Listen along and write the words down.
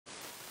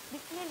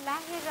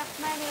বিসমিল্লাহির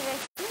রহমানির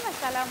রহিম।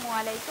 আসসালামু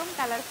আলাইকুম।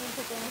 কালারফুল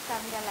থেকে আমি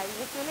সামিরা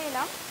লাইভে চলে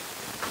এলাম।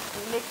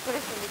 লেট করে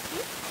ফেলেছি,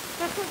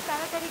 তো খুব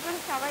তাড়াতাড়ি করে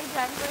সবাই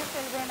জয়েন করে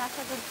ফেলবেন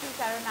আশা করছি,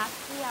 কারণ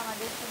আজকে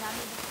আমাদের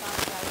সুনামি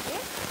ডিসকাউন্ট লাইভে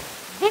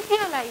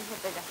দ্বিতীয় লাইভ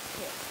হতে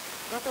যাচ্ছে।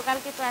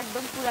 গতকালকে তো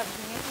একদম পুরো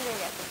ভেঙে চুরে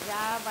গেছে,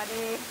 যা মানে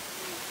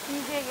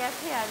ভিজে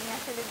গেছে আমি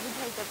আসলে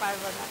বুঝাইতে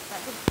পারবো না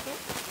আপনাদেরকে।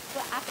 তো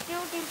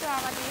আজকেও কিন্তু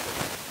আমাদের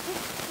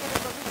ঠিক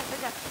সেরকমই হতে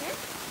যাচ্ছে।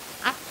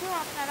 আজকেও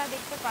আপনারা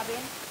দেখতে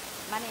পাবেন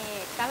মানে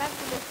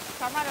কালারফুলের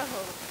সমারোহ,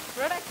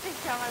 প্রোডাক্টের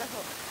সমারোহ।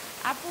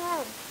 আপু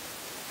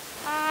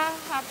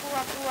আপু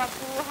আপু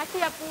আপু হাসি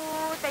আপু,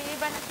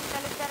 তাইবা নাসি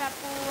তালুকদার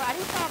আপু,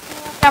 আরিফা আপু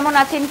কেমন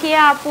আছেন?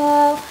 কিয়া আপু,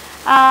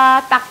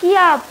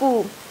 তাকিয়া আপু,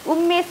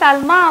 উম্মে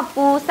সালমা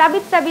আপু,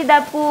 সাবিদ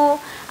আপু,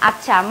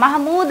 আচ্ছা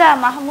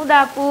মাহমুদা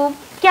আপু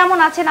কেমন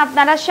আছেন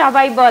আপনারা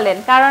সবাই বলেন,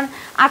 কারণ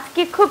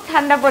আজকে খুব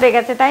ঠান্ডা পড়ে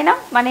গেছে তাই না?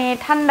 মানে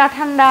ঠান্ডা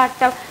ঠান্ডা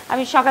একটা,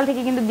 আমি সকাল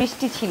থেকে কিন্তু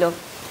বৃষ্টি ছিল,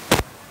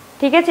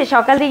 ঠিক আছে,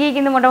 সকাল থেকেই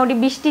কিন্তু মোটামুটি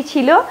বৃষ্টি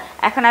ছিল।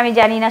 এখন আমি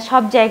জানি না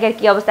সব জায়গার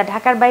কি অবস্থা।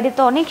 ঢাকার বাইরে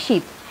তো অনেক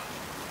শীত,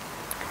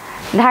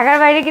 ঢাকার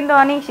বাইরে কিন্তু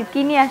অনেক শীত।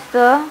 কি নিয়ে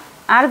আসতো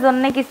আর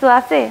জন্য কিছু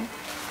আছে?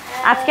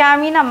 আজকে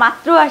আমি না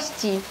মাত্র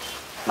আসছি,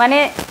 মানে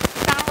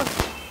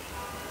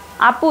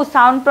আপু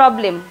সাউন্ড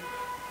প্রবলেম,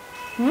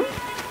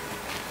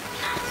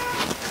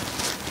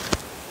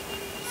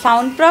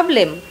 সাউন্ড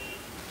প্রবলেম।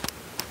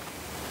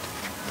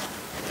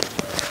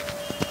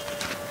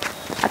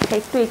 আচ্ছা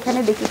একটু এখানে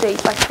দেখি তো, এই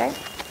পাশটায়।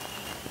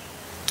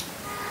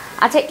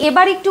 আচ্ছা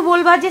এবার একটু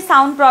বলবা যে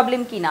সাউন্ড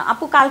প্রবলেম কিনা।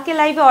 আপু কালকে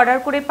লাইভে অর্ডার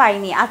করে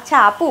পাইনি। আচ্ছা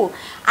আপু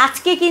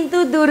আজকে কিন্তু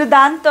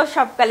দুর্দান্ত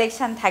সব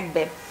কালেকশন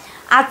থাকবে,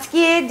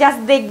 আজকে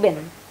জাস্ট দেখবেন।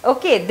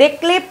 ওকে,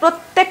 দেখলে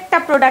প্রত্যেকটা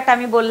প্রোডাক্ট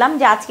আমি বললাম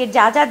যে আজকে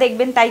যা যা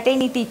দেখবেন তাইটাই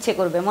নিতে ইচ্ছে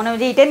করবে, মনে হয়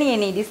যে এটা নিয়ে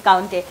নেই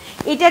ডিসকাউন্টে,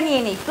 এটা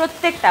নিয়ে নেই,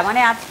 প্রত্যেকটা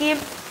মানে আজকে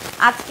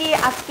আজকে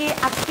আজকে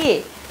আজকে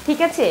ঠিক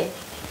আছে।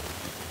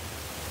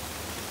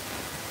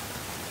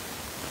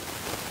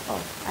 ও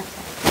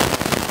আচ্ছা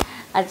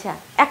আচ্ছা,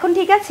 এখন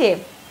ঠিক আছে?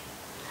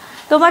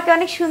 তোমাকে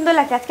অনেক সুন্দর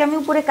লাগছে। আজকে আমি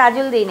উপরে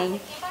কাজল দিই নাই,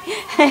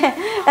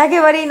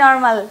 একেবারেই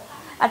নর্মাল।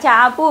 আচ্ছা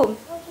আপু,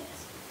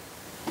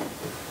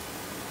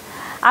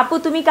 আপু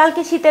তুমি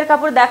কালকে শীতের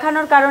কাপড়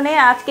দেখানোর কারণে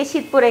আজকে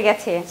শীত পড়ে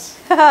গেছে।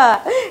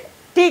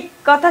 ঠিক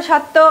কথা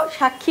সত্য,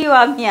 সাক্ষীও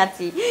আমি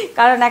আছি,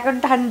 কারণ এখন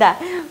ঠান্ডা,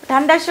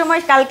 ঠান্ডার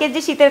সময় কালকে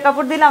যে শীতের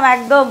কাপড় দিলাম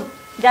একদম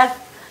জাস্ট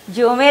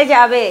জমে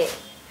যাবে,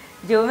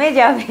 জমে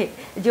যাবে,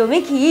 জমে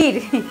ক্ষীর,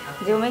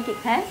 জমে কি।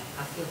 হ্যাঁ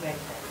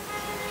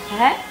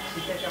হ্যাঁ,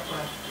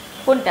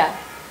 কোনটা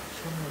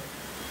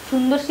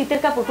সুন্দর শীতের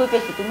কাপড় কই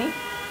পেয়েছি তুমি?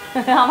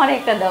 আমার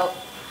একটা দাও,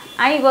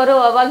 আমি বড়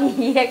অবাক,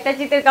 একটা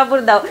শীতের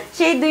কাপড় দাও।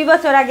 সেই 2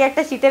 বছর আগে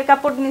একটা শীতের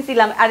কাপড়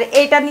নিয়েছিলাম, আর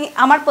এইটা নিয়ে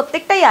আমার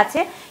প্রত্যেকটাই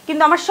আছে,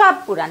 কিন্তু আমার সব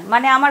পুরান,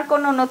 মানে আমার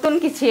কোনো নতুন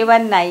কিছু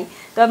এবার নাই।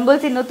 তো আমি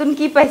বলছি নতুন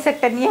কি পাইছে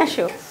একটা নিয়ে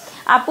আসো।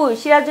 আপু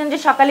সিরাজগঞ্জে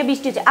সকালে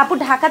বৃষ্টি হয়েছে। আপু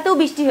ঢাকাতেও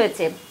বৃষ্টি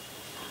হয়েছে।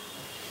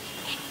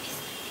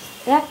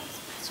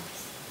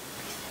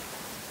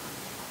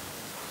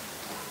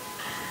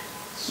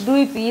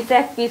 2 পিস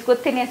 1 পিস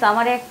করতে নিয়েছো,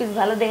 আমার 1 পিস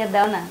ভালো দেখে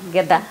দাও না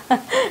গেদা।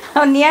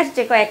 নিয়ে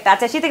আসছে কয়েকটা।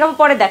 আচ্ছা শীতে কাপড়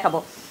পরে দেখাবো,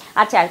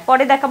 আচ্ছা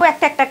পরে দেখাবো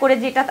একটা একটা করে,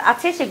 যেটা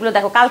আছে সেগুলো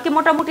দেখো। কালকে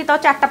মোটামুটি তাও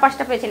 4টা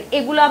 5টা পেয়েছেন,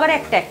 এগুলো আবার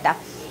একটা একটা।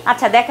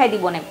 আচ্ছা দেখাই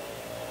দিব না।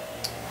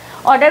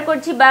 অর্ডার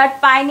করছি বাট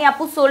পাইনি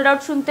আপু, সোল্ড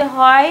আউট শুনতে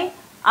হয়।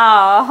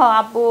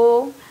 আপু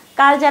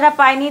কাল যারা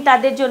পাইনি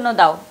তাদের জন্য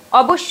দাও,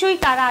 অবশ্যই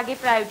তারা আগে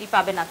প্রায়োরিটি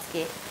পাবেন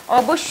আজকে,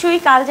 অবশ্যই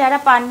কাল যারা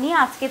পাননি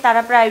আজকে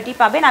তারা প্রায়োরিটি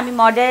পাবেন। আমি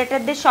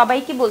মডারেটরদের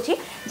সবাইকে বলছি,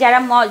 যারা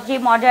যে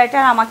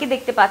মডারেটর আমাকে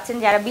দেখতে পাচ্ছেন,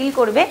 যারা বিল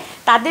করবে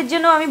তাদের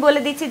জন্য আমি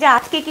বলে দিচ্ছি যে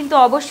আজকে কিন্তু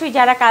অবশ্যই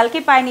যারা কালকে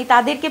পায়নি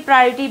তাদেরকে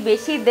প্রায়োরিটি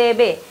বেশি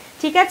দেবে,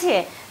 ঠিক আছে?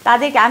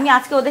 তাদেরকে আমি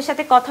আজকে ওদের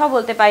সাথে কথাও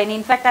বলতে পারিনি,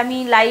 ইনফ্যাক্ট আমি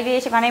লাইভে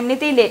এসে মানে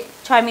এমনিতেই লেট,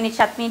 6 মিনিট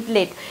 7 মিনিট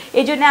লেট,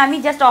 এই জন্য আমি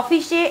জাস্ট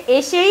অফিসে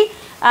এসেই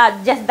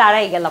জাস্ট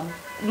দাঁড়াই গেলাম,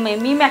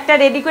 মিম একটা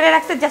রেডি করে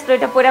রাখছে, জাস্ট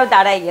ওইটা পরেও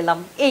দাঁড়াই গেলাম।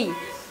 এই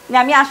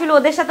আমি আসলে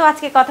ওদের সাথেও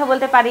আজকে কথা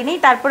বলতে পারিনি।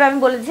 তারপরে আমি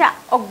বলে দিচ্ছি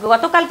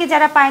গতকালকে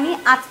যারা পায়নি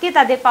আজকে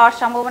তাদের পাওয়ার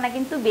সম্ভাবনা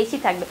কিন্তু বেশি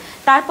থাকবে।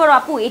 তারপর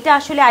আপু এটা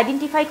আসলে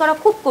আইডেন্টিফাই করা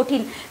খুব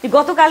কঠিন,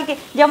 গতকালকে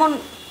যেমন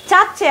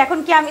চাচ্ছে, এখন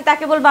কি আমি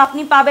তাকে বলবো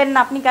আপনি পাবেন না,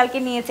 আপনি কালকে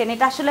নিয়েছেন,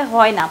 এটা আসলে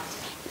হয় না।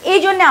 এই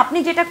জন্য আপনি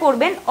যেটা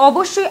করবেন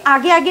অবশ্যই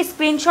আগে আগে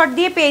স্ক্রিনশট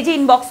দিয়ে পেজে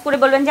ইনবক্স করে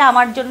বলবেন যে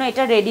আমার জন্য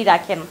এটা রেডি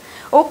রাখেন।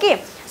 ওকে,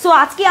 সো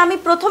আজকে আমি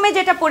প্রথমে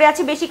যেটা পরে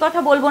আছি, বেশি কথা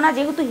বলবো না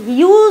যেহেতু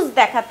হিউজ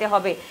দেখাতে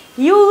হবে,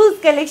 হিউজ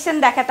কালেকশন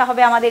দেখাতে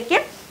হবে আমাদেরকে,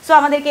 সো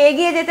আমাদেরকে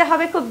এগিয়ে যেতে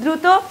হবে খুব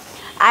দ্রুত।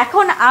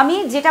 এখন আমি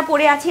যেটা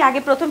পরে আছি আগে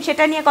প্রথম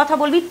সেটা নিয়ে কথা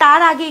বলবি,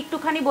 তার আগে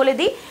একটুখানি বলে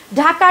দিই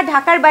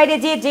ঢাকার বাইরে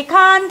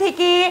যেখান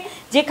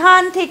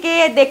থেকে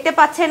দেখতে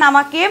পাচ্ছেন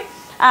আমাকে,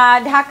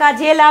 ঢাকা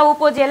জেলা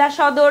উপজেলা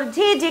সদর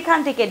যেখান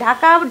থেকে,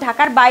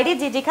 ঢাকার বাইরে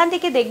যেখান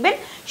থেকে দেখবেন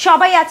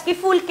সবাই আজকে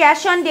ফুল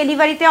ক্যাশ অন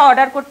ডেলিভারিতে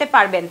অর্ডার করতে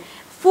পারবেন।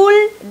 Food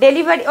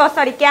delivery,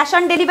 cash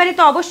on delivery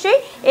তো অবশ্যই,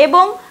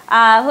 এবং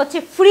হচ্ছে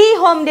ফ্রি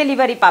হোম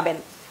ডেলিভারি পাবেন।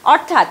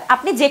 অর্থাৎ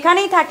আপনি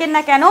যেখানেই থাকেন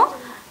না কেন,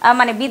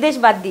 মানে বিদেশ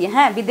বাদ দিয়ে,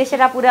 হ্যাঁ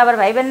বিদেশের আপুরে আবার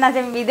ভাইবেন না যে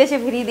আমি বিদেশে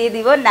ফ্রি দিয়ে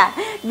দিব, না,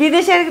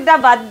 বিদেশেরটা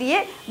বাদ দিয়ে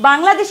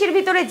বাংলাদেশের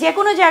ভিতরে যে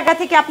কোনো জায়গা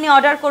থেকে আপনি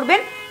অর্ডার করবেন,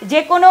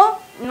 যে কোনো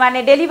মানে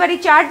ডেলিভারি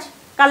চার্জ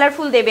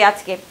কালারফুল দেবে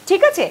আজকে,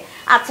 ঠিক আছে।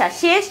 আচ্ছা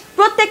শেষ,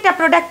 প্রত্যেকটা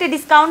প্রোডাক্টে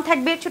ডিসকাউন্ট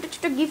থাকবে, ছোট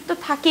ছোট গিফট তো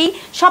থাকেই,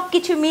 সব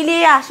কিছু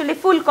মিলিয়ে আসলে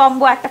ফুল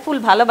কম্বো, একটা ফুল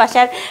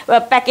ভালোবাসার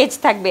প্যাকেজ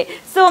থাকবে।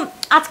 সো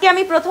আজকে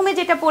আমি প্রথমে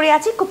যেটা পরে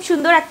আছি খুব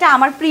সুন্দর একটা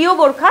আমার প্রিয়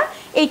বোরখা,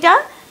 এইটা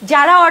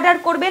যারা অর্ডার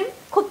করবেন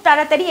খুব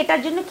তাড়াতাড়ি,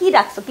 এটার জন্য কি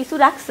রাখছো, কিছু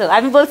রাখছো?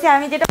 আমি বলছি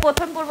আমি যেটা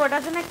প্রথম পরবো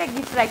ওটার জন্য একটা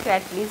গিফট রাখছো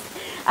অ্যাটলিস্ট।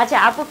 আচ্ছা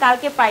আপু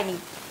কালকে পাইনি,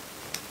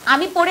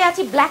 আমি পরে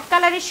আছি ব্ল্যাক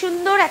কালারের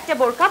সুন্দর একটা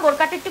বোরখা,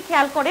 বোরখাটা একটু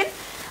খেয়াল করেন,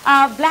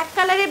 ব্ল্যাক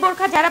কালারের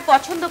বোরখা যারা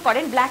পছন্দ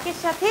করেন, ব্ল্যাকের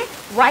সাথে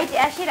হোয়াইট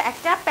অ্যাশের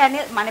একটা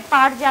প্যানেল মানে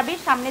পার যাবে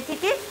সামনে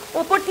থেকে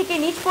ওপর থেকে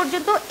নিচ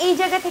পর্যন্ত, এই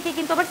জায়গা থেকে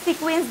কিন্তু আবার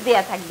সিকোয়েন্স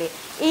দেয়া থাকবে,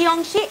 এই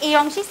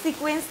অংশে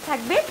সিকোয়েন্স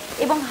থাকবে,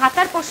 এবং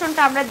হাতার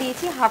পোর্শনটা আমরা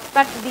দিয়েছি হাফ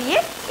কাট দিয়ে,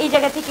 এই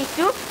জায়গা থেকে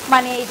একটু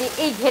মানে এই যে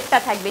এই ঘেরটা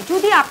থাকবে।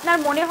 যদি আপনার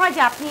মনে হয়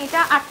যে আপনি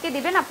এটা আটকে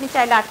দেবেন, আপনি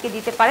চাইলে আটকে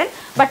দিতে পারেন,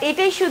 বাট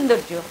এটাই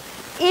সৌন্দর্য,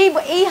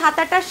 এই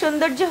হাতাটার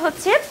সৌন্দর্য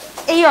হচ্ছে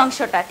এই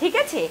অংশটা, ঠিক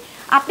আছে।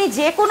 আপনি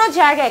যে কোনো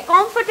জায়গায়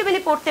কমফোর্টেবলি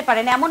পড়তে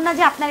পারেন, এমন না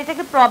যে আপনার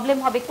এটাকে প্রবলেম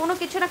হবে, কোনো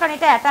কিছু না, কারণ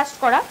এটা অ্যাটাচ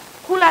করা,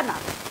 খোলা না,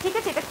 ঠিক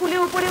আছে, এটা খুলে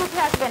উপরে উঠে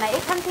আসবে না,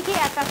 এখান থেকেই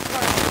অ্যাটাচ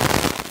করা।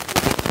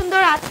 খুব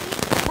সুন্দর। আজকে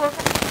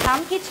নাম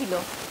কি ছিল?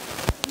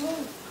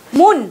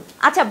 মুন।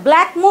 আচ্ছা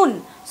ব্ল্যাক মুন।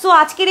 সো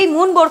আজকের এই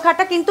মুন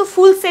বোরখাটা কিন্তু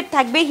ফুল সেট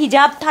থাকবে,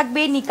 হিজাব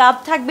থাকবে, নিকাব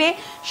থাকবে,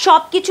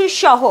 সব কিছু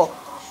সহ।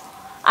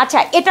 আচ্ছা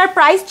এটার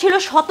প্রাইস ছিল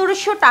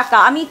 1700 টাকা।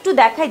 আমি একটু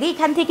দেখাই দিই,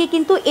 এখান থেকে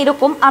কিন্তু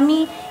এরকম, আমি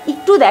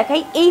একটু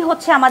দেখাই, এই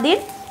হচ্ছে আমাদের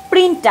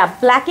প্রিন্টটা,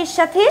 ব্ল্যাকের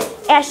সাথে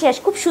অ্যাশ অ্যাশ,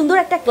 খুব সুন্দর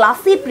একটা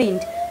ক্লাসি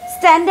প্রিন্ট,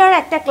 স্ট্যান্ডার্ড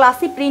একটা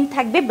ক্লাসি প্রিন্ট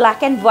থাকবে ব্ল্যাক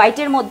অ্যান্ড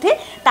হোয়াইটের মধ্যে।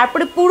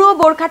 তারপরে পুরো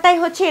বোরখাটাই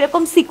হচ্ছে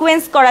এরকম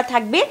সিকোয়েন্স করা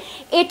থাকবে,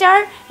 এটার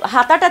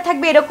হাতাটা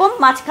থাকবে এরকম,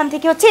 মাঝখান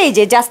থেকে হচ্ছে এই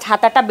যে জাস্ট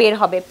হাতাটা বের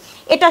হবে,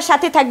 এটার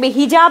সাথে থাকবে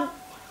হিজাব,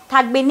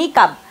 থাকবে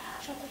নিকাব।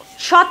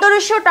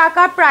 1700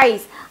 টাকা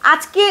প্রাইস।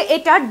 আজকে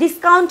এটা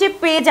ডিসকাউন্টে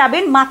পেয়ে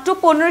যাবেন মাত্র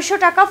 1500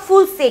 টাকা,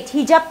 ফুল সেট,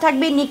 হিজাব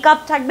থাকবে, নিকাব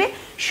থাকবে,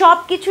 সব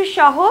কিছু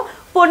সহ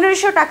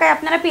 1500 টাকায়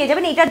আপনারা পেয়ে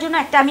যাবেন। এটার জন্য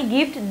একটা আমি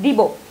গিফট দিব।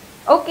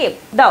 ওকে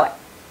দাও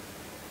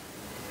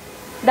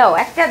দাও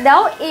একটা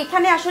দাও।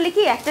 এখানে আসলে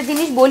কি একটা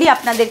জিনিস বলি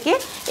আপনাদেরকে,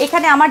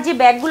 এখানে আমার যে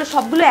ব্যাগগুলো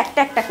সবগুলো একটা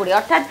একটা করে,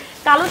 অর্থাৎ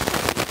কালো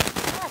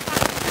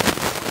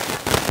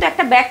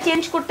একটা ব্যাগ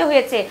চেঞ্জ করতে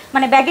হয়েছে,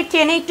 মানে ব্যাগের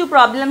চেনে একটু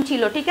প্রবলেম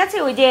ছিল, ঠিক আছে।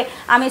 ওই যে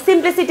আমি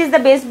সিম্পলিসিটি ইজ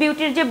দ্য বেস্ট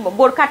বিউটির যে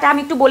বোরখাটা, আমি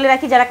একটু বলে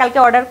রাখি যারা কালকে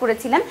অর্ডার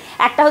করেছিলেন,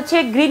 একটা হচ্ছে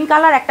গ্রিন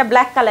কালার, একটা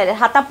ব্ল্যাক কালারের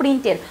হাতা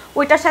প্রিন্টের,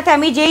 ওইটার সাথে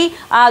আমি যেই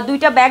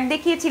দুইটা ব্যাগ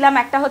দেখিয়েছিলাম,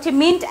 একটা হচ্ছে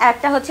মিন্ট,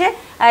 একটা হচ্ছে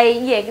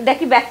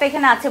দেখি ব্যাগটা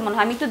এখানে আছে মনে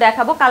হয়, আমি একটু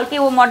দেখাবো। কালকে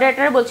ও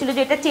মডারেটার বলছিল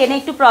যে এটা চেনে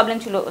একটু প্রবলেম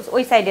ছিল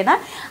ওই সাইডে না,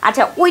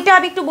 আচ্ছা ওইটা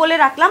আমি একটু বলে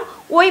রাখলাম,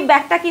 ওই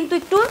ব্যাগটা কিন্তু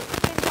একটু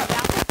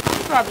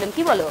প্রবলেম,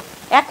 কি বলো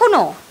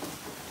এখনো?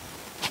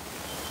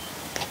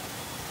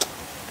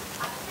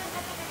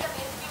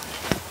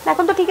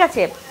 এখন তো ঠিক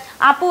আছে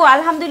আপু,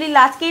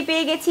 আলহামদুলিল্লাহ আজকেই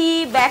পেয়ে গেছি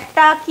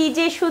ব্যাগটা, কি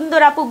যে সুন্দর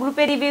আপু,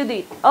 গ্রুপে রিভিউ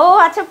দিই। ও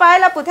আচ্ছা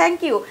পায়েল আপু থ্যাংক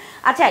ইউ।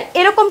 আচ্ছা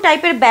এরকম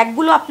টাইপের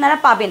ব্যাগগুলো আপনারা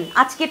পাবেন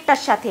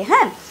আজকেরটার সাথে,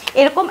 হ্যাঁ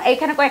এরকম,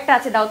 এখানে কয়েকটা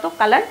আছে, দাও তো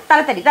কালার,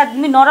 তাড়াতাড়ি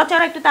তুমি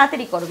নড়াচড়া একটু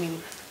তাড়াতাড়ি করো মিমি,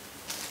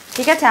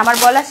 ঠিক আছে, আমার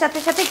বলার সাথে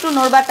সাথে একটু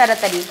নড়বা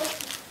তাড়াতাড়ি।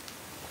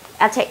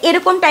 আচ্ছা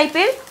এরকম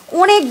টাইপের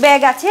অনেক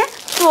ব্যাগ আছে,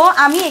 তো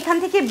আমি এখান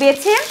থেকে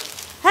বেছে,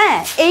 হ্যাঁ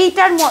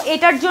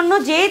এটার জন্য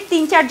যে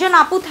 3-4 জন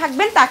আপু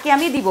থাকবেন তাকে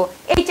আমি দিব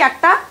এই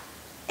চারটা,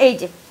 এই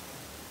যে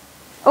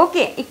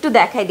ওকে একটু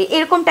দেখাই দিই,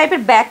 এরকম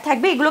টাইপের ব্যাগ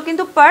থাকবে, এগুলো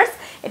কিন্তু পার্স,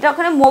 এটা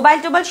ওখানে মোবাইল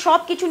টোবাইল সব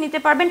কিছু নিতে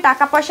পারবেন,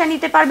 টাকা পয়সা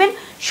নিতে পারবেন,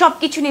 সব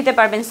কিছু নিতে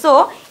পারবেন। সো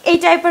এই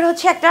টাইপের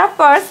হচ্ছে একটা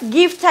পার্স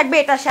গিফট থাকবে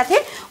এটার সাথে।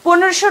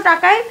 1500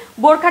 টাকায়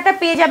বোরখাটা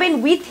পেয়ে যাবেন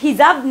উইথ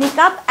হিজাব,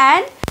 নিকাব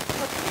অ্যান্ড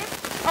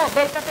ও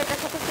বেলটা তো এটার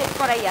সাথে সেট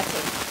করাই আছে।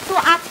 তো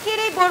আজকের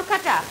এই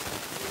বোরখাটা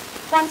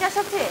 50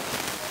 আছে,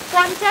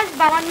 50,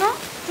 52,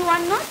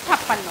 54,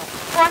 56,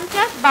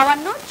 50,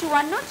 52,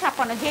 54,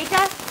 56,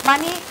 যেটা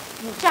মানে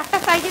 4টা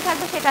সাইজে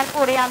থাকবে সেটার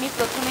পরে আমি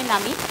প্রথমে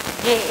নামি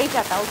যে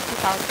এইটা তাও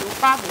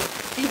পাবো,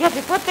 ঠিক আছে,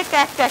 প্রত্যেকটা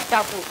একটা একটা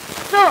আপু।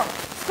 তো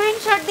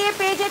স্ক্রিনশট দিয়ে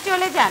পেজে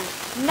চলে যান,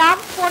 নাম,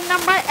 ফোন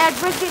নাম্বার,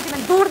 অ্যাড্রেস দিয়ে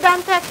দেবেন।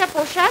 দুর্দান্ত একটা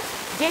পোশাক,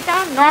 যেটা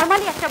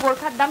নর্মালি একটা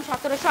বোরখার দাম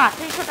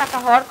 1700-1800 টাকা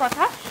হওয়ার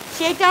কথা,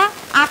 সেটা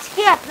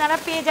আজকে আপনারা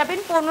পেয়ে যাবেন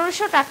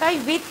 1500 টাকায়,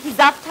 উইথ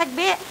হিজাব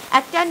থাকবে,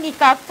 একটা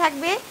নিকাব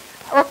থাকবে,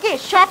 ওকে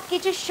সব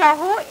কিছু সহ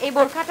এই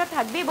বোরখাটা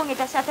থাকবে, এবং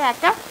এটার সাথে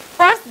একটা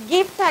ফার্স্ট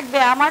গিফট থাকবে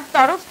আমার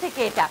তরফ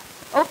থেকে, এটা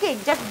ওকে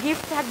জাস্ট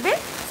গিফট থাকবে।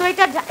 তো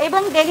এটা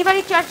এবং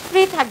ডেলিভারি চার্জ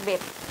ফ্রি থাকবে।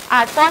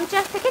 আর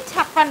 50 থেকে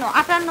 56,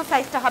 58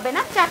 সাইজটা হবে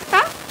না, 4টা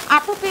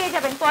আপু পেয়ে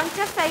যাবেন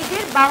 50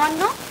 সাইজের,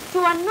 52,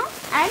 54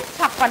 অ্যান্ড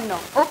 56।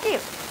 ওকে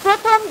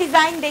প্রথম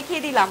ডিজাইন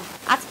দেখিয়ে দিলাম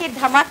আজকে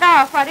ধামাকা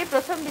অফারে,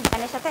 প্রথম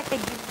ডিজাইনের সাথে একটা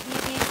গিফট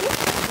দিয়ে দিয়েছি,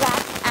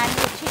 ব্ল্যাক অ্যান্ড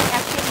হচ্ছে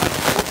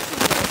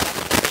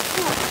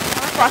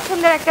আমার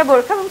পছন্দের একটা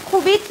বোরখা, এবং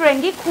খুবই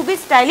ট্রেন্ডি, খুবই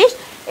স্টাইলিশ,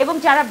 এবং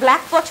যারা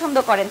ব্ল্যাক পছন্দ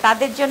করেন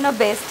তাদের জন্য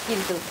বেস্ট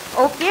কিন্তু।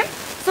 ওকে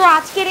সো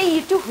আজকের এই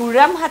একটু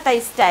হুরাম হাতা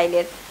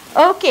স্টাইলের,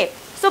 ওকে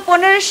সো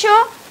 1500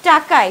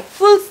 টাকায়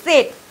ফুল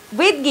সেট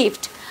উইথ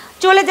গিফট।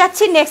 চলে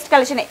যাচ্ছি নেক্সট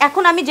কালেকশনে।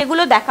 এখন আমি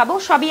যেগুলো দেখাবো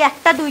সবই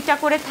 1-2টা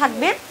করে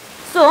থাকবে।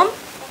 সো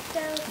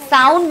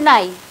সাউন্ড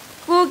নাই,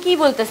 কি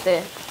বলতেছে?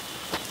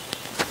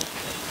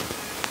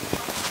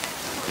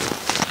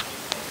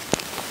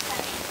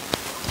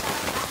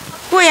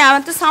 কই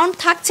আমার তো সাউন্ড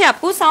থাকছে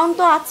আপু, সাউন্ড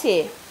তো আছে।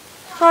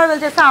 সবাই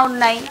বলছে সাউন্ড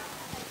নাই।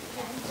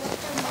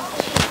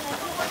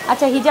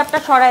 আচ্ছা হিজাবটা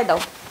সরায় দাও।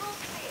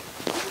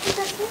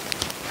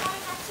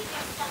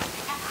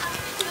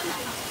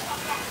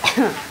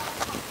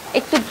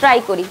 একটু ট্রাই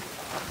করি,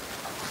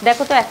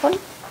 দেখো তো এখন,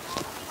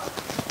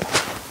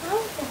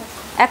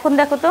 এখন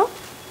দেখো তো,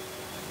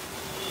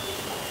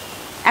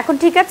 এখন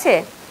ঠিক আছে,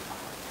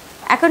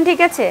 এখন ঠিক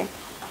আছে।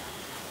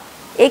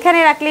 এখানে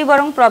রাখলেই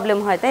বরং প্রবলেম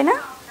হয়, তাই না?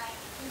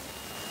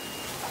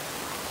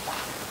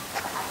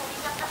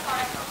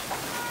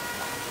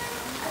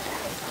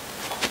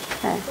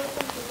 হ্যাঁ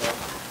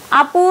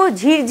আপু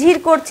ঝিরঝির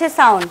করছে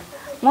সাউন্ড,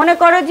 মনে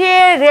করো যে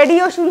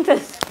রেডিও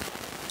শুনতেছ,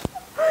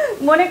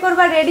 মনে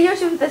করবা রেডিও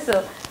শুনতেছো।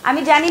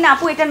 আমি জানি না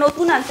আপু, এটা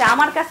নতুন আছে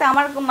আমার কাছে,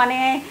 আমার মানে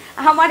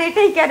আমার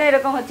এটাই কেন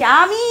এরকম হচ্ছে,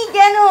 আমি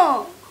কেন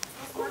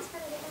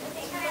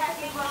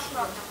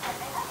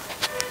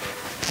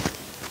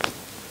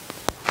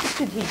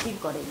একটু ঝিরঝির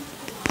করে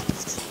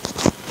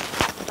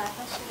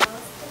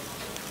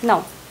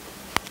নাও।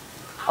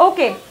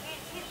 ওকে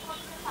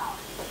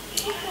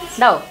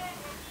দাও।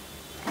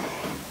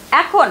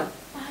 এখন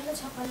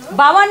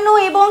 52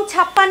 এবং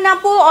 56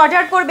 আপু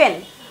অর্ডার করবেন,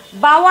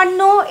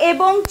 52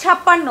 এবং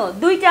 56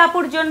 দুইটা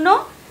আপুর জন্য।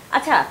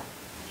 আচ্ছা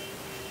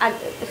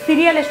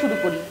সিরিয়ালে শুরু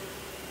করি।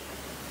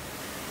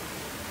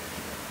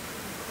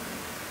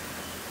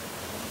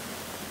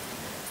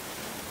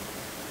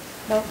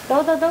 দাও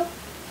দাও দাও দাও,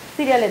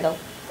 সিরিয়ালে দাও,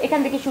 এখান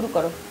থেকে শুরু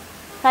করো,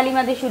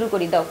 সালিমা দিয়ে শুরু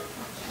করি, দাও।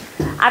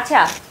 আচ্ছা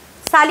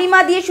সালিমা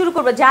দিয়ে শুরু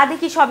করবো, যা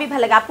দেখি সবই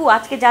ভালো লাগে আপু,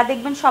 আজকে যা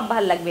দেখবেন সব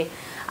ভালো লাগবে।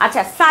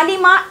 আচ্ছা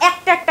সালিমা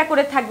একটা একটা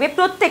করে থাকবে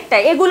প্রত্যেকটা,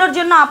 এগুলোর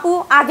জন্য আপু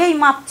আগেই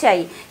মাপ চাই,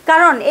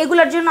 কারণ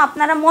এগুলোর জন্য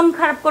আপনারা মন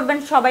খারাপ করবেন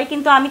সবাই,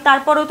 কিন্তু আমি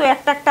তারপরেও তো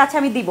একটা একটা আছে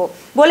আমি দিব,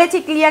 বলেছি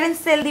ক্লিয়ারেন্স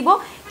সেল দিব,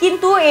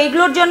 কিন্তু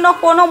এইগুলোর জন্য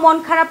কোনো মন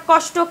খারাপ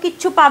কষ্ট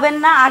কিচ্ছু পাবেন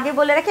না, আগে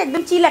বলে রাখি,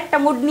 একদম চিল একটা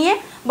মুড নিয়ে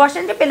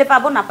বসেন, যে পেলে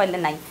পাবো না পারলে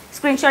নাই,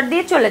 স্ক্রিনশট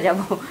দিয়ে চলে যাব।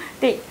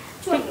 ঠিক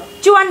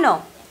 54,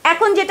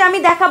 এখন যেটা আমি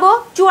দেখাবো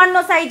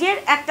 54 সাইজের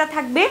একটা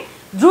থাকবে,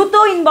 দ্রুত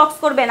ইনবক্স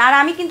করবেন, আর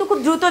আমি কিন্তু খুব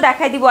দ্রুত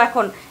দেখাই দিব।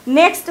 এখন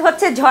নেক্সট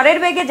হচ্ছে ঝড়ের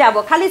বেগে যাব,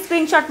 খালি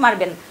স্ক্রিনশট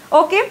মারবেন।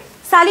 ওকে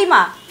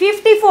সালিমা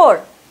 54,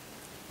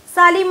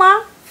 সালিমা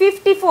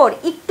 54,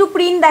 একটু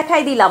প্রিন্ট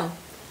দেখাই দিলাম,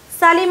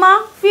 সালিমা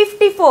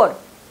 54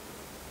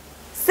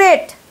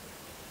 সেট,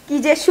 কি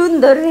যে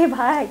সুন্দর রে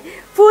ভাই,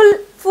 ফুল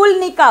ফুল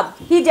নিকাব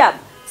হিজাব,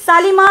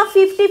 সালিমা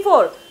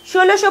 54,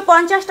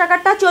 1650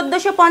 টাকারটা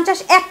 1450,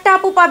 একটা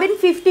আপু পাবেন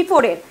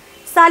 54 এর,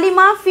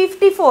 সালিমা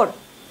 54।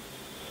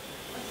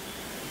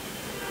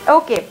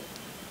 ওকে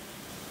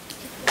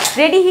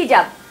রেডি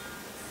হিজাব,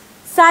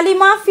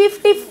 সালিমা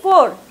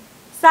 54,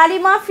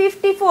 সালিমা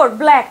 54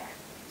 ব্ল্যাক,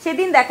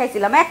 সেদিন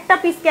দেখাইছিলাম, একটা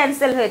পিস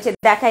ক্যান্সেল হয়েছে,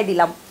 দেখাই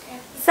দিলাম।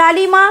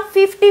 সালিমা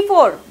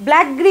 54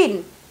 ব্ল্যাক গ্রিন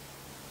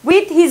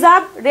উইথ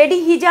হিজাব, রেডি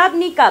হিজাব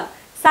নিকাব,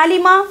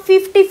 সালিমা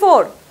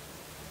 54,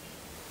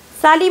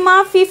 সালিমা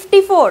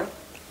 54।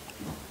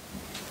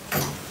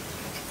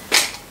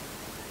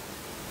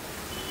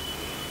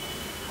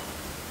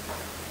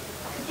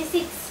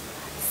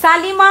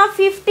 সালিমা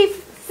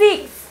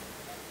 56,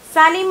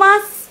 সালিমা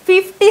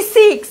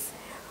 56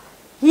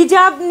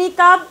 হিজাব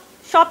নিকাব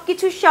সব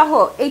কিছু সহ,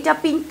 এইটা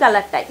পিঙ্ক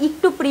কালারটা,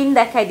 একটু প্রিন্ট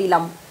দেখাই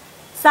দিলাম,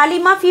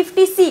 সালিমা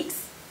 56,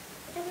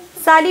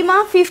 সালিমা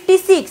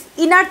 56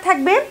 ইনার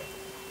থাকবে,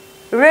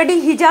 রেডি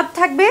হিজাব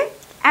থাকবে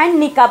অ্যান্ড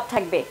নিকাব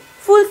থাকবে,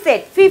 full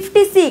set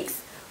 56,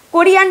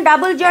 Korean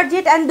double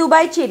georgette and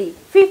Dubai cherry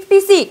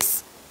 56,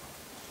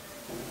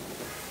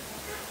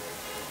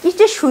 কি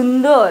যে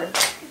সুন্দর।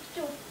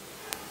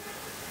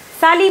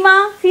 সালিমা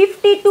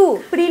 52,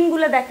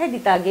 প্রিন্টগুলো দেখাই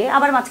দিতে আগে,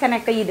 আবার মাঝখানে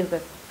একটা ইয়ে ঢুকে,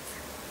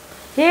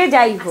 সে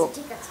যাই হোক।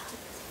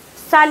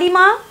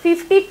 Salima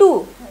 52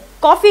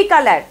 coffee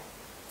colour,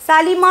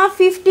 Salima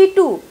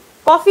 52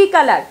 coffee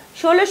colour,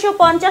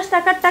 1650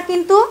 টাকারটা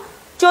কিন্তু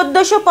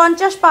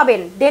 1450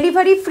 পাবেন,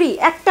 ডেলিভারি ফ্রি,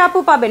 একটা আপু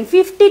পাবেন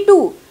 52,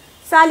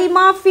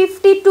 সালিমা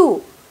 52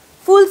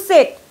 ফুল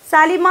সেট,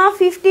 সালিমা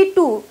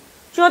 52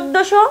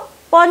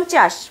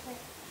 1450,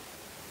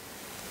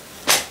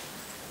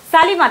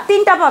 সালিমা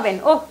তিনটা পাবেন।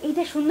 ও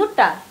এইটা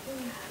সুন্দরটা,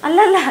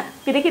 আল্লাহ আল্লাহ,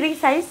 দেখি দেখি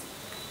সাইজ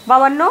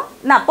 52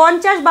 না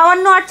 50,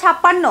 52 আর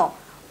 56,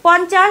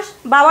 50,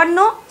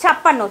 52,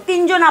 56,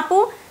 তিনজন আপু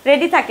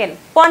রেডি থাকেন,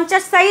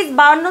 50 সাইজ,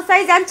 52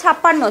 সাইজ অ্যান্ড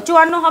 56,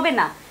 54 হবে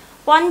না,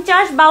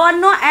 50,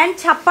 52 অ্যান্ড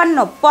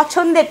 56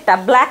 পছন্দেরটা,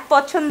 ব্ল্যাক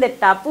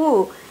পছন্দেরটা আপু,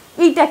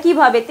 এইটা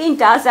কিভাবে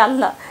তিনটা আছে,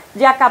 আল্লাহ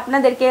যাক,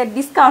 আপনাদেরকে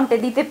ডিসকাউন্টে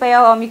দিতে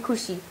পেয়েও আমি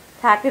খুশি,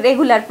 থাক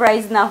রেগুলার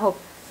প্রাইস না হোক।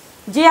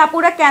 যে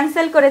আপুরা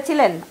ক্যান্সেল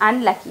করেছিলেন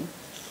আনলাকি,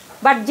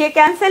 বাট যে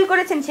ক্যান্সেল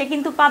করেছেন সে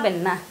কিন্তু পাবেন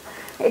না,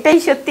 এটাই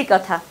সত্যি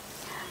কথা।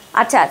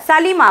 আচ্ছা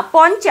সালিমা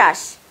 50,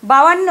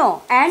 52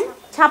 অ্যান্ড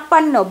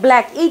 56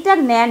 ব্ল্যাক, এইটা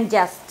নেন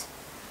জাস্ট।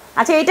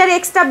 আচ্ছা এটার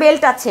এক্সট্রা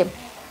বেল্ট আছে,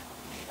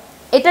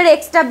 এটার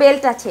এক্সট্রা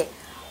বেল্ট আছে,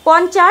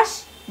 50,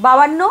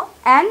 52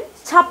 অ্যান্ড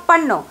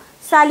 56,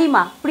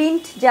 সালিমা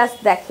প্রিন্ট জাস্ট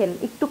দেখেন,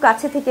 একটু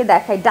কাছে থেকে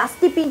দেখাই,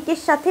 ডাস্টি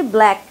পিঙ্কের সাথে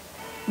ব্ল্যাক,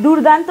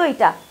 দুর্দান্ত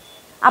এটা।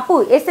 আপু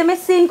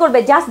SMS সিন করবে,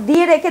 জাস্ট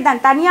দিয়ে রেখে দেন,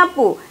 তানিয়া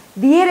আপু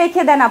দিয়ে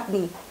রেখে দেন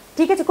আপনি,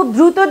 ঠিক আছে, খুব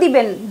দ্রুত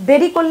দিবেন,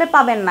 দেরি করলে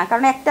পাবেন না,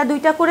 কারণ একটা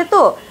দুইটা করে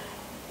তো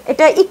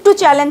এটা একটু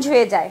চ্যালেঞ্জ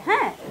হয়ে যায়।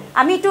 হ্যাঁ,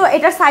 আমি একটু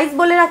এটার সাইজ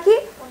বলে রাখি,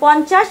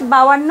 50,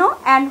 52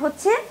 অ্যান্ড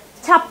হচ্ছে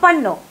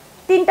 56,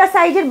 তিনটা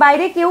সাইজের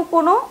বাইরে কেউ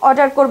কোনো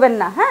অর্ডার করবেন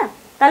না। হ্যাঁ,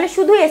 তাহলে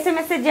শুধু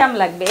SMS এর জ্যাম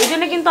লাগবে। এই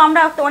জন্য কিন্তু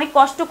আমরা অনেক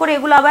কষ্ট করে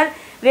এগুলো আবার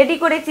রেডি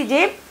করেছি যে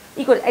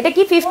ই করে। এটা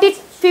কি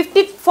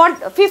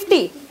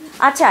 50?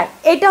 আচ্ছা,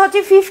 এটা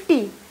হচ্ছে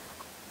 50,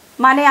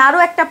 মানে আরও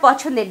একটা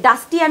পছন্দের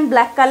ডাস্টি অ্যান্ড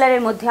ব্ল্যাক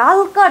কালারের মধ্যে,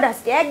 হালকা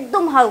ডাস্টি,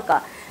 একদম হালকা,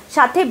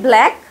 সাথে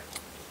ব্ল্যাক,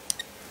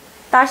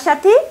 তার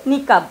সাথে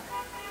নিকাব,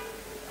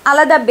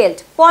 আলাদা বেল্ট।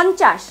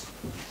 50,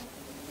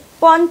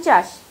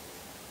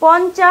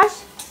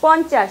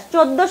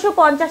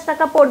 1450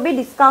 টাকা পড়বে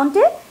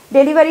ডিসকাউন্টে,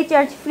 ডেলিভারি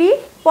চার্জ ফ্রি।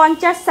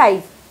 50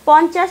 সাইজ,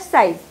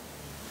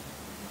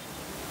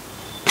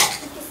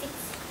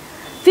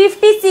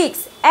 56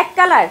 এক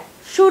কালার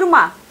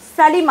সুরমা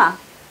সালিমা,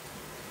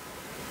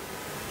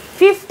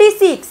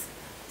 56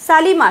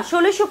 সালিমা,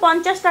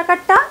 1650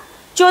 টাকারটা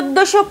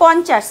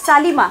 1450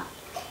 সালিমা।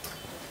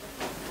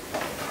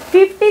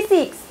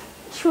 56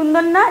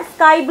 সুন্দর না,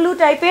 স্কাই ব্লু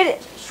টাইপের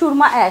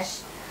Surma ash.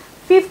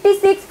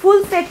 56 full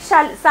set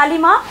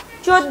Salima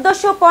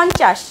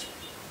 1450।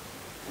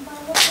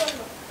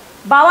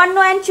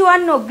 52 and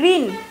 54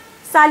 green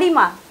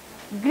Salima,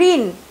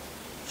 green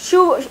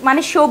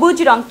মানে সবুজ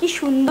রং, কি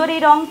সুন্দর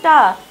এই রংটা,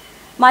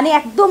 মানে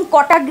একদম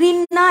কটা গ্রিন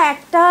না,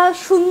 একটা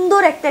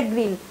সুন্দর একটা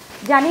গ্রিন,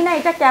 জানি না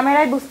এটা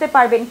ক্যামেরায় বুঝতে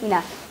পারবেন কিনা।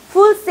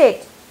 ফুল সেট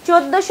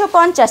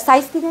 1450,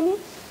 সাইজ কি জানি,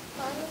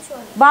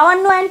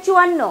 52 অ্যান্ড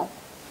 54,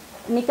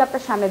 নিকাবটা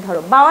সামনে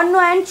ধরো, 52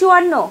 অ্যান্ড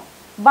 54,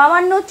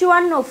 52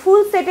 54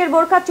 ফুল সেটের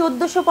বোরখা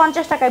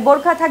 1450 টাকায়।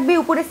 বোরখা থাকবে,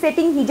 উপরে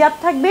সেটিং হিজাব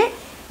থাকবে,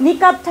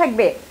 নিকাব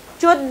থাকবে,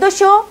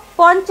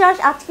 1450।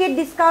 আজকের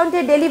ডিসকাউন্টে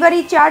ডেলিভারি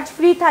চার্জ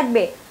ফ্রি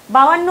থাকবে।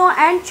 52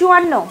 অ্যান্ড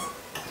 54।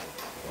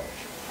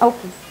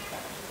 ওকে,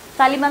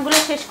 সালিমাগুলো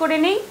শেষ করে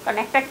নেই, কারণ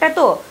একটা একটা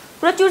তো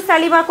প্রচুর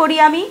সালিমা করি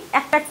আমি,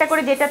 একটা একটা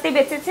করে যেটাতে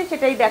বেঁচেছে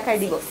সেটাই দেখাই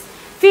দিব।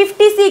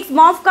 56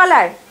 মফ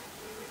কালার,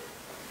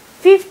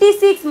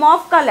 56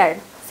 মফ কালার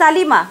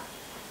সালিমা,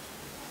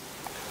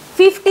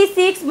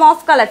 56 মফ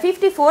কালার।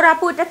 54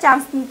 আপু এটা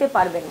চান্স নিতে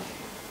পারবেন,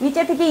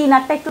 নিচে থেকে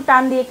ইনারটা একটু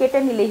টান দিয়ে কেটে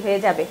নিলেই হয়ে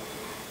যাবে,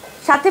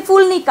 সাথে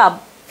ফুল নিকাব।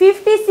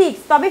 56,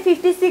 তবে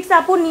 56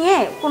 আপু নিয়ে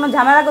কোনো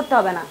ঝামেলা করতে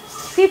হবে না।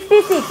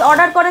 56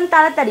 অর্ডার করেন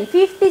তাড়াতাড়ি।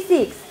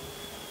 56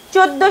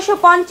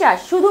 1450,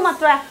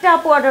 শুধুমাত্র একটা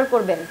আপু অর্ডার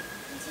করবেন।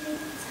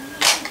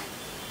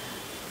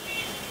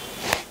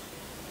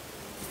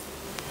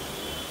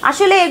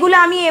 আসলে এগুলো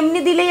আমি এমনি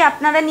দিলেই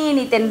আপনারা নিয়ে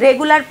নিতেন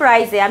রেগুলার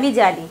প্রাইসে, আমি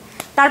জানি,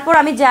 তারপর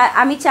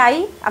আমি চাই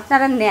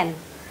আপনারা নেন।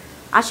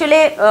 আসলে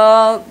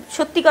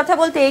সত্যি কথা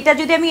বলতে, এটা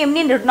যদি আমি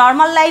এমনি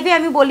নর্মাল লাইভে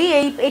আমি বলি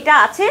এটা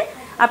আছে,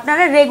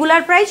 আপনারা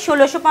রেগুলার প্রাইস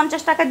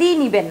 1650 টাকা দিয়ে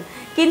নেবেন,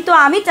 কিন্তু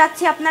আমি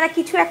চাচ্ছি আপনারা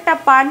কিছু একটা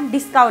পান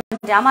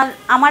ডিসকাউন্টে,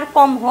 আমার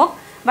কম হোক,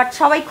 বাট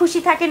সবাই খুশি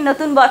থাকেন,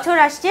 নতুন বছর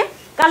আসছে,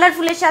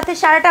 কালারফুলের সাথে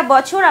সারাটা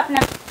বছর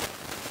আপনার।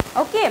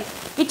 ওকে,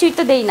 কিছুই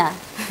তো দেই না,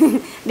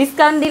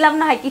 ডিসকাউন্ট দিলাম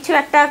না হয়, কিছু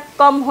একটা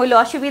কম হইলো,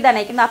 অসুবিধা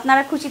নেই, কিন্তু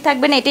আপনারা খুশি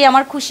থাকবেন এটাই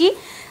আমার খুশি।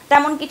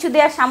 তেমন কিছু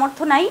দেওয়ার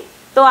সামর্থ্য নাই,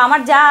 তো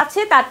আমার যা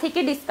আছে তার থেকে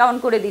ডিসকাউন্ট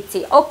করে দিচ্ছি।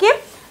 ওকে,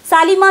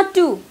 সালিমা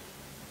 2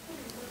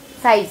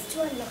 সাইজ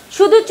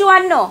শুধু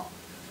 54,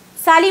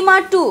 সালিমা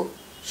 2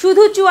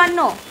 শুধু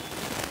 54,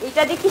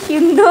 এটা দেখি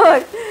সুন্দর,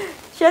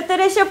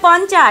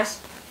 1750,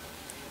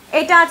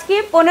 এটা আজকে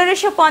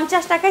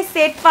 1550 টাকায়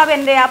সেট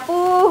পাবেন রে আপু,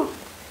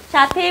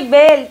 সাথে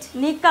বেল্ট,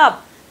 নিকাব,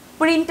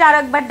 প্রিন্ট আর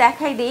একবার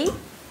দেখাই দিই।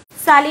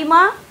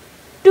 সালিমা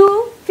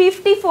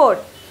 254,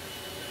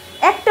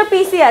 একটা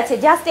পিসই আছে,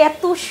 জাস্ট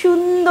এত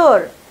সুন্দর।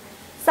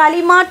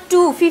 সালিমা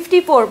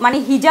 254, মানে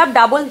হিজাব,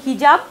 ডাবল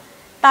হিজাব,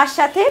 তার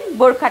সাথে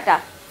বোরখাটা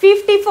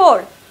 54,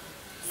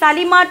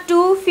 সালিমা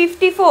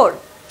 254।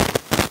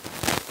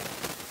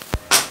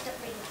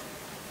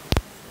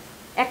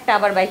 একটা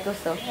আবার বাই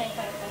করছো,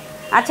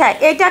 আচ্ছা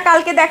এটা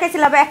কালকে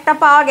দেখেছিলাম, একটা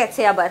পাওয়া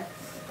গেছে আবার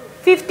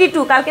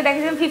 52, কালকে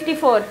দেখেছিলাম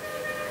 54।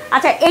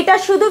 আচ্ছা এটা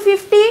শুধু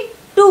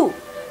 52,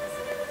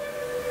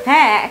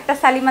 হ্যাঁ একটা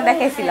সালিমা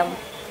দেখেছিলাম।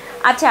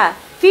 আচ্ছা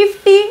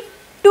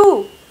 52,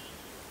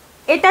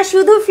 এটা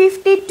শুধু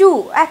 52,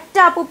 একটা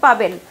আপু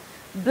পাবেন,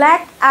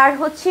 ব্ল্যাক আর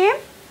হচ্ছে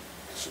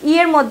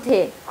ইয়ের মধ্যে,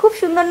 খুব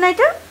সুন্দর না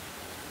এটা,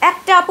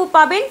 একটা আপু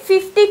পাবেন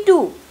 52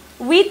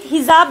 উইথ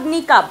হিজাব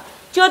নিকাব,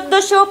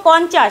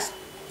 1450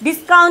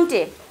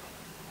 ডিসকাউন্টে,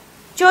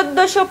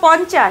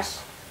 1450।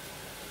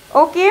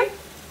 ওকে,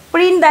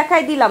 প্রিন্ট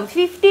দেখাই দিলাম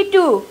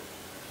 52।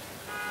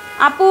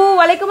 আপু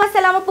ওয়ালাইকুম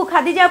আসসালাম, আপু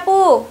খাদিজা আপু,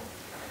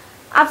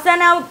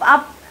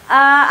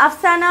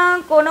 আফসানা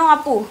কোনো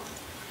আপু,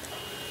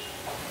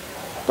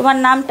 তোমার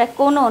নামটা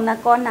কোনো না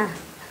কনা,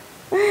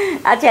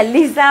 আচ্ছা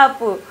লিজা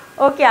আপু।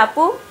 ওকে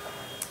আপু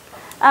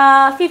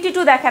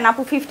 52 দেখান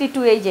আপু,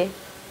 52 এই যে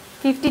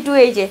 52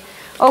 এই যে।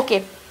 ওকে,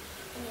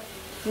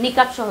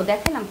 নিকাব সহ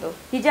দেখেন তো,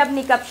 হিজাব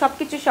নিকাব সব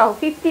কিছু সহ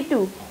 52,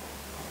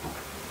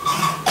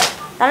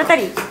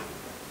 তাড়াতাড়ি।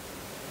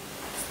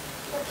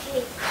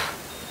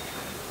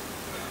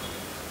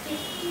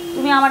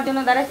 তুমি আমার জন্য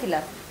দাঁড়াইছিলা।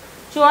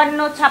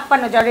 54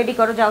 56, যাও রেডি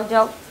করো, যাও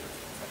যাও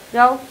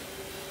যাও,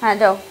 হ্যাঁ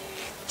যাও।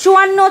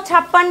 54,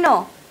 56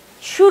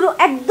 শুরু,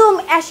 একদম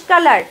অ্যাশ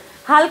কালার,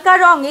 হালকা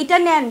রং, এটা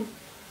নেন।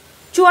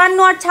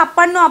 54 আর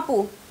 56 আপু,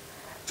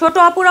 ছোট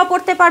আপুরাও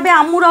পড়তে পারবে,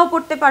 আম্মুরাও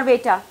পড়তে পারবে।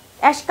 এটা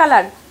অ্যাশ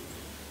কালার,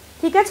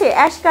 ঠিক আছে,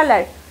 অ্যাশ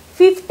কালার।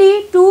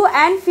 52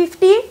 and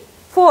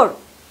 54,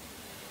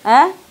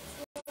 হ্যাঁ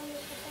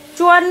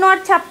 54 আর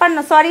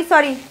 56,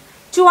 sorry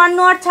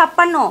 54 R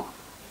 56,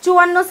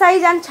 54 size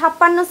and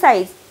 56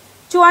 size.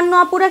 54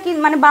 আপুরা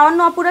মানে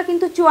 52 আপুরা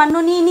কিন্তু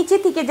 54 নিয়ে নিচে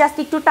থেকে জাস্ট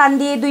একটু টান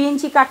দিয়ে 2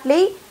 ইঞ্চি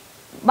কাটলেই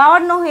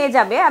 52 হয়ে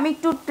যাবে। আমি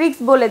একটু ট্রিক্স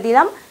বলে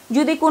দিলাম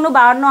যদি কোনো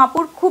 52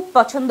 আপুর খুব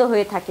পছন্দ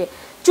হয়ে থাকে।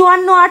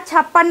 54 আর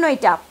 56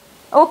 এটা,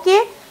 ওকে।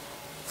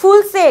 ফুল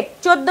সেট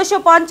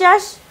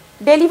 1450,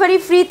 ডেলিভারি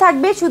ফ্রি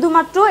থাকবে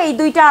শুধুমাত্র এই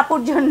দুইটা আপুর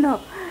জন্য,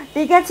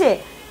 ঠিক আছে।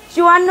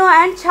 54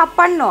 and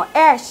 56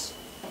 ash,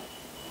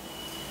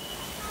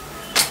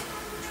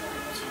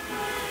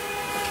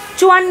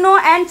 54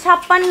 and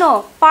 56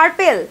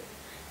 purple,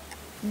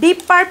 deep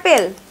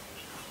purple.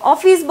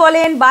 Office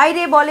বলেন,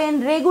 বাইরে বলেন,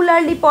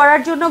 রেগুলারলি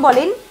পরার জন্য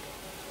বলেন,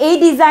 এই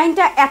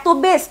ডিজাইনটা এত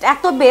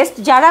বেস্ট।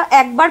 যারা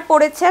একবার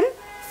পরেছেন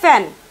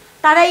ফ্যান,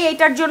 তারাই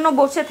এইটার জন্য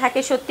বসে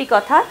থাকে। সত্যি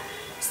কথা,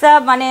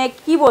 মানে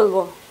কি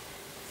বলবো।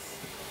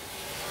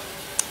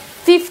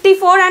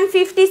 54 and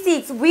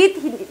 56 উইথ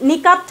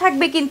নিকাব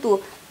থাকবে, কিন্তু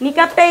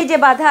নিকাবটা এই যে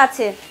বাঁধা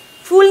আছে,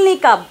 ফুল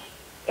নিকাব,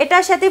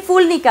 এটার সাথে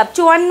ফুল নিকাব।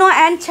 54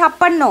 and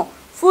 56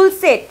 full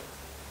set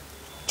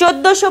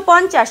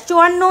 1450,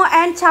 54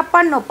 and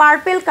 56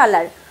 purple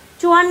colour,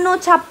 54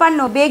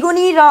 56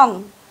 বেগুনি রং।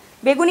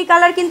 বেগুনি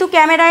কালার কিন্তু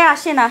ক্যামেরায়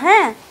আসে না,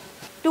 হ্যাঁ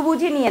একটু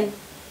বুঝে নিয়েন।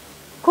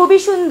 খুবই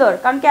সুন্দর,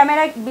 কারণ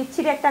ক্যামেরায়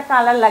বিচ্ছিরি একটা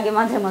কালার লাগে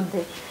মাঝে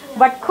মধ্যে,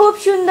 বাট খুব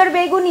সুন্দর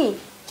বেগুনি।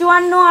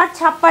 54 আর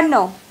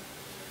 56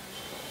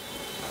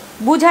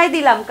 বুঝাই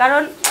দিলাম,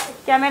 কারণ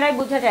ক্যামেরায়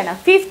বোঝা যায় না।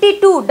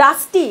 52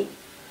 ডাস্টি,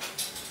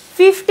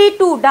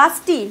 52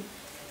 ডাস্টি,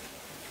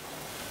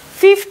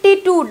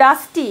 52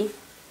 ডাস্টি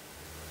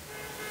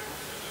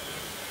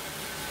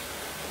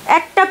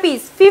একটা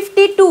পিস।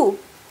 52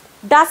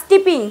 ডাস্টি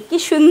পিঙ্ক, কি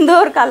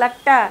সুন্দর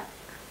কালারটা,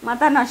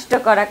 মাথা নষ্ট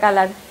করা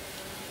কালার।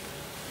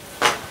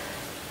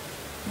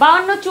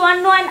 52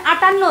 54 আর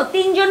 58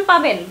 তিনজন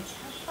পাবেন।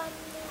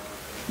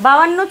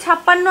 52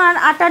 56 আর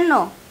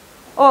 58,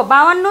 ও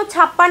 52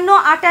 56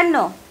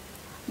 58,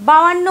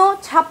 52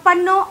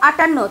 56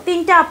 58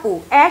 তিনটা আপু।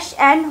 অ্যাশ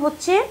অ্যান্ড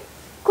হচ্ছে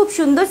খুব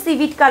সুন্দর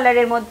সিভিট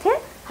কালারের মধ্যে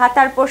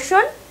হাতার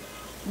পোর্শন।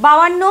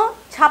 52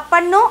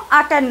 56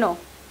 58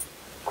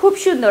 খুব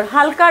সুন্দর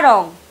হালকা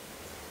রং।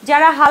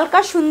 যারা হালকা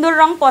সুন্দর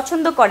রং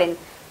পছন্দ করেন,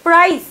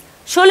 প্রাইস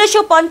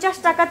 1650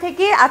 টাকা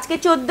থেকে আজকে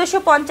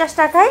 1450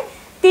 টাকায়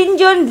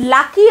তিনজন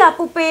লাকি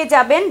আপু পেয়ে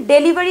যাবেন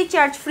ডেলিভারি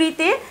চার্জ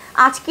ফ্রিতে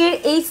আজকের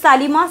এই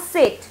সালিমা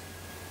সেট।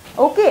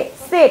 ওকে,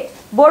 সেট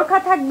বোরখা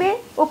থাকবে,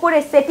 ওপরে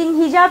সেটিং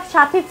হিজাব,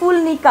 সাথে ফুল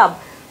নিকাব।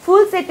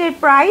 ফুল সেটের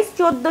প্রাইস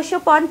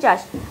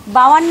 1450।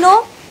 52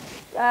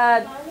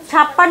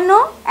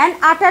 56 অ্যান্ড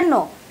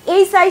 58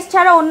 এই সাইজ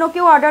ছাড়া অন্য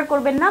কেউ অর্ডার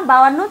করবেন না।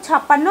 52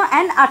 56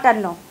 অ্যান্ড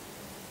 58,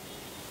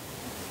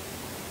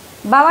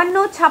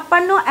 52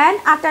 56 অ্যান্ড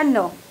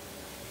 58।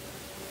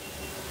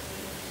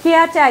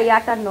 কেয়া চাই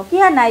 58,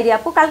 কেয়া নাই রে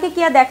আপু, কালকে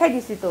কেয়া দেখাই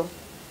দিছি তো।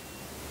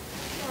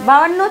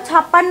 52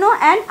 56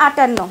 অ্যান্ড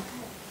 58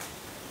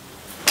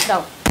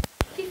 দাও।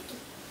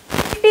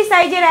 50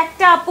 সাইজের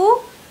একটা আপু,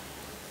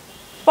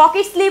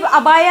 পকেট স্লিভ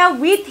আবায়া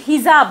উইথ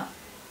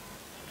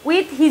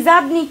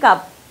হিজাব নিকাব।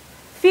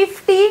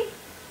 50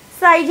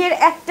 সাইজের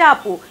একটা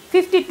আপু,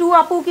 52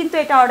 আপু কিন্তু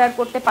এটা অর্ডার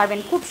করতে পারবেন,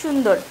 খুব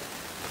সুন্দর,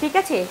 ঠিক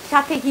আছে,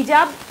 সাথে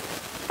হিজাব,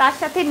 তার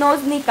সাথে নোজ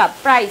নিকাব।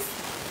 প্রাইস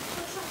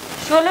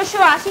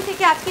 1680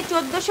 থেকে আজকে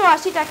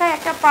 1480 টাকায়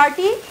একটা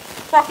পার্টি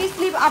পকেট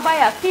স্লিভ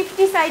আবায়া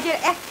 50 সাইজের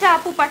একটা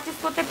আপু পারচেস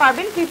করতে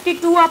পারবেন।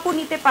 52 আপু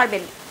নিতে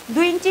পারবেন।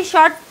 2 ইঞ্চি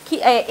শর্ট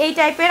এই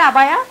টাইপের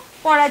আবায়া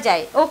পরা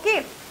যায়। ওকে,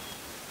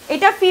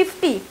 এটা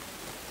 50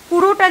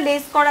 পুরোটা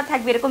লেস করা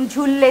থাকবে, এরকম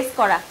ঝুল লেস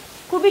করা,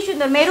 খুবই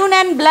সুন্দর, মেরুন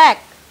অ্যান্ড ব্ল্যাক।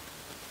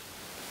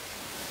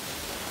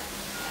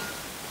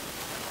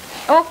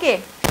 ওকে,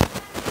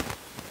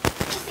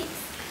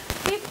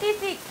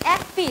 56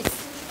 এক পিস,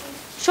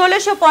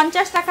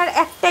 1650 টাকার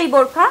একটাই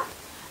বোরখা।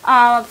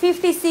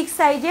 56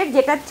 সাইজের,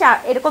 যেটা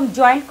এরকম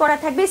জয়েন্ট করা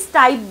থাকবে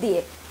স্টাইপ দিয়ে।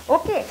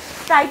 ওকে,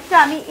 স্টাইপটা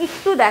আমি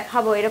একটু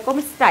দেখাবো।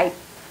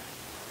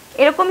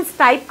 এরকম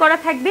স্টাইপ করা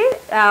থাকবে,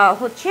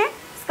 হচ্ছে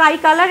স্কাই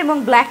কালার এবং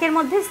ব্ল্যাকের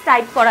মধ্যে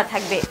স্টাইপ করা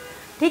থাকবে,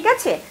 ঠিক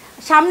আছে।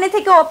 সামনে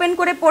থেকে ওপেন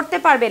করে পরতে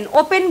পারবেন।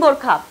 ওপেন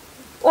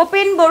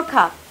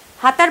বোরখা,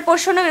 হাতার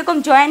পোর্শনে এরকম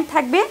জয়েন্ট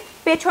থাকবে,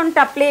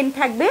 পেছনটা প্লেন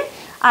থাকবে।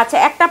 আচ্ছা,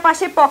 একটা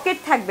পাশে পকেট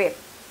থাকবে,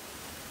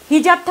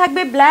 হিজাব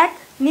থাকবে, ব্ল্যাক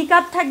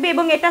নিকাব থাকবে,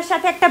 এবং এটার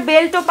সাথে একটা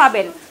বেল্টও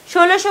পাবেন।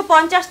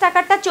 1650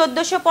 টাকারটা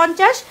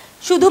 1450,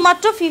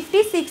 শুধুমাত্র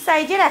 56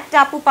 সাইজের একটা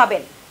আপু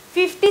পাবেন।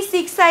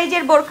 56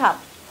 সাইজের বোরখা,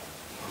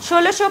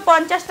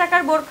 1650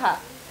 টাকার বোরখা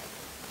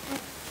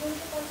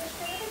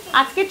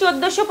আজকে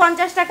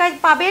 1450 টাকায়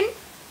পাবেন।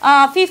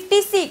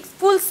 56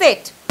 ফুল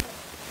সেট,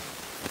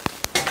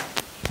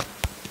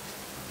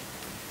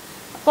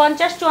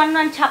 50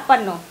 54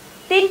 56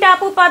 তিনটা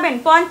আপু পাবেন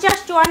 50,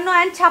 54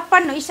 অ্যান্ড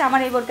 56। ইস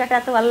আমার এই বোরকাটা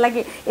এত ভালো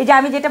লাগে, এই যে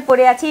আমি যেটা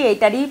পরে আছি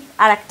এইটারই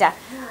আর একটা।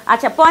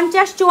 আচ্ছা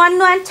 50,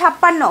 54 অ্যান্ড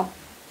 56।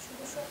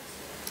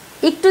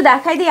 একটু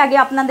দেখাই দিই আগে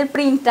আপনাদের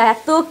প্রিন্টটা,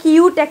 এত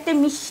কিউট একটা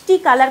মিষ্টি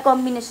কালার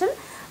কম্বিনেশন,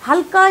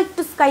 হালকা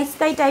একটু স্কাই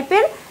স্কাই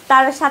টাইপের,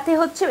 তার সাথে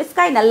হচ্ছে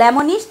স্কাই না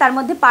লেমনিশ, তার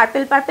মধ্যে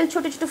পার্পেল পার্পেল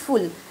ছোট ছোট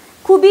ফুল,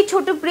 খুবই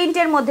ছোট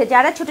প্রিন্টের মধ্যে।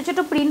 যারা ছোট ছোট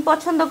প্রিন্ট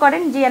পছন্দ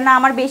করেন, যে না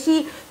আমার বেশি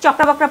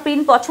চকরা বকরা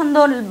প্রিন্ট পছন্দ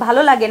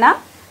ভালো লাগে না,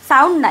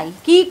 সাউন্ড নাই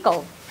কি কও,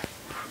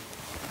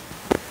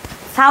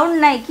 সাউন্ড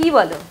নাই কি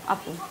বলো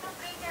আপু?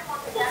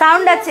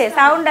 সাউন্ড আছে,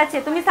 সাউন্ড আছে,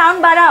 তুমি সাউন্ড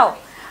বাড়াও।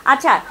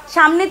 আচ্ছা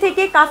সামনে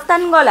থেকে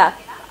কাফতান গলা,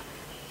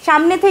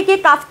 সামনে থেকে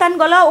কাফতান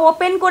গলা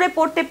ওপেন করে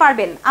পরতে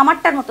পারবেন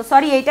আমারটার মতো,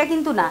 সরি এইটা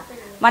কিন্তু না,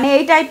 মানে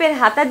এই টাইপের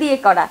হাতা দিয়ে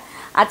করা।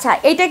 আচ্ছা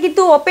এটা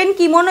কিন্তু ওপেন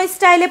কিমোনো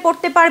স্টাইলে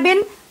পরতে পারবেন,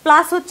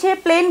 প্লাস হচ্ছে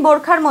প্লেন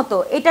বোরখার মতো।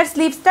 এটার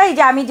স্লিভসটা, এই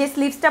যে আমি যে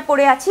স্লিভসটা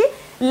পরে আছি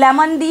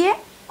লেমন দিয়ে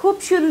খুব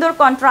সুন্দর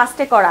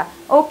কন্ট্রাস্টে করা।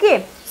 ওকে,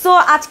 সো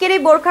আজকের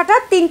এই বোরখাটা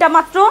তিনটা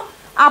মাত্র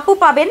আপু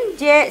পাবেন,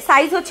 যে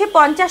সাইজ হচ্ছে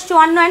 50,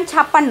 54 অ্যান্ড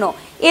 56।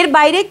 এর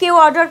বাইরে কেউ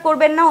অর্ডার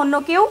করবেন না, অন্য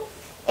কেউ।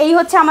 এই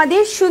হচ্ছে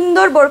আমাদের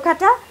সুন্দর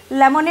বোরখাটা,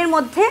 লেমনের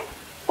মধ্যে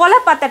কলা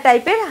পাতা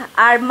টাইপের,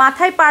 আর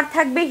মাথায় পার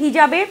থাকবে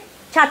হিজাবে,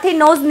 সাথে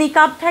নোজ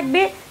নিকাব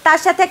থাকবে, তার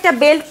সাথে একটা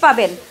বেল্ট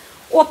পাবেন,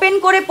 ওপেন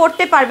করে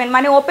পরতে পারবেন,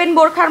 মানে ওপেন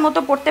বোরখার মতো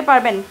পরতে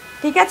পারবেন।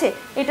 ঠিক আছে,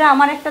 এটা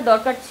আমার একটা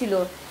দরকার ছিল,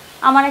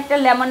 আমার একটা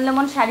লেমন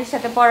লেমন শাড়ির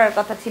সাথে পরার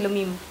কথা ছিল।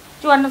 মিম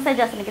 54 সাইজ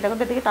আছে নাকি? দেখো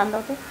থেকে টান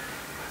দাও তো,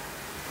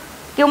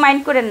 কেউ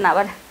মাইন্ড করেন না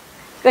আবার,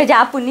 ওই যে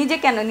আপু নিজে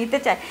কেন নিতে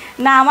চায়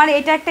না। আমার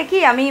এটা একটা কি,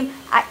 আমি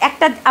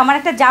আমার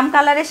একটা জাম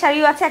কালারের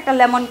শাড়িও আছে, একটা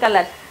লেমন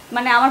কালার,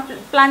 মানে আমার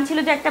প্ল্যান ছিল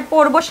যে একটা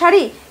পরবো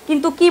শাড়ি,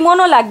 কিন্তু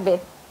কিমোনো লাগবে।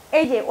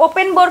 এই যে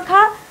ওপেন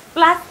বোরখা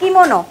প্লাস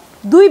কিমোনো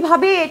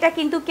দুইভাবে এটা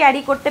কিন্তু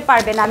ক্যারি করতে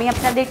পারবেন। আমি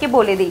আপনাদেরকে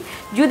বলে দিই,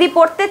 যদি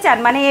পরতে চান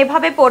মানে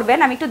এভাবে পরবেন,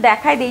 আমি একটু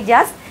দেখাই দিই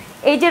জাস্ট।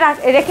 এই যে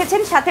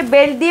রেখেছেন, সাথে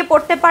বেল্ট দিয়ে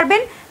পরতে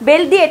পারবেন,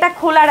 বেল্ট দিয়ে এটা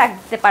খোলা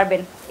রাখতে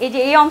পারবেন, এই যে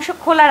এই অংশ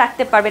খোলা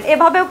রাখতে পারবেন,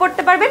 এভাবেও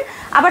পরতে পারবেন।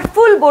 আবার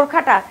ফুল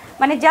বোরখাটা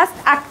মানে জাস্ট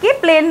আটকে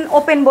প্লেন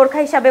ওপেন বোরখা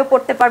হিসাবেও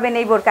পরতে পারবেন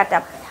এই বোরখাটা।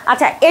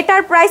 আচ্ছা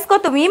এটার প্রাইস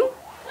কত মিম?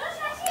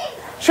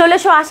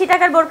 1680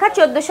 টাকার বোরখা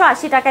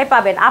 1480 টাকায়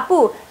পাবেন। আপু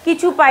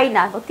কিছু পাই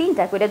না,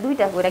 তিনটা করে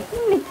দুইটা করে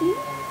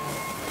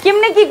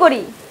কেমনে কি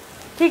করি?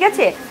 ঠিক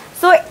আছে,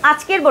 সো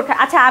আজকের বোরখা।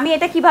 আচ্ছা আমি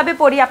এটা কিভাবে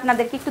পরি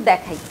আপনাদেরকে একটু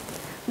দেখাই,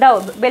 দাও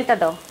বেলটা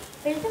দাও।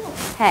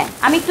 হ্যাঁ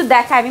আমি একটু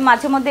দেখাই, আমি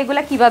মাঝে মধ্যে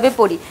এগুলো কিভাবে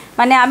পরি,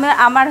 মানে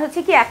আমার হচ্ছে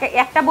কি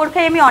একটা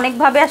বোরখাই আমি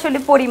অনেকভাবে আসলে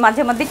পরি,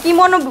 মাঝে মধ্যে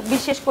কিমোনো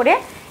বিশেষ করে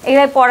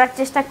এগুলো পরার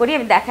চেষ্টা করি।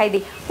 আমি দেখাই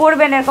দিই,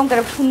 পরবেন এরকম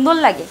করে, সুন্দর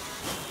লাগে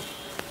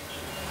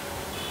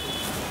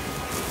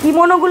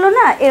কিমোনোগুলো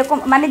না এরকম,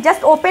 মানে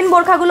জাস্ট ওপেন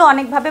বোরখাগুলো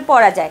অনেকভাবে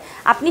পরা যায়,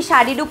 আপনি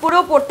শাড়ির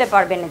উপরেও পরতে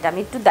পারবেন। এটা আমি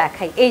একটু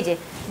দেখাই, এই যে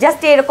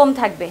জাস্ট এরকম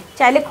থাকবে,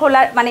 চাইলে খোলা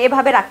মানে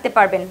এভাবে রাখতে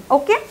পারবেন।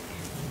 ওকে,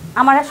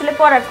 আমার আসলে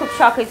পরার খুব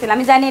শখ হয়েছিল,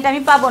 আমি জানি এটা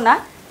আমি পাবো না,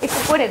 একটু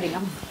পরে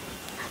দিলাম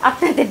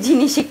আপনাদের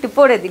জিনিস, একটু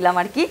পরে দিলাম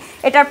আর কি।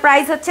 এটার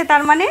প্রাইস হচ্ছে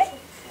তার মানে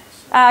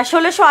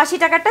 1680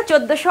 টাকাটা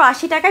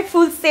 1480 টাকায়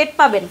ফুল সেট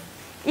পাবেন।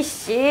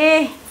 ইসে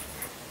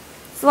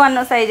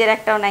 54 সাইজের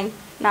একটাও নাই,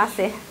 না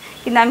আছে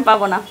কিন্তু আমি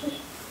পাবো না।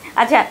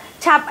 আচ্ছা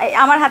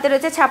আমার হাতে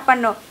রয়েছে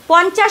 56,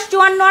 50,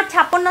 54 আর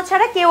 56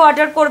 ছাড়া কেউ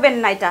অর্ডার করবেন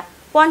না। এটা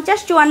 50,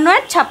 54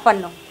 আর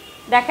 56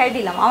 দেখাই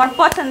দিলাম, আমার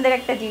পছন্দের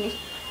একটা জিনিস।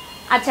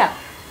 আচ্ছা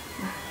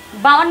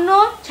 52,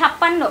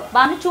 56,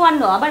 52,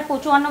 54, আবার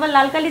 54 আবার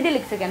লাল কালি দিয়ে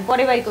লিখছে কেন,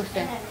 পরে বাই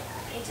করছেন?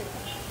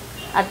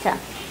 আচ্ছা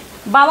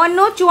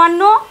 52,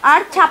 54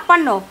 আর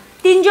 56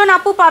 তিনজন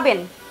আপু পাবেন,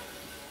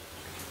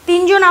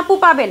 তিনজন আপু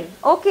পাবেন।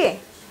 ওকে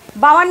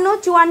 52,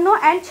 54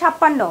 অ্যান্ড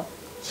 56,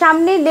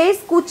 সামনে লেস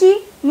কুচি,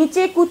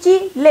 নিচে কুচি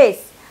লেস,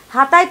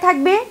 হাতায়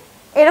থাকবে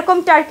এরকম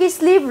টার্কি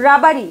স্লিভ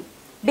রাবারি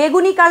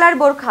বেগুনি কালার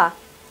বোরখা,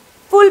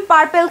 ফুল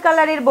পার্পেল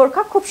কালারের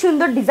বোরখা, খুব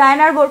সুন্দর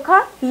ডিজাইনার বোরখা,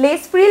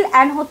 লেস ফ্রিল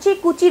অ্যান্ড হচ্ছে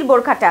কুচির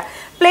বোরখাটা।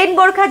 প্লেন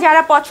বোরখা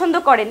যারা পছন্দ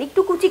করেন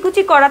একটু কুচি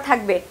কুচি করা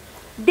থাকবে,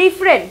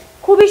 ডিফারেন্ট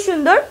খুবই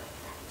সুন্দর,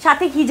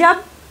 সাথে হিজাব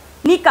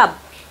নিকাব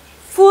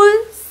ফুল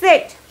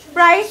সেট।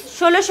 প্রাইস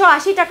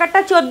 1680 টাকাটা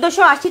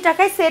 1480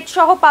 টাকায় সেট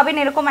সহ পাবেন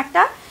এরকম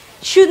একটা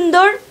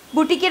সুন্দর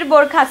বুটিকের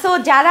বোরখা। সো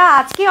যারা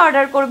আজকে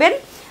অর্ডার করবেন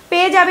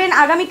পেয়ে যাবেন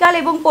আগামীকাল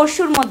এবং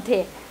পরশুর মধ্যে।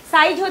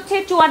 সাইজ হচ্ছে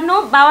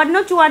 54,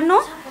 52,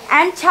 54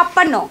 and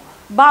 56,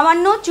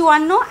 52,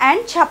 54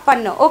 and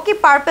 56। Okay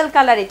purple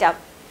colour, এটা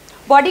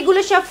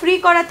বডিগুলো সব ফ্রি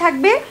করা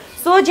থাকবে।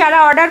 সো যারা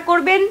অর্ডার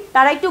করবেন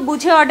তারা একটু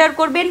বুঝে অর্ডার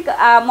করবেন,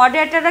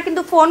 মডারেটররা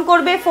কিন্তু ফোন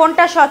করবে,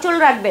 ফোনটা সচল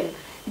রাখবেন,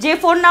 যে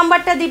ফোন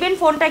নাম্বারটা দিবেন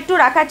ফোনটা একটু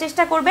রাখার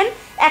চেষ্টা করবেন।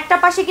 একটা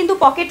পাশে কিন্তু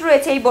পকেট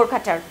রয়েছে এই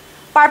বোরখাটার,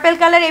 পার্পেল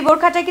কালার এই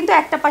বোরখাটা কিন্তু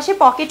একটা পাশে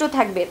পকেটও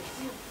থাকবে।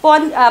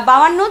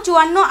 52,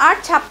 54 আর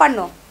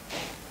 56।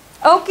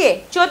 ওকে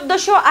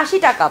 1480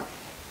 টাকা।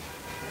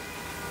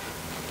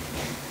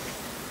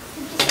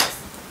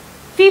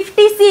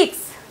 56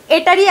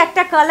 এটারই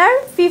একটা কালার,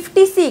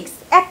 56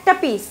 একটা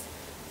পিস,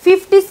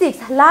 56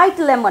 লাইট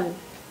লেমন।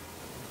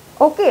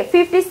 ওকে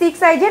 56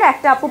 সাইজের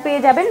একটা আপু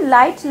পেয়ে যাবেন,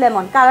 লাইট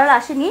লেমন কালার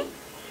আসেনি,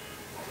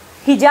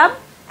 হিজাব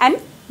অ্যান্ড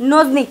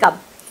নোজ নিকাব।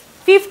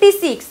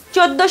 56,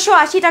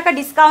 1480 টাকা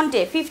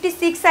ডিসকাউন্টে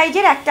 56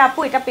 সাইজের একটা আপু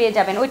এটা পেয়ে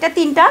যাবেন। ওইটা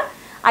 3টা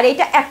আর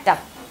এটা একটা।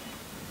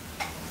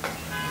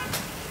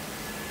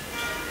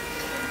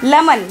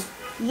 লেমন,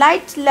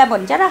 লাইট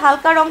লেমন, যারা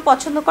হালকা রং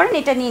পছন্দ করেন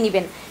এটা নিয়ে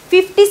নেবেন।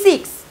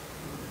 56,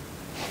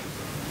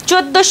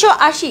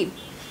 1480,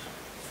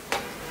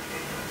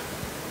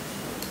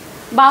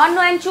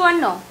 52 and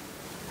 54,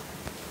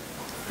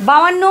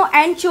 52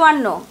 and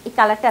 54। এই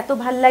কালারটা এত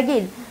ভালো লাগে,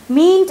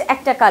 মিন্ট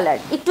একটা কালার।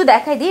 একটু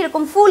দেখাই দিই,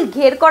 এরকম ফুল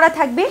ঘের করা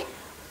থাকবে,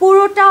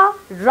 পুরোটা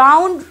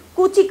রাউন্ড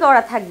কুচি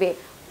করা থাকবে,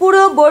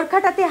 পুরো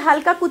বোরখাটাতে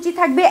হালকা কুচি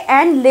থাকবে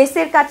অ্যান্ড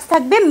লেসের কাজ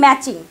থাকবে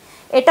ম্যাচিং।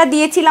 এটা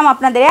দিয়েছিলাম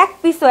আপনাদের এক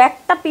পিসও,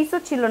 একটা পিসও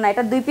ছিল না।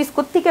 এটা 2 পিস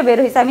কোত্থেকে বের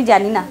হয়েছে আমি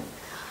জানি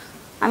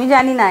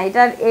না।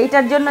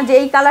 এইটার জন্য যে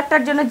এই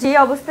কালারটার জন্য যে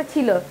অবস্থা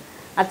ছিল।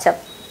 আচ্ছা,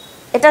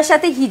 এটার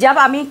সাথে হিজাব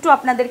আমি একটু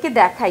আপনাদেরকে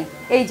দেখাই।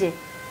 এই যে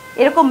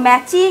এরকম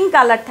ম্যাচিং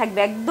কালার থাকবে,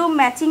 একদম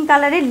ম্যাচিং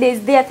কালারের লেস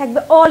দেওয়া থাকবে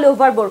অল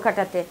ওভার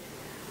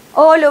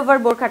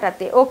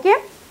বোরখাটাতে। ওকে,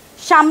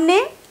 সামনে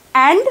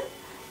অ্যান্ড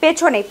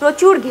পেছনে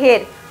প্রচুর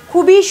ঘের,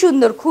 খুবই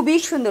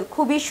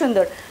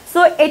সুন্দর। সো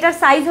এটার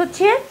সাইজ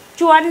হচ্ছে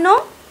 52,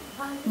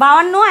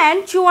 52 and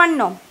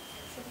 54,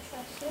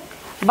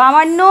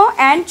 52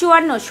 and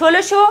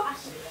 54,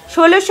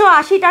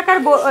 1680 টাকার,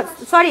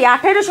 সরি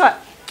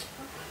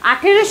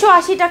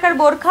 1880 টাকার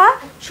বোরখা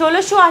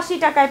 1680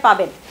 টাকায়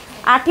পাবেন।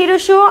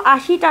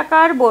 1880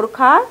 টাকার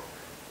বোরখা,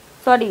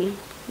 সরি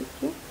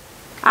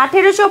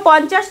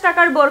 1850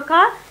 টাকার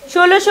বোরখা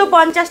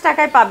 1650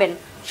 টাকায় পাবেন।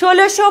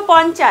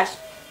 1650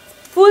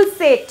 ফুল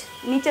সেট,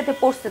 নিচেতে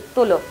পড়ছে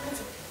তোলো,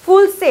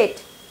 ফুল সেট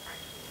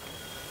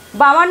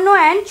 52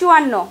 and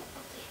 54,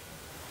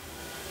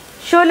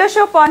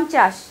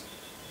 1650।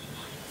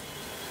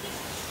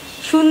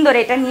 সুন্দর,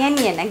 এটা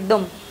নিয়ে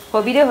একদম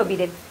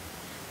হবিরে।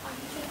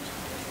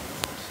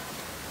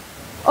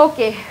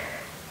 ওকে,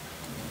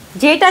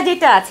 যেটা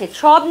আছে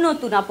সব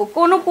নতুন আপু,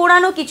 কোনো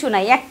পুরানো কিছু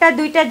নাই। একটা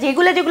দুইটা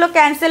যেগুলো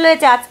ক্যান্সেল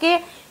হয়েছে আজকে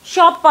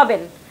সব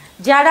পাবেন।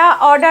 যারা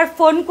অর্ডার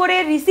ফোন করে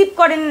রিসিভ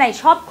করেন নাই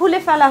সব খুলে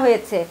ফেলা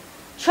হয়েছে।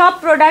 সব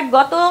প্রোডাক্ট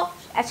গত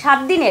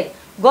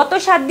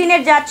 7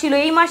 দিনের যা ছিল,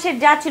 এই মাসের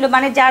যা ছিল,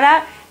 মানে যারা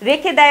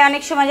রেখে দেয়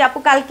অনেক সময় যে আপু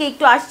কালকে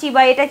একটু আসছি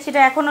বা এটা সেটা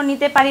এখনও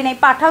নিতে পারি নাই,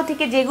 পাঠাও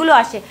থেকে যেগুলো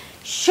আসে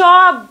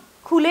সব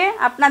খুলে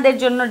আপনাদের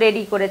জন্য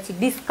রেডি করেছি।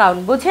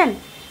 ডিসকাউন্ট, বুঝেন?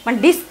 মানে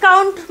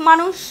ডিসকাউন্ট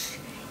মানুষ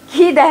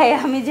কি দেয়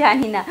আমি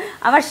জানি না।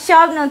 আমার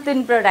সব নতুন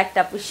প্রোডাক্ট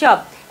আপু, সব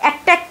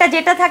একটা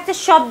যেটা থাকছে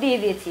সব দিয়ে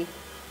দিয়েছি,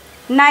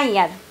 নাই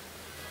আর।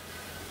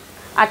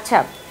 আচ্ছা,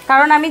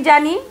 কারণ আমি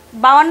জানি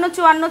 52,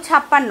 54,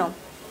 56,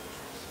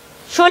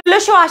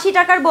 1680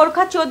 টাকার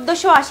বোরখা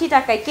 1480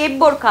 টাকায়, কেপ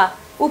বোরখা,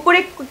 উপরে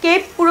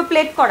কেপ পুরো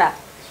প্লেট করা,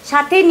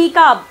 সাথে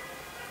নিকাব,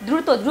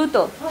 দ্রুত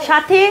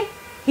সাথে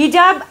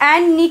হিজাব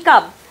অ্যান্ড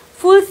নিকাব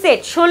ফুল সেট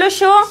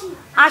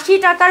 1680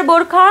 টাকার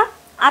বোরখা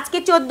আজকে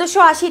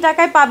 1480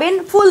 টাকায় পাবেন।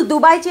 ফুল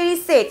দুবাই চেরি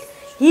সেট,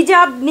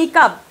 হিজাব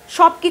নিকাব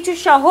সব কিছু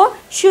সহ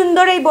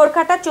সুন্দর এই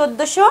বোরখাটা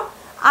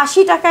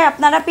 1480 টাকায়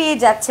আপনারা পেয়ে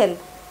যাচ্ছেন।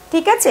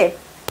 ঠিক আছে,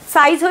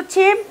 সাইজ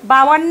হচ্ছে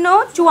 52,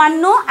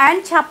 54 অ্যান্ড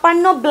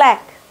 56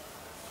 ব্ল্যাক।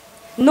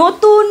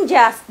 নতুন,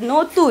 জাস্ট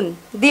নতুন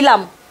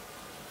দিলাম,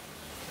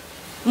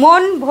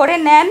 মন ভরে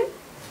নেন।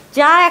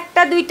 যা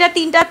একটা দুইটা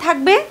তিনটা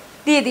থাকবে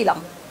দিয়ে দিলাম।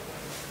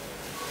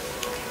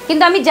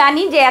 কিন্তু আমি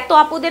জানি যে এত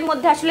আপুদের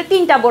মধ্যে আসলে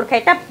 3টা বোরখা,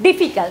 এটা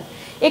ডিফিকাল্ট।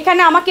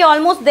 এখানে আমাকে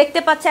অলমোস্ট দেখতে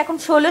পাচ্ছে এখন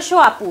 1600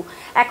 আপু,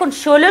 এখন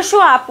 1600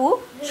 আপু,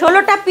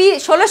 16টা পিস,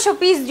 1600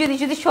 পিস,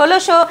 যদি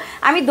 1600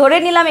 আমি ধরে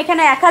নিলাম,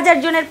 এখানে 1000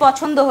 জনের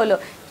পছন্দ হলো,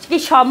 কি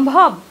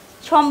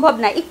সম্ভব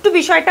না। একটু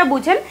বিষয়টা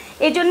বুঝেন,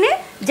 এই জন্যে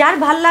যার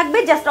ভাল লাগবে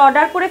জাস্ট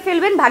অর্ডার করে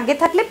ফেলবেন, ভাগ্যে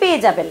থাকলে পেয়ে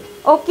যাবেন।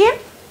 ওকে,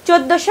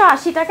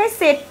 1480 টাকায়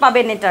সেট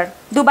পাবেন, এটার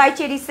দুবাই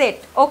চেরি সেট।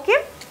 ওকে,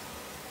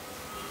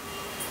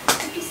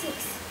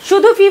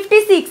 শুধু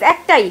 56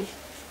 একটাই,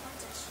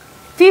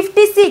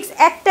 56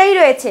 একটাই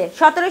রয়েছে।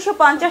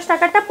 1750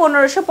 টাকাটা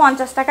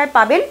 1550 টাকায়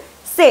পাবেন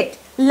সেট।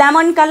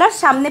 লেমন কালার,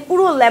 সামনে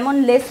পুরো লেমন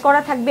লেস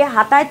করা থাকবে,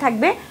 হাতায়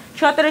থাকবে।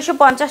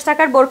 1750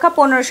 টাকার বোরখা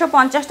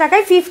 1550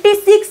 টাকায়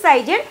 56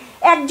 সাইজের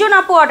একজন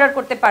আপু অর্ডার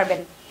করতে পারবেন।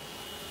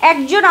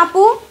 একজন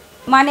আপু,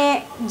 মানে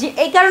যে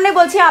এই কারণে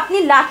বলছি আপনি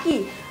লাকি।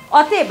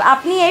 অতএব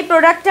আপনি এই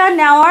প্রোডাক্টটা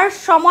নেওয়ার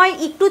সময়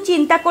একটু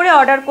চিন্তা করে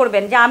অর্ডার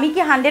করবেন যে আমি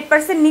কি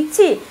 100%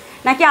 নিচ্ছি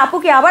নাকি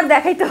আপুকে আবার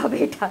দেখাইতে হবে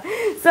এটা।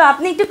 সো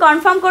আপনি একটু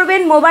কনফার্ম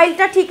করবেন,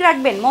 মোবাইলটা ঠিক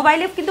রাখবেন।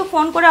 মোবাইলে কিন্তু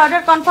ফোন করে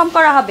অর্ডার কনফার্ম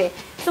করা হবে,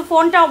 সো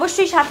ফোনটা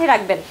অবশ্যই সাথে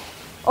রাখবেন।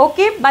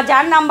 ওকে, বা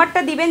যার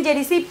নাম্বারটা দিবেন যে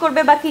রিসিভ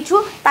করবে বা কিছু,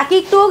 তাকে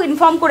একটু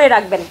ইনফর্ম করে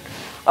রাখবেন।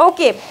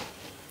 ওকে,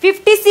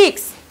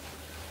 56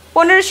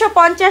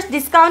 1550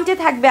 ডিসকাউন্টে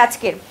থাকবে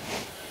আজকের,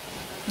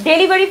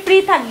 ডেলিভারি ফ্রি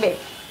থাকবে।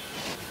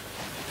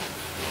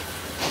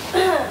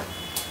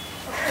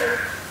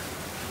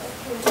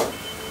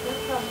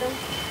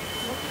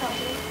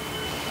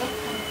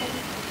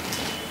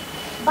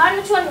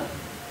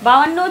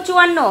 বাউান্ন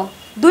চুয়ান্ন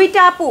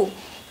দুইটা আপু,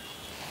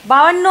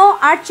 52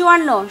 আর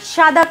 54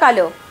 সাদা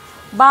কালো,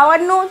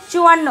 52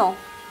 54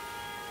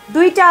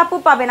 দুইটা আপু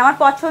পাবেন। আমার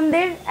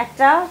পছন্দের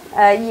একটা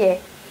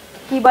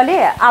কি বলে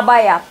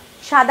আবায়া,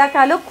 সাদা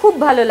কালো, খুব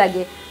ভালো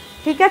লাগে।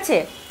 ঠিক আছে,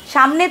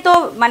 সামনে তো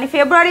মানে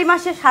ফেব্রুয়ারি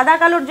মাসে সাদা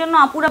কালোর জন্য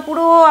আপুরা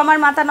পুরো আমার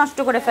মাথা নষ্ট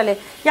করে ফেলে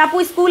যে আপু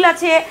স্কুল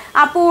আছে,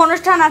 আপু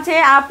অনুষ্ঠান আছে,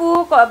 আপু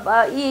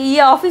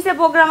অফিসে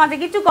প্রোগ্রাম আছে,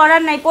 কিছু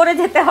করার নাই, পরে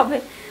যেতে হবে।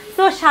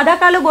 তো সাদা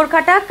কালো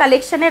বোরখাটা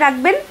কালেকশানে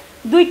রাখবেন।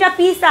 2টা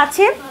পিস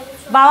আছে,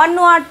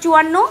 52 আর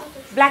 54,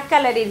 ব্ল্যাক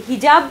কালারের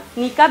হিজাব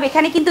নিকাব।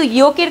 এখানে কিন্তু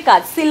ইয়োকের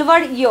কাজ,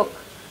 সিলভার ইয়োক,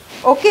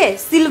 ওকে,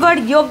 সিলভার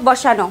ইয়োক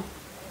বসানো,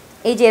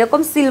 এই যে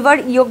এরকম সিলভার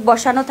ইয়োক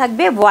বসানো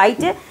থাকবে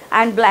হোয়াইট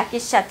অ্যান্ড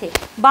ব্ল্যাকের সাথে।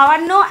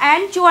 52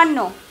 অ্যান্ড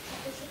 54,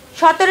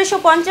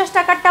 1750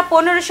 টাকারটা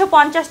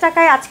 1550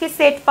 টাকায় আজকে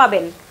সেট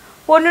পাবেন।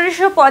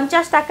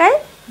 1550 টাকায়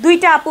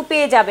 2টা আপু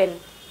পেয়ে যাবেন,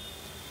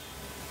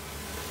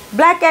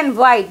 black and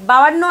white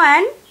 52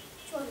 and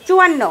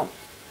 54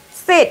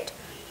 set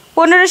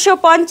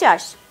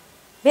 1550।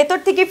 ভেতর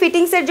থেকে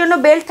ফিটিংসের জন্য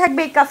বেল্ট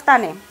থাকবে এই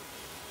কাফতানে,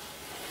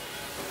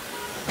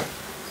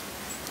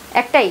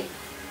 একটাই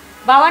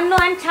 52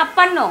 and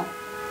 56,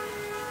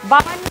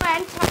 52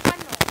 and 56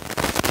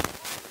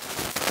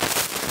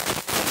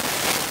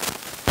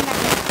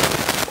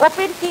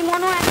 open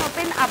kimono and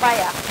open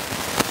abaya.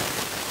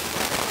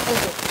 এই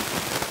যে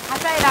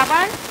হাতায়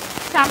রাবার,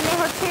 সামনে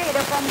হচ্ছে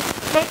এরকম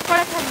প্লেট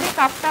করা থাকবে,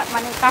 কাফতান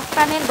মানে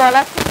কাফতানের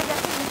গলা থেকে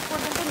যাচ্ছে নিচ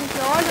পর্যন্ত, নিচে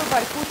অল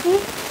ওভার কুচি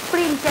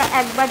প্রিন্টটা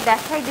একবার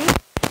দেখাই দিই।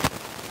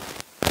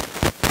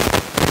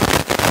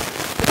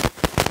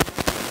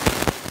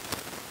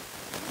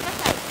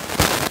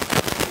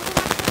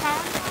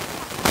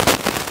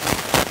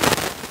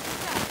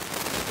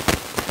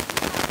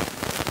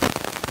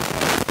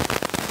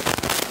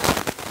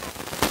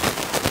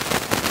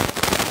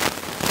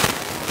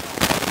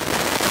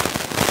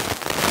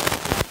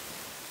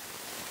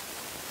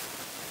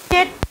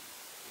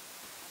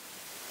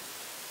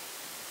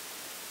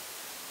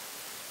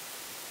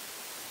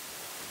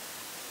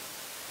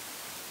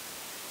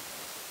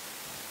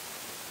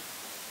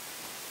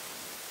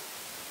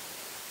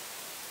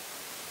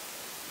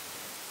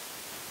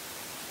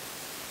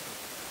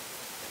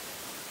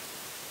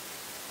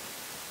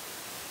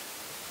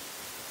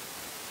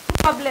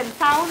 প্রবলেম,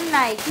 সাউন্ড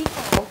নাই, কি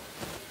করব?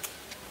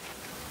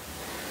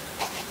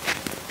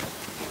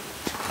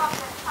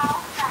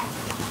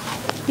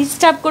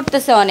 ডিস্টার্ব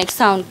করতেছে অনেক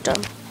সাউন্ডটা,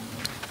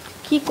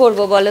 কি করব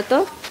বলো তো?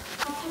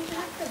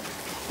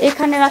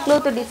 এখানে রাখলেও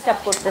তো ডিস্টার্ব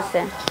করতেছে।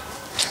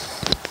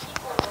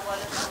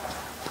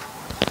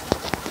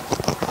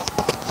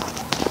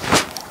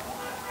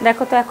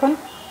 দেখো তো এখন,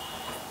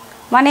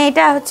 মানে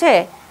এটা হচ্ছে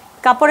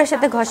কাপড়ের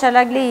সাথে ঘষা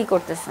লাগলেই ই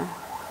করতেছে।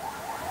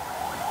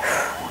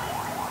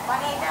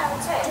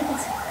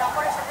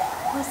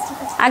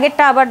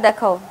 আগেরটা আবার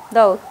দেখাও,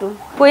 দাও একটু।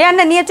 কই আর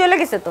না, নিয়ে চলে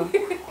গেছে তো,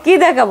 কি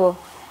দেখাবো?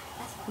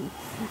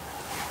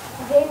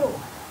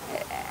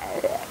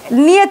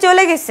 নিয়ে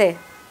চলে গেছে,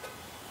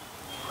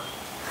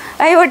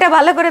 এই ওইটা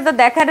ভালো করে তো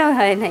দেখানো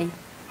হয় নাই।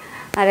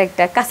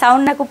 আরেকটা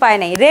সাউন্ড না পায়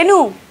নাই, রেনু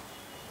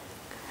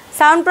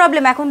সাউন্ড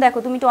প্রবলেম। এখন দেখো,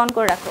 তুমি একটু অন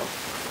করে রাখো।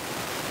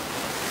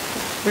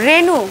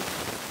 রেনু,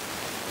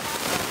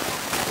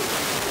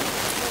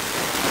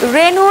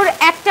 রেনুর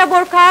একটা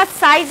বোরখা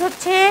সাইজ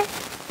হচ্ছে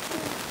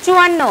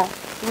 54,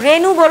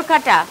 রেনু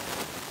বোরখাটা,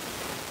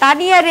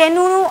 তানিয়া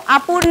রেনু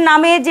আপুর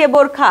নামে যে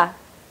বোরখা,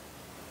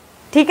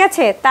 ঠিক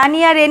আছে,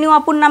 তানিয়া রেনু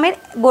আপুর নামের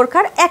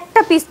বোরখার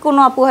একটা পিস কোনো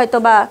আপু হয়তো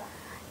বা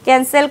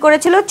ক্যান্সেল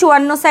করেছিল,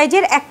 54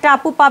 সাইজের একটা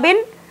আপু পাবেন।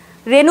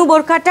 রেনু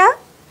বোরখাটা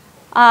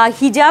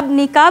হিজাব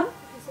নিকাব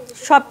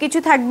সব কিছু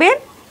থাকবে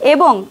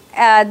এবং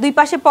 2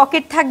 পাশে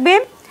পকেট থাকবে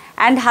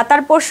অ্যান্ড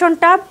হাতার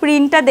পোর্শনটা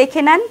প্রিন্টটা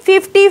দেখে নেন।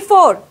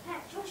 54,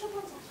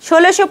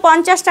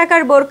 1650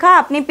 টাকার বোরখা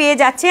আপনি পেয়ে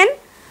যাচ্ছেন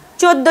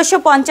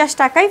 1450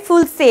 টাকায়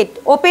ফুল সেট।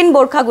 ওপেন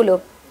বোরখাগুলো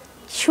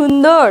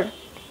সুন্দর,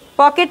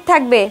 পকেট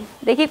থাকবে,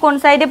 দেখি কোন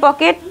সাইডে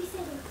পকেট,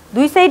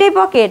 2 সাইডেই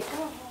পকেট।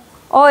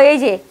 ও এই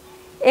যে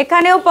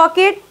এখানেও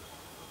পকেট,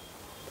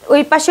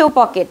 ওই পাশেও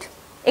পকেট,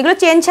 এগুলো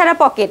চেন ছাড়া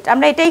পকেট,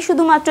 আমরা এটাই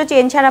শুধুমাত্র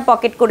চেন ছাড়া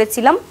পকেট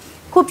করেছিলাম,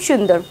 খুব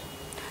সুন্দর।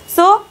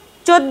 সো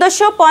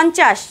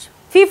 1450,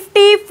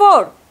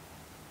 54।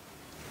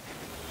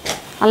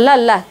 আল্লাহ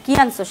আল্লাহ, কি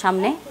আনছো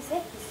সামনে?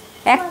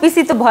 এক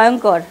পিসই তো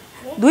ভয়ঙ্কর,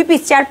 2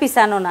 পিস 4 পিস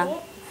আনো না,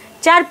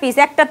 4 পিস,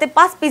 একটাতে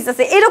 5 পিস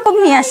আছে, এরকম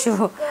নিয়ে আসো।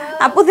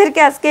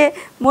 আপুদেরকে আজকে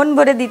মন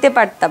ভরে দিতে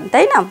পারতাম,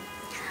 তাই না?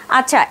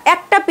 আচ্ছা,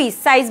 একটা পিস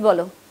সাইজ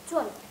বলো।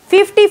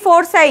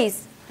 54 সাইজ।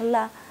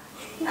 আল্লাহ,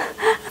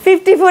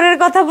 54-এর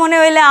কথা মনে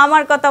হইলে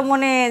আমার কথা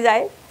মনে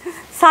যায়,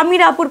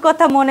 সামির আপুর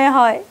কথা মনে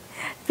হয়।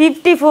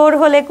 54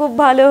 হলে খুব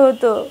ভালো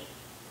হতো,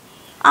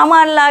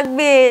 আমার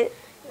লাগবে।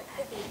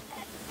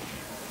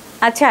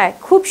 আচ্ছা,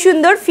 খুব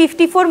সুন্দর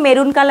 54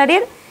 মেরুন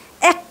কালারের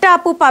একটা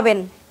আপু পাবেন,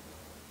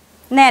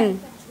 নেন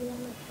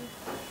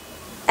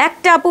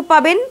একটা আপু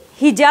পাবেন।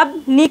 হিজাব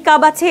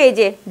নিকাব আছে, এই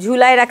যে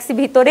ঝুলায় রাখছি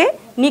ভিতরে,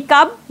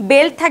 নিকাব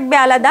বেল্ট থাকবে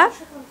আলাদা।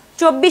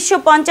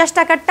 2450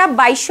 টাকারটা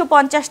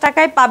 2250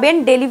 টাকায় পাবেন,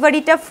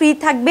 ডেলিভারিটা ফ্রি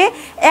থাকবে।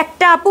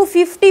 একটা আপু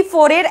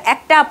 54-এর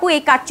একটা আপু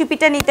এই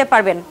কারচুপিটা নিতে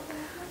পারবেন,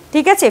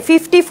 ঠিক আছে?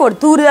 54,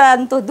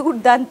 দুর্দান্ত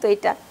দুর্দান্ত,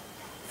 এটা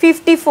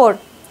 54।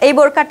 এই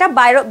বোরকাটা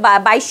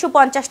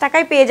 2250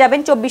 টাকায় পেয়ে যাবেন,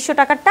 2400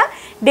 টাকারটা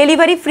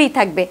ডেলিভারি ফ্রি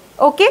থাকবে,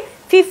 ওকে?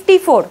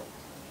 54।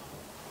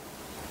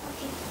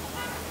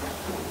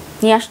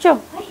 নিয়ে আসছো?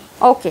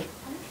 ওকে,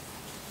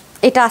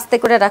 এটা আস্তে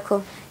করে রাখো,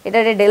 এটা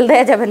ডেল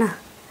দেওয়া যাবে না।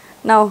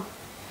 নাও।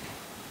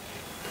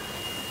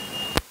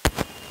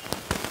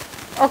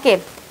 ওকে,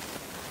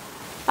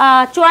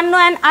 54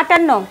 অ্যান্ড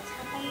 58,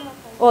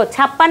 ও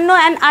 56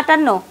 অ্যান্ড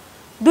 58,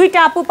 দুইটা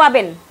আপু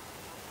পাবেন।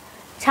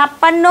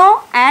 56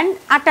 অ্যান্ড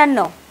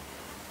 58,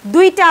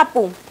 দুইটা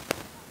আপু।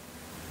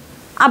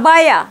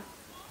 আবায়া,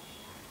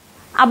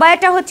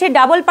 আবায়াটা হচ্ছে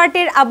ডাবল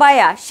পার্টের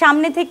আবায়া,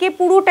 সামনে থেকে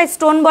পুরোটা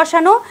স্টোন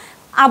বসানো।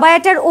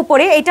 আবায়াটার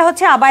উপরে, এটা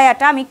হচ্ছে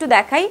আবায়াটা, আমি একটু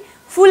দেখাই।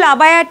 ফুল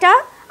আবায়াটা,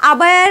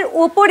 আবায়ার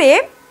উপরে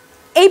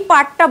এই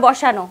পার্টটা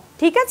বসানো,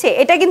 ঠিক আছে?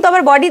 এটা কিন্তু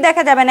আবার বডি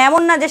দেখা যাবে না,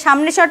 এমন না যে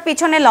সামনে শর্ট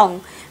পিছনে লং,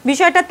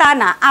 বিষয়টা তা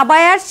না।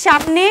 আবায়ার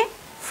সামনে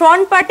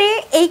ফ্রন্ট পার্টে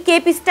এই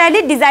কেপ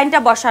স্টাইলের ডিজাইনটা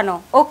বসানো।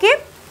 ওকে,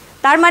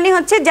 তার মানে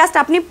হচ্ছে জাস্ট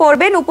আপনি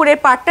পরবেন, উপরের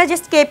পার্টটা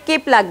জাস্ট কেপ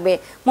কেপ লাগবে,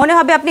 মনে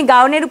হবে আপনি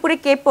গাউনের উপরে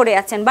কেপ পরে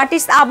আছেন, বাট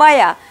ইটস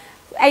আবায়া।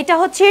 এটা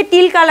হচ্ছে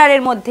টিল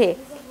কালারের মধ্যে,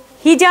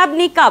 হিজাব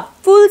নিকাব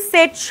ফুল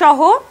সেট সহ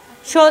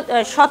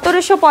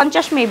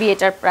 1750 মেবি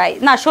এটার প্রাইস,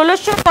 না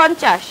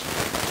 1650,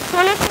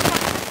 1650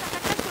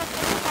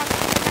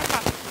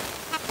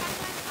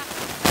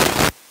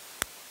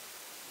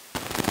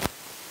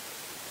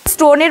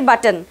 স্টোনের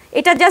বাটন,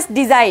 এটা জাস্ট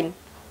ডিজাইন।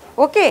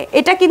 ওকে,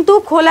 এটা কিন্তু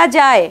খোলা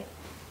যায়,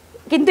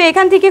 কিন্তু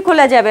এখান থেকে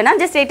খোলা যাবে না,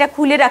 জাস্ট এটা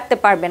খুলে রাখতে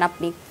পারবেন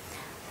আপনি।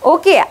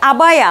 ওকে,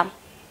 আবায়া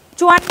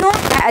 54,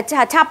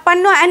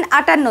 56 অ্যান্ড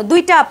 58,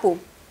 দুইটা আপু।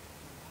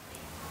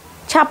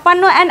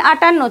 56 অ্যান্ড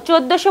 58,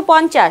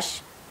 1450,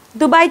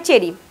 দুবাই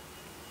চেরি।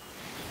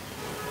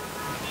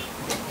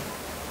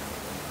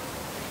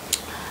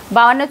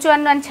 52,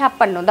 54 অ্যান্ড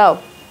 56 দাও।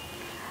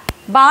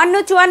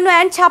 52, 54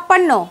 অ্যান্ড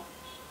 56,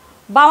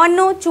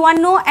 52,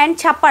 54 অ্যান্ড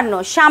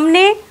 56,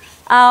 সামনে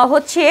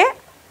হচ্ছে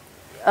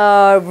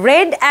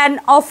রেড অ্যান্ড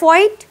অফ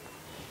হোয়াইট,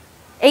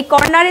 এই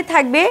কর্নারে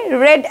থাকবে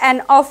red and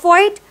off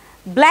white,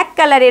 black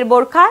কালারের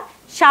বোরখা,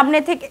 সামনে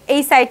থেকে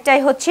এই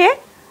সাইডটাই হচ্ছে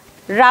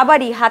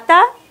রাবারি হাতা,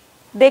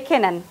 দেখে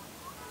নেন।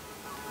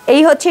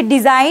 এই হচ্ছে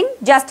ডিজাইন,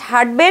 জাস্ট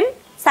হাঁটবেন,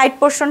 সাইড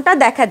পোর্শনটা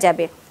দেখা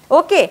যাবে।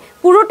 ওকে,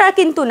 পুরোটা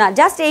কিন্তু না,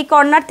 জাস্ট এই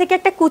কর্নার থেকে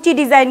একটা কুচি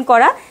ডিজাইন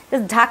করা,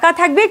 ঢাকা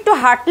থাকবে, একটু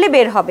হাঁটলে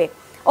বের হবে।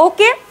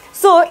 ওকে,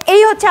 সো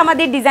এই হচ্ছে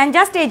আমাদের ডিজাইন,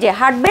 জাস্ট এই যে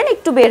হাঁটবেন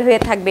একটু বের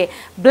হয়ে থাকবে।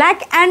 ব্ল্যাক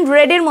অ্যান্ড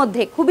রেডের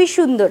মধ্যে খুবই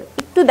সুন্দর,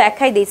 একটু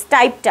দেখাই দিই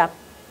টাইপটা,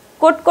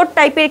 কোট কোট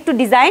টাইপের একটু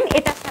ডিজাইন।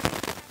 এটা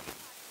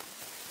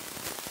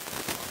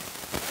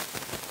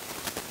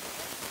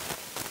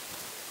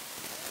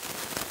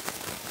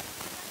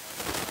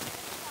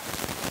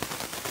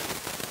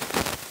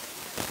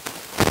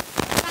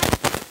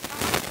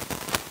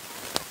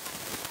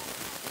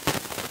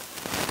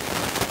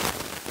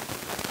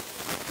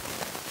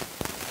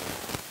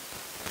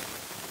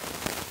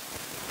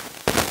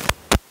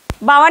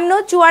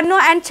 52, 54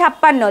 অ্যান্ড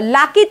 56,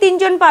 লাকি 3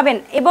 জন পাবেন,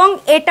 এবং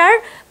এটার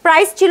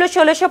প্রাইস ছিল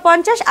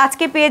 1650,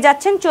 আজকে পেয়ে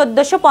যাচ্ছেন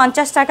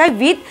 1450 টাকায়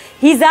উইথ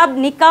হিজাব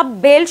নিকাব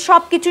বেল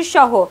সব কিছু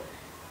সহ।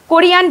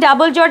 কোরিয়ান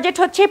ডাবল জর্জেট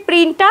হচ্ছে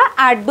প্রিন্টটা,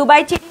 আর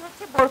দুবাই চেরি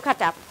হচ্ছে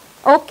বোরখাটা।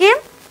 ওকে,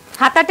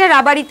 হাতাটা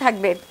রাবারি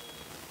থাকবে।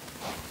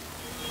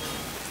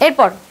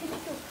 এরপর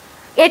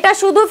এটা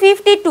শুধু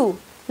 52,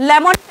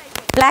 লেমন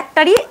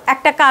ব্ল্যাকটারই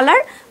একটা কালার,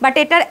 বাট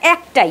এটার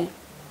একটাই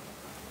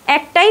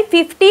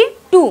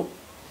 52।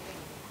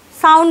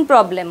 সাউন্ড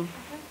প্রবলেম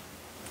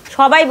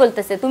সবাই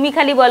বলতেছে, তুমি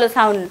খালি বলো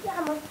সাউন্ড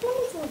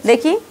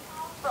দেখি,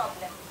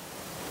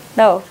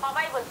 দাও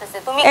সবাই বলতেছে,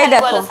 তুমি খালি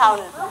বলো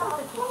সাউন্ড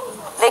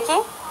দেখি,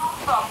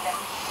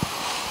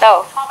 দাও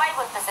সবাই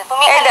বলতেছে,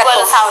 তুমি খালি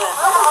বলো সাউন্ড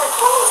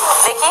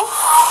দেখি।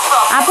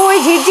 আপু ওই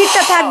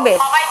ঝিরঝিরটা থাকবে,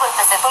 সবাই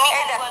বলতেছে, তুমি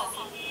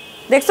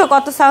দেখছো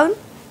কত সাউন্ড?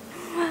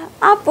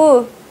 আপু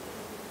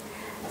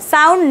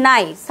সাউন্ড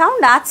নাই,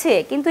 সাউন্ড আছে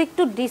কিন্তু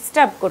একটু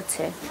ডিস্টার্ব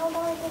করছে।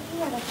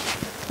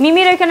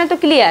 মিমির এখানে তো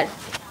ক্লিয়ার।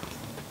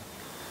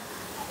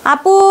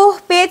 আপু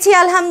পেয়েছি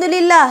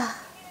আলহামদুলিল্লাহ,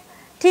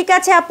 ঠিক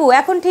আছে আপু,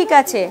 এখন ঠিক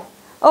আছে।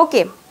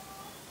 ওকে,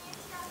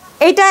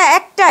 এইটা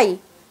একটাই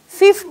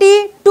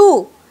 52,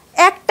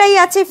 একটাই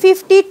আছে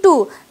 52,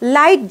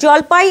 লাইট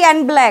জলপাই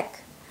অ্যান্ড ব্ল্যাক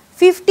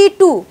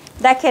 52,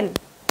 দেখেন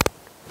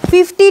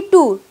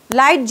 52,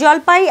 লাইট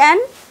জলপাই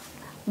and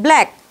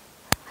black,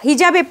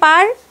 হিজাবে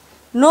per,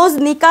 nose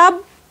নিকাব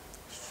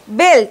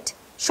belt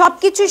সব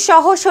কিছু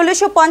সহ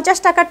 1650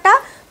 টাকাটা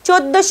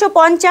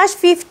 1450,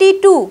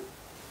 52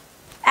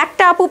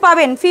 একটা আপু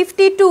পাবেন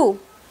 52।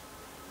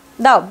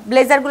 দাও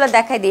ব্লেজারগুলো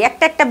দেখাই দিই,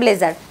 একটা একটা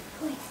ব্লেজার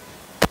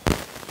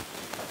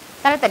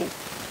তাড়াতাড়ি,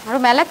 আরো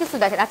মেলা কিছু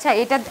দেখেন। আচ্ছা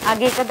এটা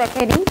আগে এটা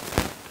দেখাই নিই,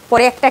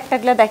 পরে একটা একটা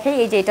দেখাই।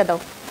 এই যে এটা দাও,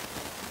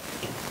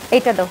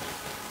 এইটা দাও,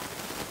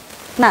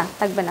 না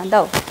থাকবে না,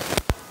 দাও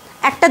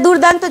একটা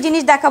দুর্দান্ত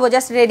জিনিস দেখাবো,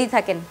 জাস্ট রেডি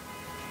থাকেন।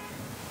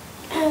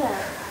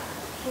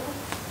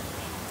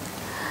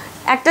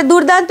 একটা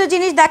দুর্দান্ত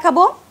জিনিস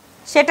দেখাবো,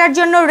 সেটার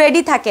জন্য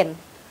রেডি থাকেন।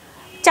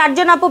 4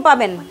 জন আপু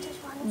পাবেন।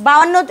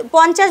 52,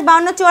 50,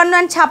 52, 54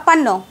 অ্যান্ড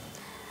 56,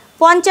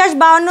 50,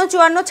 52,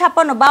 54,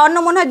 56,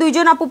 52 মনে হয় 2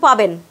 জন আপু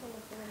পাবেন,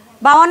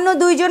 52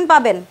 2 জন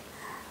পাবেন।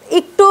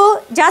 একটু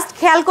জাস্ট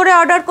খেয়াল করে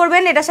অর্ডার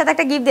করবেন, এটার সাথে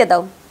একটা গিফট দিয়ে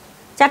দাও,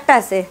 4টা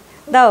আছে,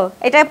 দাও।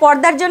 এটা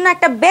পর্দার জন্য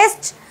একটা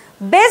বেস্ট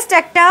বেস্ট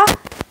একটা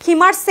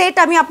খিমার সেট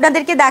আমি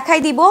আপনাদেরকে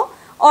দেখাই দিব।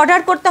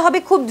 অর্ডার করতে হবে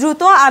খুব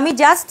দ্রুত, আমি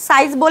জাস্ট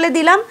সাইজ বলে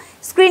দিলাম,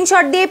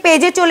 স্ক্রিনশট দিয়ে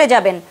পেজে চলে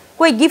যাবেন।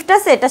 কই গিফট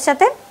আছে এটার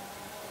সাথে?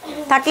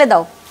 থাকলে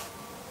দাও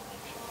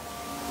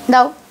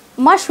দাও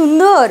মা,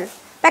 সুন্দর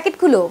প্যাকেট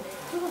খুলো।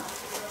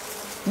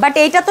 বাট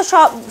এইটা তো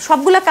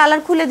সবগুলো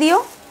কালার খুলে দিও।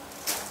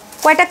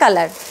 কয়টা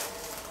কালার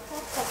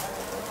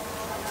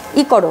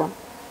ই করো?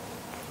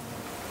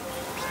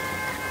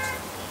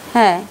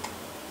 হ্যাঁ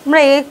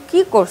তোমরা এ কী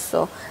করছো?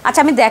 আচ্ছা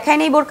আমি দেখাই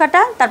নেই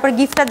বোরখাটা, তারপর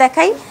গিফটটা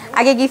দেখাই।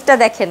 আগে গিফটটা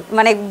দেখেন,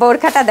 মানে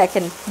বোরখাটা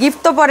দেখেন, গিফট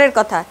তো পরের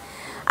কথা।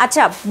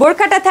 আচ্ছা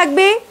বোরখাটা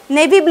থাকবে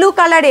নেভি ব্লু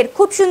কালারের,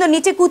 খুব সুন্দর,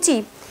 নিচে কুচি।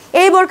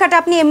 এই বোরখাটা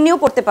আপনি এমনিও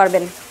পরতে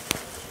পারবেন,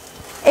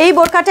 এই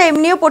বোরখাটা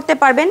এমনিও পরতে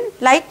পারবেন।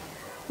 লাইক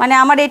মানে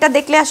আমার এটা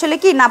দেখলে আসলে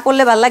কি না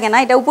পরলে ভালো লাগে না,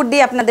 এটা উপর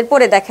দিয়ে আপনাদের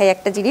পরে দেখাই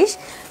একটা জিনিস।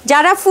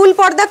 যারা ফুল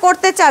পর্দা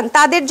করতে চান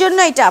তাদের জন্য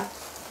এটা,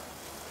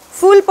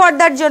 ফুল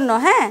পর্দার জন্য।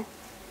 হ্যাঁ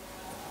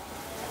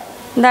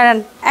দাঁড়ান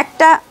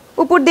একটা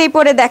উপর দিয়ে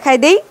পরে দেখাই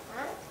দেই।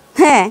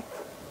 হ্যাঁ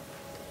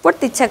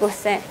পড়তে ইচ্ছা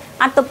করছে,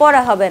 আর তো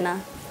পরা হবে না,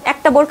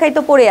 একটা বোরখাই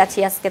তো পরে আছি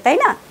আজকে, তাই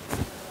না?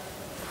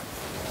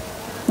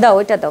 দাও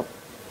ওইটা দাও।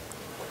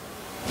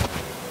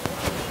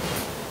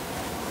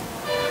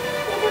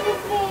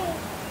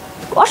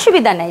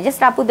 অসুবিধা নেই,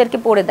 জাস্ট আপুদেরকে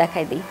পরে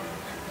দেখাই দিই।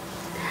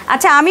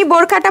 আচ্ছা আমি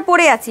বোরখাটা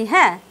পরে আছি,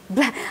 হ্যাঁ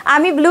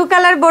আমি ব্লু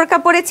কালার বোরখা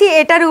পরেছি,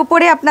 এটার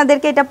উপরে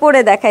আপনাদেরকে এটা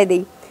পরে দেখাই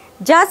দিই।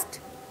 জাস্ট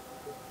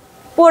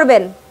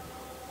পরবেন,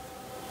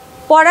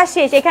 পরা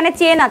শেষ। এখানে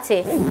চেন আছে,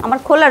 আমার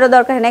খোলারও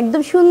দরকার নেই,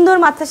 একদম সুন্দর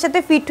মাথার সাথে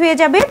ফিট হয়ে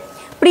যাবে।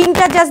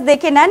 প্রিন্টটা জাস্ট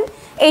দেখে নেন।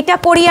 এইটা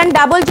কোরিয়ান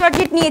ডাবল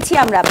জর্জেট নিয়েছি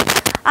আমরা।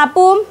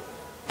 আপু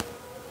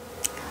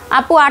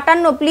আপু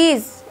 58 প্লিজ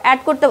অ্যাড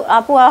করতে।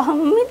 আপু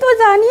আমি তো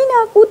জানি না,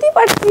 কুতি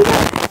পারছি না।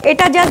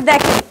 এটা জাস্ট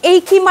দেখেন, এই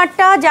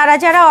খিমারটা যারা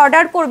যারা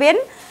অর্ডার করবেন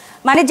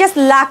মানে জাস্ট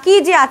লাকি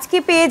যে আজকে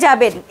পেয়ে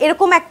যাবেন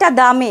এরকম একটা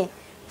দামে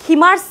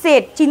খিমার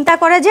সেট, চিন্তা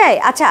করা যায়?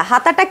 আচ্ছা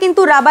হাতাটা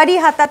কিন্তু রাবারি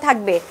হাতা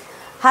থাকবে,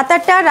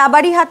 হাতাটা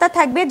রাবারি হাতা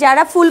থাকবে।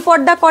 যারা ফুল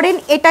পর্দা করেন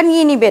এটা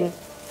নিয়ে নেবেন,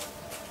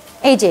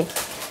 এই যে।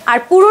 আর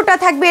পুরোটা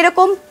থাকবে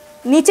এরকম,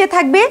 নিচে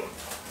থাকবে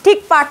ঠিক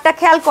পার্টটা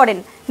খেয়াল করেন,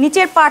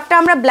 নিচের পার্টটা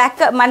আমরা ব্ল্যাক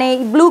মানে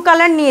ব্লু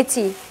কালার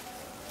নিয়েছি।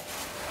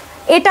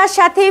 এটার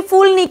সাথে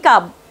ফুল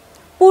নিকাব,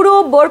 পুরো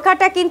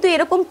বোরখাটা কিন্তু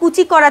এরকম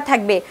কুচি করা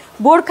থাকবে,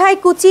 বোরখায়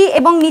কুচি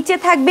এবং নিচে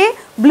থাকবে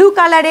ব্লু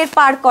কালারের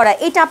পার করা।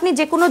 এটা আপনি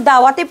যে কোনো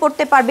দাওয়াতে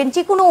পড়তে পারবেন,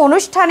 যে কোনো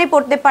অনুষ্ঠানে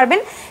পড়তে পারবেন।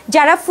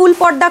 যারা ফুল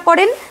পর্দা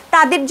করেন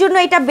তাদের জন্য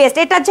এটা বেস্ট।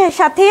 এটার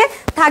সাথে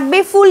থাকবে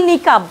ফুল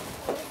নিকাব,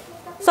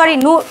 সরি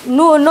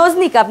নোজ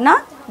নিকাব না,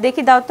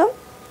 দেখি দাও তো।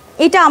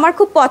 এটা আমার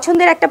খুব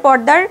পছন্দের একটা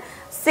পর্দার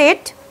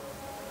সেট,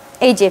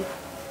 এই যে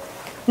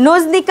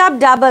নোজ নিকাব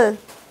ডাবল,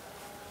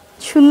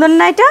 সুন্দর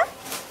না এটা?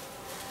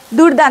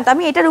 দুর্দান্ত।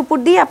 আমি এটার উপর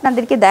দিয়ে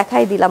আপনাদেরকে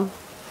দেখাই দিলাম।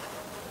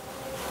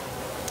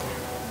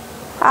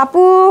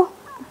 আপু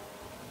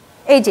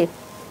এই যে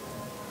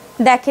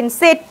দেখেন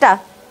সেটটা,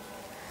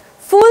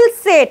 ফুল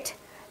সেট,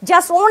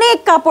 জাস্ট অনেক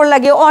কাপড়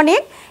লাগে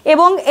অনেক।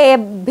 এবং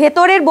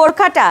ভেতরের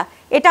বোরখাটা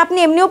এটা আপনি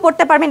এমনিও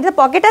পরতে পারবেন। এটা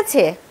পকেট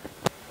আছে,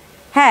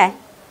 হ্যাঁ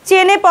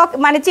চেনে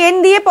মানে চেন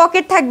দিয়ে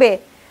পকেট থাকবে,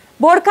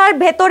 বোরখার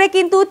ভেতরে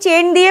কিন্তু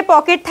চেন দিয়ে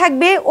পকেট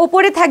থাকবে,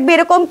 ওপরে থাকবে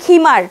এরকম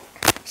খিমার,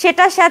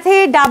 সেটার সাথে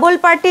ডাবল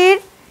পার্টির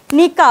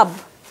নিকাব।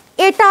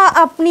 এটা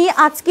আপনি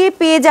আজকে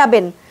পেয়ে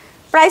যাবেন।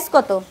 প্রাইস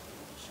কত?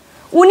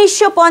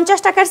 1950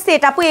 টাকার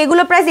সেট। আপু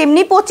এগুলো প্রাইস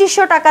এমনি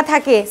 2500 টাকা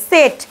থাকে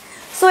সেট।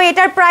 সো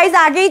এটার প্রাইস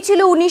আগেই ছিল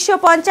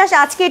 1950,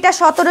 আজকে এটা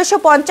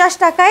 1750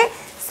 টাকায়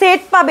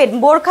সেট পাবেন।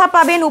 বোরখা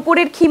পাবেন,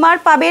 উপরের খিমার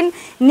পাবেন,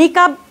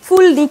 নিকাব,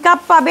 ফুল নিকাব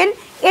পাবেন।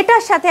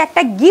 এটার সাথে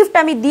একটা গিফট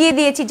আমি দিয়ে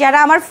দিয়েছি, যারা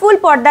আমার ফুল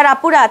পর্দার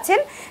আপুরা আছেন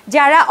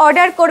যারা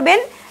অর্ডার করবেন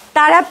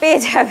তারা পেয়ে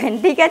যাবেন,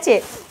 ঠিক আছে?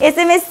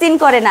 SMS সিন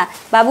করে না।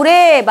 বাবুরে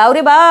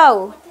বাউরে বাউ,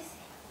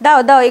 দাও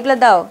দাও এগুলো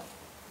দাও,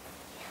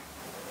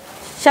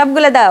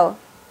 সবগুলো দাও।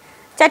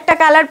 4টা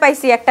কালার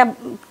পাইছি একটা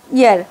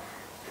ইয়ার,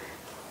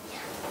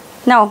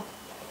 নাও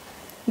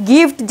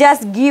গিফট,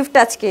 জাস্ট গিফট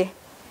আজকে।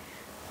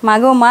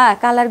 মাগো মা,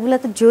 কালারগুলো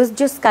তো জোস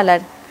জোস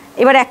কালার।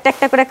 এবার একটা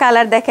একটা করে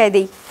কালার দেখাই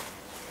দিই।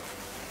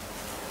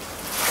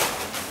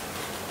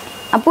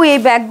 আপু এই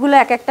ব্যাগগুলো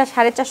এক একটা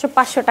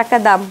 450-500 টাকা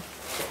দাম।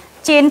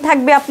 চেন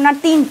থাকবে আপনার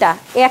 3টা,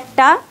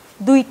 1টা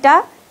 2টা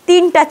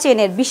 3টা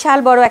চেনের, বিশাল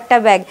বড় একটা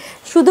ব্যাগ।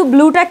 শুধু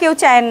ব্লুটা কেউ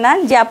চায় না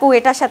যে আপু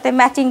এটার সাথে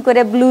ম্যাচিং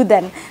করে ব্লু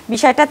দেন,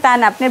 বিষয়টা তা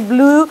না। আপনার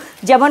ব্লু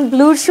যেমন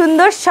ব্লুর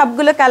সুন্দর,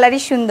 সবগুলো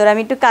কালারই সুন্দর।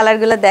 আমি একটু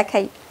কালারগুলো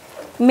দেখাই।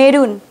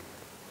 মেরুন,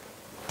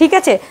 ঠিক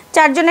আছে,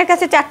 4 জনের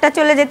কাছে 4টা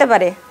চলে যেতে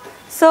পারে,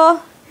 সো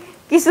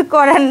কিছু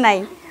করার নাই।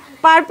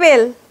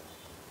 পার্পেল,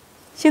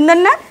 সুন্দর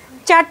না?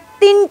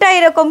 3টা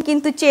এরকম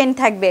কিন্তু চেন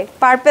থাকবে,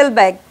 পার্পেল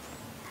ব্যাগ।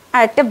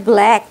 আর একটা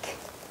ব্ল্যাক,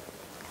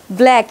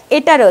 ব্ল্যাক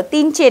এটারও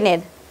 3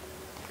 চেনের,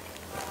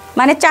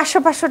 মানে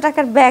 400-500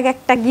 টাকার ব্যাগ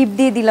একটা গিফট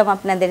দিয়ে দিলাম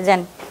আপনাদের,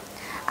 জান।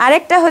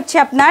 আরেকটা হচ্ছে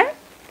আপনার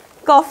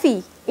কফি,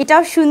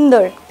 এটাও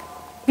সুন্দর,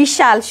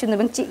 বিশাল সুন্দর।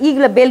 এবং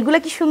এইগুলো বেলগুলো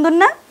কি সুন্দর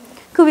না,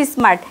 খুব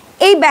স্মার্ট।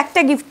 এই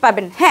ব্যাগটা গিফট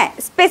পাবেন, হ্যাঁ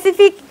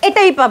স্পেসিফিক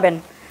এটাই পাবেন,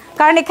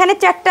 কারণ এখানে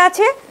 4টা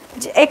আছে,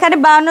 এখানে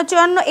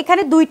 52-54,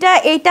 এখানে 2টা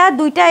এইটা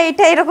 2টা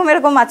এইটা এরকম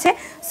এরকম আছে।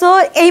 সো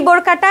এই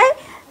বোরকাটায়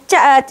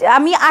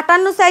আমি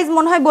 58 সাইজ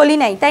মনে হয় বলি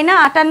নাই, তাই না?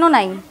 58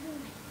 নাই,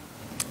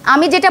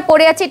 আমি যেটা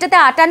পরে আছি এটাতে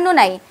 58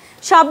 নাই।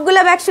 সবগুলো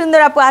ব্যাগ সুন্দর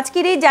আপু।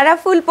 আজকের এই যারা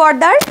ফুল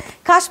পর্দার,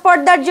 খাস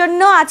পর্দার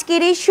জন্য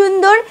আজকের এই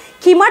সুন্দর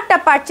খিমারটা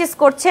পারচেস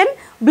করছেন,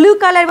 ব্লু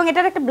কালার, এবং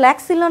এটার একটা ব্ল্যাক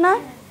ছিল না?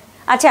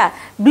 আচ্ছা,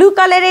 ব্লু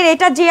কালারের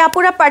এটা যে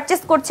আপুরা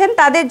পারচেস করছেন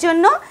তাদের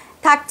জন্য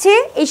থাকছে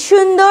এই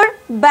সুন্দর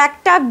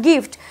ব্যাগটা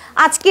গিফট।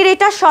 আজকের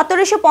এটা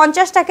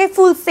 1750 টাকায়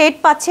ফুল সেট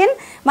পাচ্ছেন,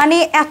 মানে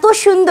এত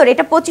সুন্দর।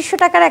 এটা 2500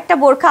 টাকার একটা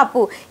বোরখা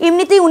আপু,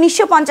 এমনিতেই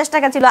 1950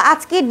 টাকা ছিল।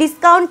 আজকে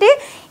ডিসকাউন্টে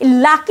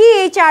লাকি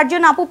এই 4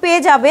 জন আপু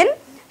পেয়ে যাবেন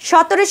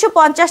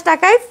 1750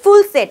 টাকায়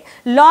ফুল সেট।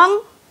 লং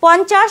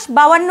 50,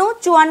 52,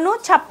 54,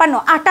 56,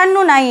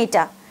 58 নাই।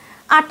 এটা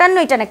 58,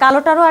 এটা নেই।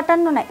 কালোটারও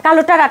 58 নাই।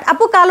 কালোটার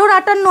আপু কালোর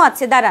 58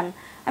 আছে, দাঁড়ান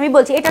আমি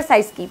বলছি এটার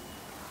সাইজ কি।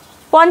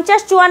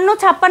 50, 54,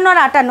 56 আর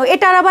 58।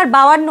 এটার আবার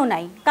 52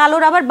 নাই,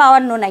 কালোর আবার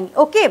 52 নাই।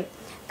 ওকে,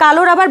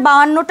 কালোর আবার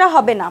 52টা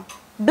হবে না।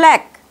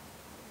 ব্ল্যাক,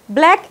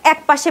 ব্ল্যাক এক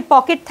পাশে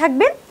পকেট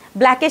থাকবে,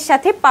 ব্ল্যাকের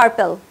সাথে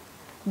পার্পল,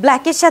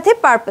 ব্ল্যাকের সাথে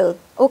পার্পল।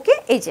 ওকে,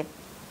 এই যে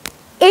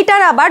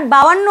এইটার আবার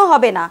 52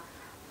 হবে না,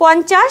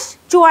 50,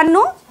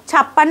 54,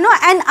 56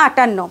 অ্যান্ড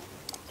 58।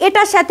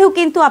 এটার সাথেও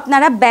কিন্তু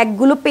আপনারা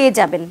ব্যাগগুলো পেয়ে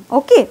যাবেন।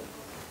 ওকে,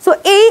 সো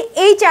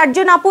এই 4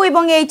 জন আপু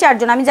এবং এই 4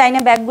 জন, আমি জানি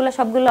না ব্যাগগুলো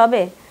সবগুলো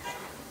হবে।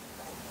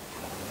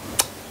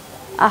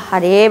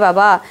 আহারে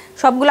বাবা,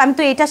 সবগুলো আমি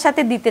তো এটার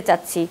সাথে দিতে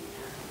চাচ্ছি।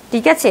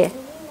 ঠিক আছে,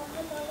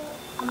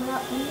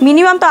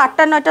 মিনিমাম তো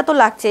 8টা 9টা তো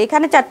লাগছে।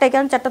 এখানে 4টা,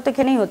 এখানে 4টা, তো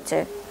এখানেই হচ্ছে।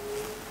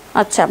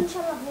 আচ্ছা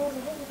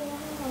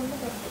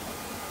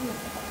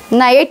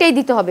না, এটাই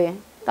দিতে হবে।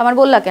 আমার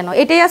বললা কেন?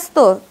 এটাই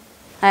আসতো।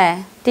 হ্যাঁ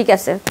ঠিক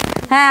আছে,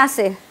 হ্যাঁ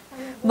আছে,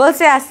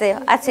 বলছে আছে,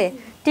 আছে,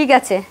 ঠিক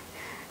আছে।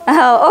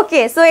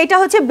 ওকে, সো এটা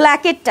হচ্ছে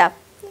ব্ল্যাকেরটা,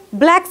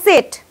 ব্ল্যাক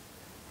সেট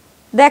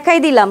দেখাই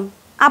দিলাম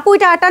আপু।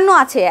 এটা 58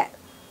 আছে,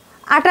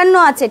 58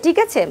 আছে, ঠিক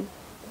আছে।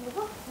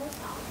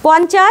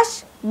 50,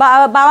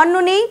 52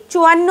 নেই,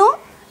 54,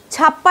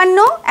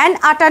 56 অ্যান্ড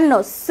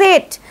 58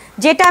 সেট।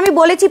 যেটা আমি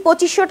বলেছি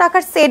 2500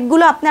 টাকার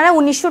সেটগুলো আপনারা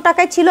 1900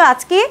 টাকায় ছিল,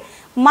 আজকে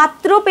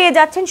মাত্র পেয়ে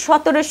যাচ্ছেন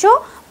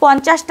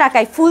 1750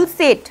 টাকায় ফুল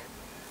সেট।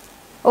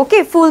 ওকে,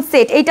 ফুল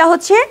সেট। এটা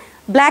হচ্ছে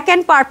ব্ল্যাক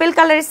অ্যান্ড পার্পল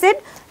কালারের সেট,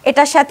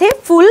 এটার সাথে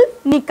ফুল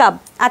নিকাব।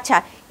 আচ্ছা,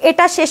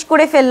 এটা শেষ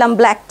করে ফেললাম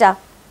ব্ল্যাকটা।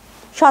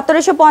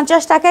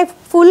 1750 টাকায়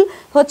ফুল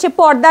হচ্ছে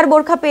পর্দার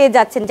বোরখা পেয়ে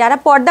যাচ্ছেন। যারা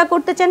পর্দা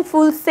করতে চান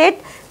ফুল সেট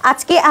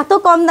আজকে এত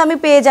কম দামে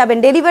পেয়ে যাবেন।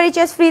 ডেলিভারি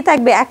চার্জ ফ্রি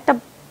থাকবে, একটা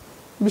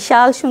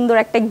বিশাল সুন্দর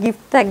একটা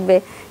গিফট থাকবে,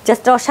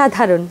 জাস্ট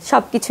অসাধারণ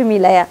সব কিছু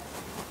মিলায়া।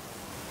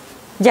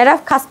 যারা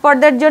খাস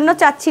পর্দার জন্য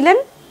চাচ্ছিলেন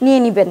নিয়ে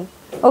নেবেন।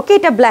 ওকে,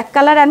 এটা black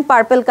colour and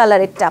purple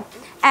কালারেরটা।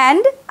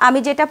 And আমি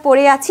যেটা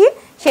পরে আছি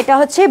সেটা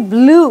হচ্ছে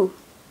ব্লু,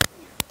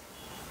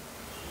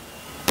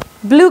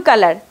 ব্লু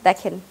কালার।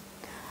 দেখেন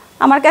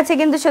আমার কাছে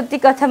কিন্তু সত্যি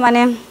কথা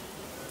মানে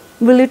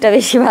ব্লুটা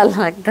বেশি ভালো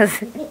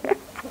লাগতেছে।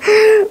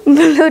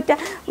 ব্লুটা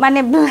মানে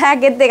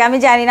ব্ল্যাকের থেকে, আমি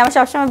জানি না, আমার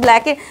সবসময়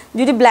ব্ল্যাকে,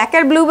 যদি ব্ল্যাক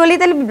আর ব্লু বলি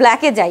তাহলে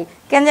ব্ল্যাকে যাই,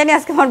 কেন জানি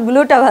আজকে আমার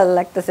ব্লুটা ভালো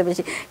লাগতেছে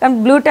বেশি, কারণ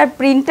ব্লুটার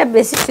প্রিন্টটা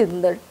বেশি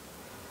সুন্দর।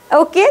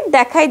 ওকে,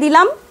 দেখাই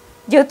দিলাম,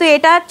 যেহেতু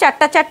এটা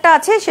 4টা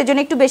আছে সেজন্য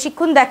একটু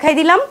বেশিক্ষণ দেখাই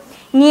দিলাম।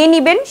 নিয়ে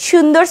নেবেন,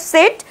 সুন্দর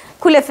সেট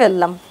খুলে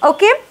ফেললাম।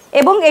 ওকে,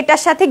 এবং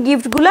এটার সাথে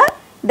গিফটগুলো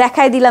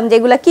দেখাই দিলাম,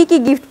 যেগুলো কি কি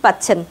গিফট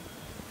পাচ্ছেন।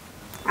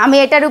 আমি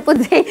এটার উপর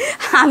দিয়ে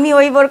আমি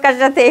ওই বোরকার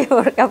সাথে এই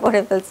বোরকা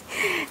পরে ফেলছি,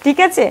 ঠিক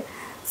আছে।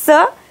 সো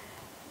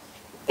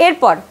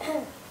এরপর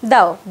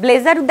দাও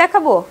ব্লেজার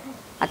দেখাবো।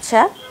 আচ্ছা,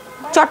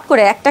 চট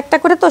করে একটা একটা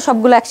করে তো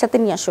সবগুলো একসাথে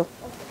নিয়ে আসো,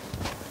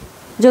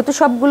 যেহেতু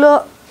সবগুলো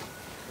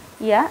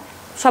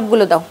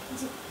সবগুলো দাও।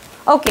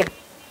 ওকে,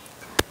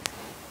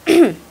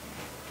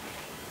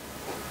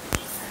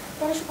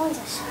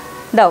 1350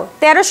 দাও।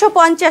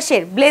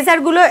 1350-এর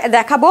ব্লেজারগুলো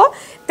দেখাবো।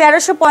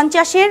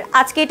 1350-এর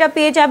আজকে এটা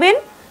পেয়ে যাবেন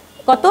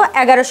কত?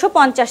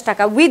 1150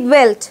 টাকা উইথ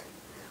বেল্ট,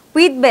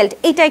 উইথ বেল্ট।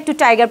 এটা একটু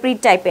টাইগার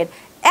প্রিন্ট টাইপের,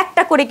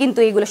 একটা করে কিন্তু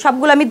এইগুলো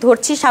সবগুলো আমি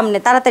ধরছি সামনে,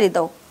 তাড়াতাড়ি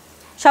দাও,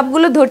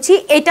 সবগুলো ধরছি।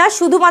 এটা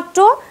শুধুমাত্র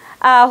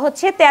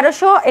হচ্ছে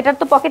 1300। এটার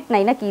তো পকেট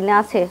নাই নাকি? না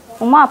আছে,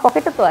 ওমা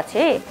পকেটও তো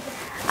আছে।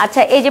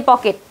 আচ্ছা, এই যে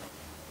পকেট।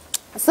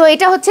 সো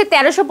এটা হচ্ছে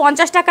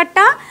 1350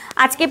 টাকারটা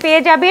আজকে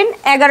পেয়ে যাবেন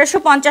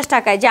 1150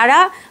 টাকায়। যারা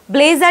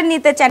ব্লেজার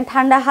নিতে চান,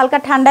 ঠান্ডা হালকা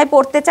ঠান্ডায়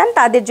পরতে চান,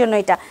 তাদের জন্য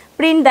এটা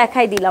প্রিন্ট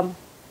দেখাই দিলাম।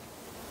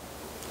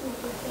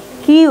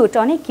 কিউট,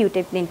 অনেক কিউট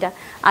এই প্রিন্টটা।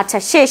 আচ্ছা,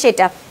 শেষ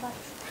এটা।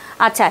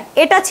 আচ্ছা,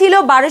 এটা ছিল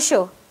 1200,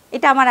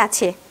 এটা আমার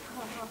আছে,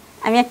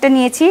 আমি একটা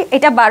নিয়েছি,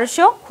 এটা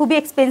 1200, খুবই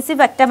এক্সপেন্সিভ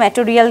একটা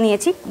ম্যাটেরিয়াল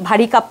নিয়েছি,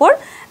 ভারী কাপড়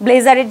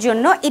ব্লেজারের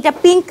জন্য। এটা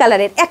পিঙ্ক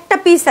কালারের, একটা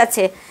পিস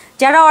আছে,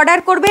 যারা অর্ডার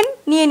করবেন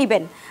নিয়ে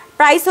নেবেন।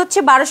 প্রাইস হচ্ছে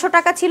 1200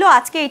 টাকা ছিল,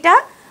 আজকে এটা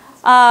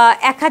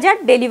 1000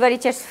 ডেলিভারি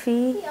চার্জ ফ্রি।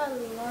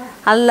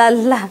 আল্লাহ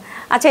আল্লাহ।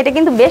 আচ্ছা, এটা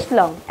কিন্তু বেশ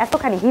লং,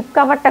 এতখানি হিপ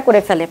কাভারটা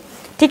করে ফেলে,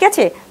 ঠিক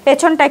আছে।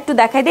 পেছনটা একটু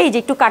দেখাই দেয়, যে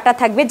একটু কাটা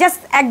থাকবে,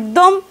 জাস্ট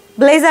একদম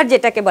ব্লেজার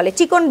যেটাকে বলে,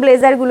 চিকন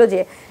ব্লেজারগুলো যে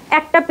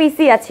একটা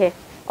পিসই আছে।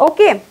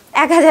 ওকে,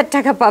 1000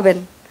 টাকা পাবেন।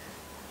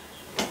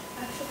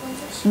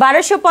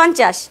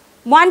 1250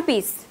 ওয়ান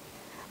পিস,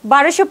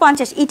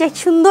 1250। এটা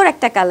সুন্দর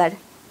একটা কালার,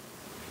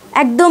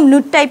 একদম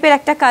নুট টাইপের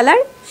একটা কালার।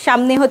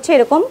 সামনে হচ্ছে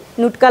এরকম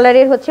নুট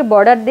কালারের হচ্ছে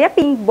বর্ডার দেয়া,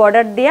 পিঙ্ক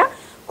বর্ডার দেয়া,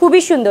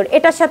 খুবই সুন্দর।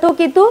 এটার সাথেও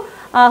কিন্তু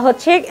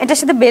হচ্ছে এটার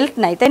সাথে বেল্ট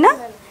নাই, তাই না?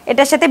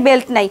 এটার সাথে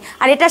বেল্ট নাই,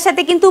 আর এটার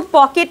সাথে কিন্তু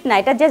পকেট নাই,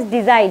 এটা জাস্ট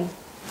ডিজাইন,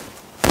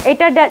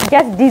 এটা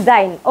just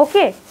design,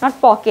 okay, not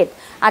pocket.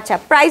 আচ্ছা,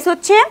 প্রাইস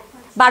হচ্ছে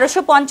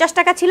 1250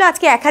 টাকা ছিল,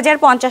 আজকে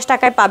 1050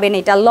 টাকায় পাবেন।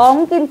 এটা লং,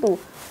 কিন্তু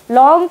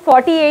লং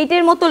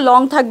 48-এর মতো লং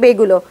থাকবে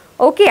এগুলো,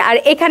 ওকে। আর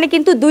এখানে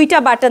কিন্তু 2টা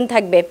বাটন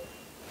থাকবে,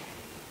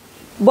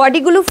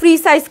 বডিগুলো ফ্রি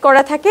সাইজ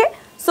করা থাকে।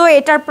 সো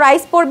এটার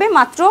প্রাইস পড়বে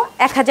মাত্র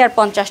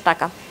 1050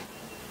 টাকা।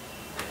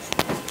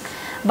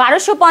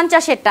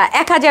 1250-এরটা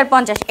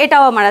 1050,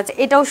 এটাও আমার আছে,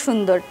 এটাও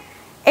সুন্দর।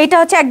 এটা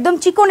হচ্ছে একদম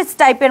চিকন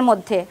টাইপের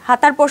মধ্যে,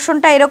 হাতার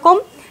পোর্শনটা এরকম,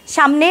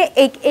 সামনে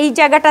এই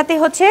জায়গাটাতে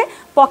হচ্ছে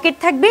পকেট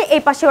থাকবে,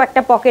 এই পাশেও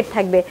একটা পকেট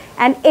থাকবে,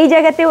 অ্যান্ড এই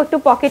জায়গাতেও একটু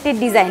পকেটের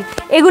ডিজাইন।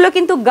 এগুলো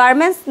কিন্তু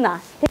গার্মেন্টস না,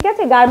 ঠিক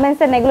আছে,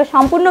 গার্মেন্টসের না, এগুলো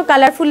সম্পূর্ণ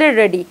কালারফুলের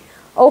রেডি,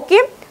 ওকে।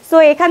 সো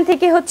এখান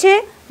থেকে হচ্ছে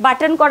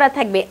বাটন করা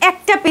থাকবে,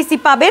 একটা পিসি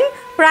পাবেন,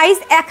 প্রাইস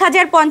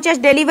 1050,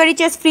 ডেলিভারি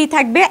চার্জ ফ্রি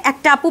থাকবে।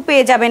 একটা আপু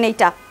পেয়ে যাবেন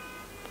এইটা,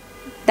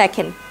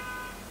 দেখেন,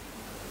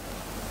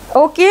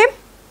 ওকে।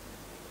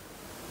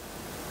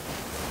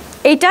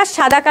 এইটা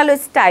সাদা কালো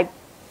স্টাইপ,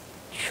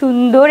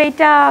 সুন্দর,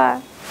 এটা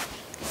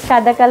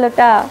সাদা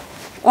কালোটা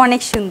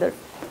অনেক সুন্দর।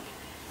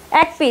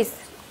 এক পিস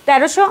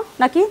 1300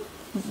 নাকি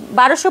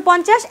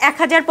 1250,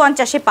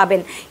 1050-এ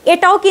পাবেন।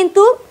 এটাও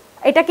কিন্তু,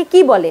 এটাকে কি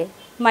বলে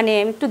মানে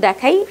একটু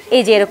দেখাই,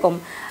 এই যে এরকম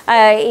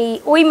এই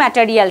ওই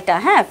ম্যাটেরিয়ালটা,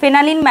 হ্যাঁ,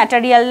 ফেনালিন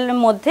ম্যাটেরিয়ালের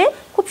মধ্যে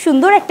খুব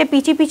সুন্দর একটা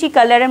পিচি পিচি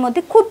কালারের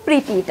মধ্যে, খুব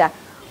প্রিটি, এটা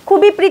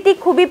খুবই প্রিটি,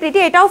 খুবই প্রিটি।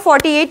 এটাও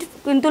 48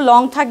 কিন্তু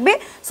লং থাকবে।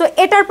 সো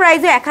এটার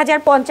প্রাইসও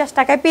 1050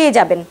 টাকায় পেয়ে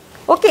যাবেন,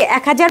 ওকে,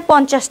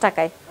 1050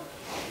 টাকায়।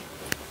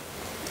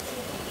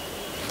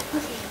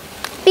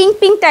 পিঙ্ক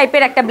পিঙ্ক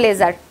টাইপের একটা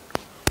ব্লেজার,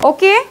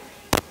 ওকে,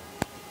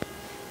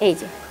 এই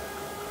যে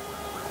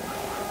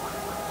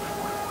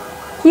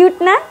কিউট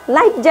না?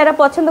 লাইট যারা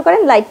পছন্দ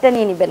করেন লাইটটা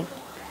নিয়ে নেবেন।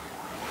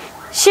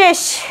 শেষ,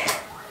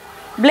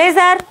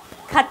 ব্লেজার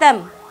খাতাম।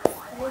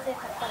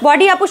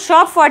 বডি আপু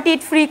সব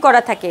 48 ফ্রি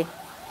করা থাকে,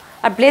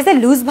 আর ব্লেজার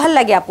লুজ ভাল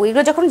লাগে আপু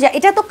এগুলো যখন,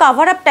 এটা তো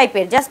কাভার আপ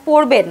টাইপের, জাস্ট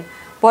পরবেন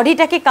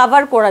বডিটাকে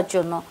কাভার করার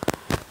জন্য।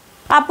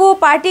 আপু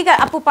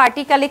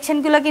পার্টি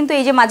কালেকশনগুলো কিন্তু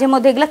এই যে মাঝে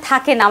মধ্যে এগুলো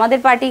থাকে না, আমাদের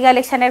পার্টি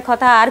কালেকশনের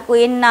কথা আর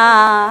কোয়েন না,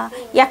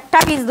 একটা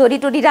পিস দড়ি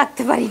টড়ি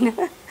রাখতে পারি না।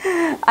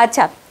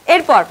 আচ্ছা,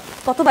 এরপর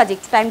কত বাজে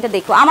টাইমটা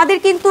দেখো, আমাদের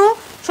কিন্তু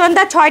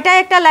সন্ধ্যা 6টায়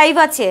একটা লাইভ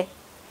আছে,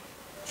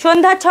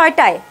 সন্ধ্যা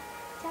 6টায়,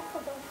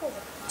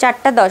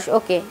 4:10,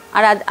 ওকে,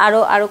 আর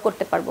আরও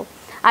করতে পারবো।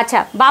 আচ্ছা,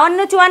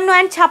 52, 54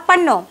 অ্যান্ড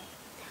 56,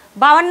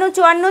 52,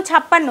 54,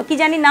 56, কি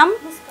জানি নাম,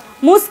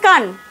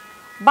 মুস্কান।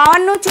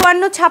 52,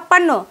 54,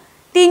 56,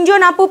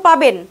 3জন আপু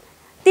পাবেন,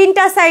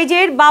 3টা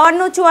সাইজের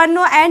 52,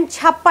 54 অ্যান্ড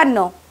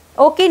 56,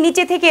 ওকে।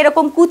 নিচে থেকে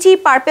এরকম কুচি,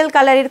 পার্পেল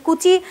কালারের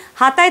কুচি,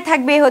 হাতায়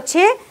থাকবে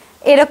হচ্ছে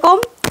এরকম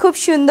খুব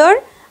সুন্দর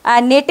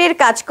নেটের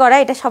কাজ করা,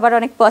 এটা সবার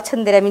অনেক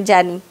পছন্দের আমি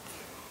জানি,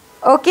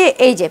 ওকে।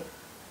 এই যে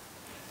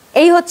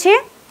এই হচ্ছে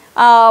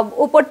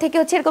উপর থেকে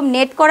হচ্ছে এরকম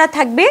নেট করা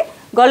থাকবে,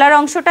 গলার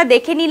অংশটা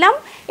দেখে নিলাম,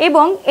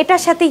 এবং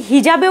এটার সাথে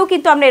হিজাবেও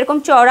কিন্তু আমরা এরকম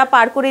চওড়া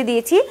পার করে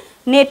দিয়েছি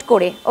নেট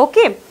করে,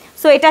 ওকে।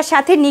 সো এটার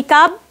সাথে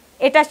নিকাব,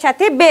 এটার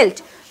সাথে বেল্ট,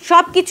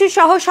 সব কিছু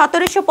সহ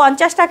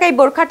 1750 টাকায়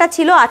বোরখাটা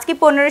ছিল, আজকে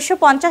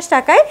 1550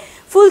 টাকায়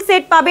ফুল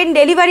সেট পাবেন,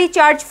 ডেলিভারি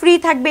চার্জ ফ্রি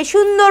থাকবে।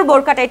 সুন্দর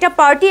বোরখাটা, এটা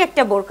পার্টি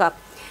একটা বোরখা,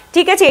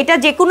 ঠিক আছে, এটা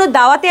যে কোনো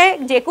দাওয়াতে,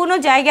 যে কোনো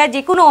জায়গায়,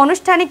 যে কোনো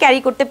অনুষ্ঠানে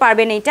ক্যারি করতে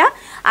পারবেন এটা।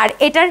 আর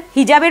এটার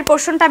হিজাবের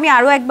পোর্শনটা আমি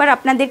আরও একবার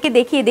আপনাদেরকে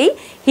দেখিয়ে দিই,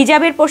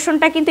 হিজাবের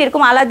পোর্শনটা কিন্তু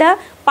এরকম আলাদা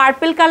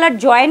পার্পল কালার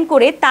জয়েন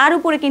করে তার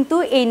উপরে কিন্তু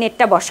এই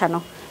নেটটা বসানো,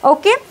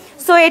 ওকে।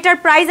 সো এটার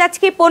প্রাইস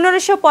আজকে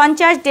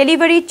 1550,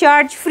 delivery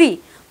charge free,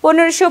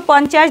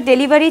 1550,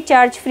 delivery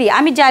charge free.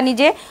 আমি জানি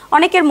যে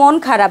অনেকের মন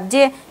খারাপ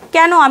যে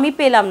কেন আমি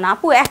পেলাম না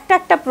আপু,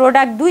 একটা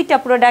প্রোডাক্ট, 2টা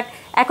প্রোডাক্ট,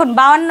 এখন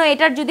 52,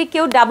 এটার যদি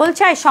কেউ ডাবল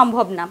চায়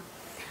সম্ভব না।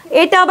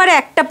 এটা আবার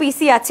একটা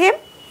পিসি আছে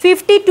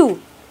 52,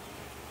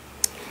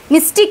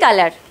 মিষ্টি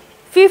কালার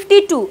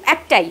 52,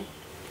 একটাই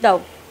দাও,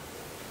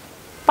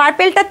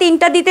 পার্পেলটা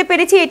 3টা দিতে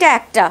পেরেছি, এটা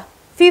একটা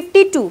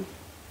 52,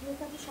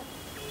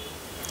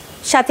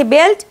 সাথে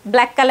বেল্ট,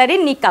 ব্ল্যাক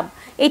কালারের নিকাব।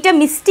 এটা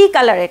মিষ্টি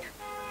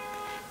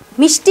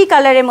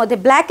কালারের মধ্যে,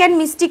 ব্ল্যাক অ্যান্ড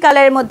মিষ্টি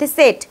কালারের মধ্যে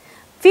সেট,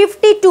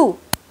 52,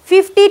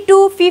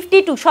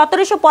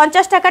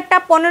 1750 টাকারটা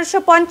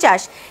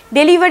 1550,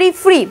 ডেলিভারি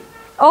ফ্রি,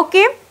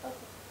 ওকে।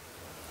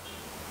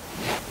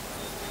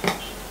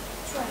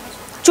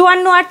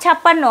 54 আর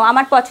 56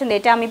 আমার পছন্দ,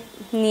 এটা আমি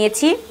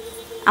নিয়েছি,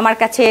 আমার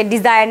কাছে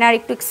ডিজাইনার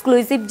একটু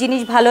এক্সক্লুসিভ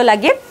জিনিস ভালো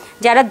লাগে,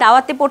 যারা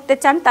দাওয়াতে পড়তে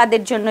চান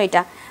তাদের জন্য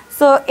এটা।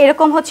 সো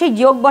এরকম হচ্ছে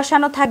যোগ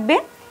বসানো থাকবে,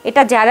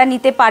 এটা যারা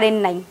নিতে পারেন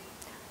নাই,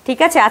 ঠিক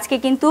আছে। আজকে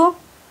কিন্তু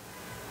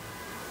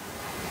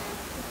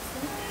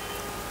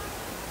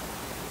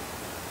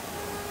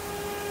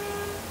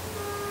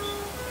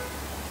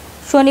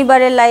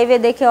শনিবারের লাইভে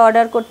দেখে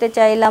অর্ডার করতে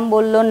চাইলাম,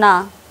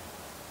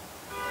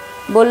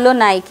 বললো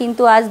নাই,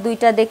 কিন্তু আজ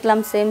 2টা দেখলাম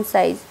সেম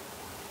সাইজ,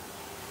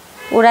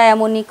 ওরা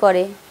এমনই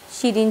করে।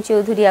 শিরিন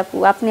চৌধুরী আপু,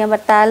 আপনি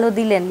আবার তালও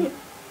দিলেন।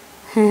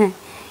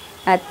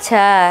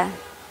 আচ্ছা,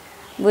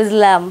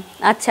 বুঝলাম।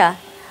 আচ্ছা,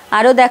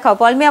 আরও দেখাও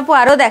পলমি আপু,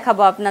 আরও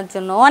দেখাবো আপনার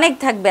জন্য, অনেক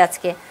থাকবে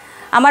আজকে।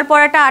 আমার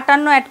পরাটা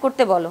 58 অ্যাড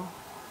করতে বলো।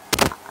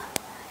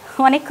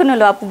 অনেকক্ষণ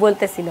হলো আপু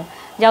বলতেছিল,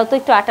 যাও তো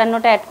একটু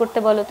 58টা অ্যাড করতে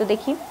বলো তো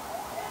দেখি।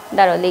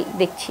 দাঁড়াও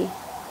দেখছি।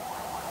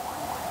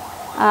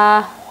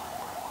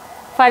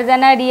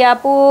 ফারজানা রিয়া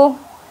আপু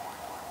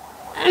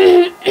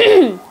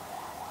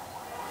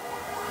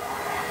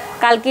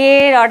কালকে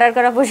অর্ডার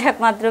করা পোশাক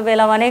মাত্র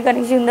পেলাম, অনেক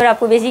অনেক সুন্দর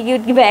আপু, বেশি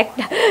কিউট কি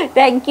ব্যাগটা।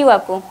 থ্যাংক ইউ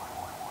আপু।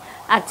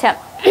 আচ্ছা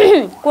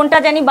কোনটা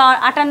জানি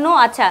 58।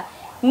 আচ্ছা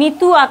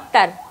মিতু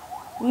আক্তার,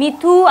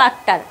 মিথু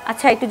আক্তার।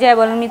 আচ্ছা একটু যাই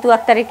বলো মিতু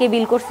আক্তারের কে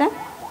বিল করছে?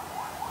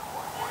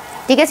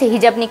 ঠিক আছে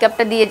হিজাব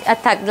নিকাবটা দিয়ে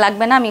থাক,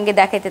 লাগবে না, আমি আগে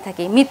দেখাইতে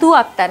থাকি। মিতু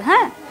আক্তার,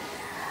 হ্যাঁ।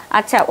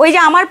 আচ্ছা ওই যে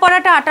আমার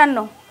পরাটা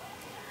 58।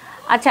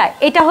 আচ্ছা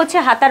এটা হচ্ছে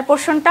হাতার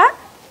পোর্শনটা,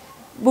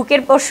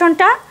 বুকের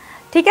পোর্শনটা,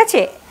 ঠিক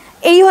আছে।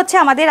 এই হচ্ছে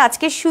আমাদের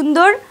আজকে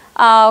সুন্দর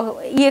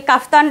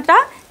কাফতানটা,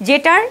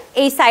 যেটার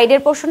এই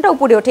সাইডের পোর্শনটা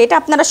উপরে ওঠে। এটা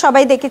আপনারা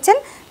সবাই দেখেছেন।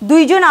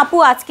 দুইজন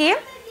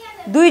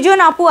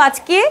আপু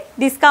আজকে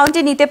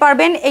ডিসকাউন্টে নিতে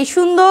পারবেন এই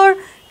সুন্দর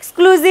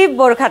এক্সক্লুসিভ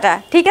বোরখাটা,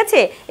 ঠিক আছে।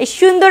 এই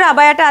সুন্দর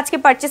আবায়াটা আজকে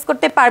পারচেস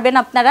করতে পারবেন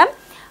আপনারা।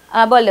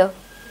 বলো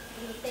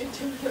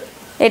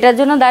এটার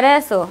জন্য দাঁড়ায়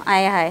আসো?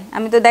 আয় হায়,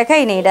 আমি তো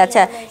দেখাই নি এটা।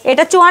 আচ্ছা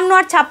এটা 54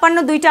 আর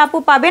 56 দুইটা আপু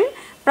পাবেন।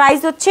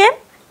 প্রাইস হচ্ছে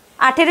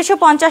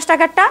 1850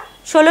 টাকারটা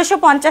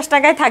 1650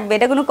 টাকায় থাকবে।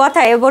 এটা কোনো কথা?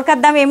 এ বোরখার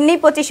দাম এমনি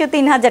 2500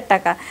 3000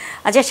 টাকা।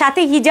 আচ্ছা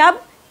সাথে হিজাব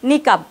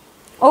নিকাব।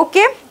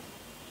 ওকে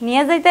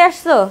নিয়ে যাইতে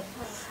আসছো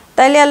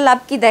তাইলে আর লাভ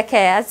কি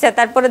দেখায়। আচ্ছা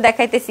তারপরে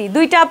দেখাইতেছি।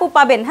 দুইটা আপু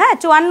পাবেন, হ্যাঁ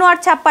 54 আর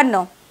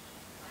 56।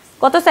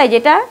 কত সাইজ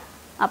এটা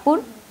আপুর?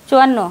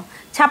 54।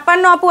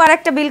 56 আপু আর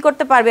একটা বিল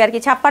করতে পারবে আর কি।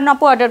 56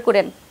 আপু অর্ডার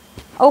করেন।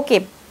 ওকে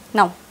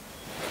নাও।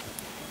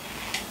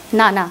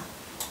 না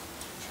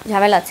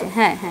ঝামেলা আছে।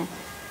 হ্যাঁ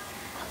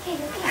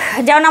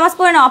যাও নামাজ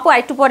পড়ে নাও আপু, আর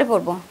একটু পরে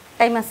পড়বো,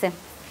 টাইম আছে।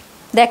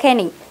 দেখে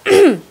নি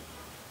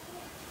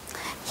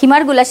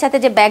হিমারগুলার সাথে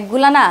যে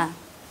ব্যাগগুলা না,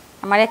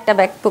 আমার একটা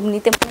ব্যাগ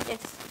নিতে মনে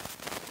চাইছে,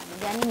 আমি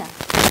জানি না,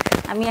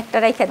 আমি একটা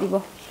রাইখা দিব।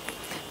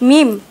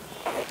 মিম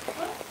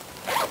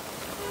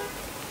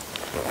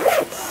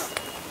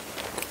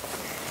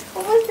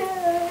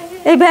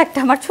এই ব্যাগটা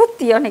আমার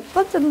সত্যি অনেক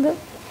পছন্দ।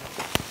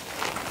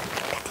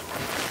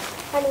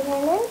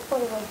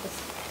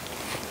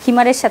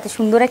 হিমারের সাথে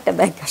সুন্দর একটা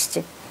ব্যাগ আসছে,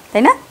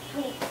 তাই না?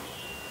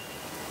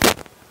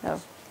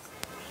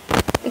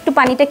 একটু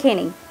পানিটা খেয়ে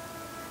নেই।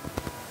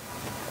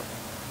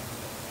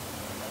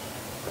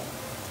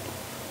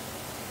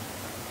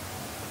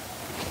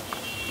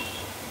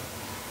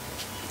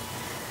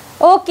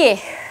 ওকে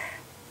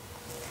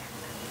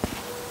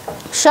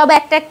সব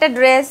একটা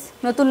ড্রেস,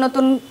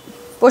 নতুন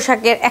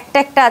পোশাকের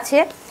একটা আছে,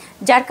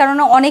 যার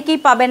কারণে অনেকেই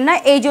পাবেন না।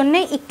 এই জন্যে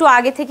একটু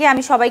আগে থেকে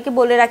আমি সবাইকে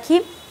বলে রাখি,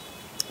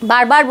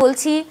 বারবার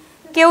বলছি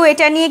কেউ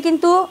এটা নিয়ে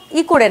কিন্তু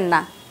করেন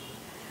না।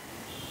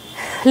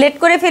 লেট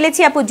করে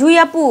ফেলেছি আপু। জুই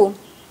আপু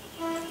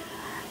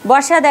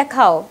বর্ষা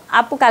দেখাও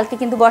আপু, কালকে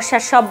কিন্তু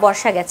সব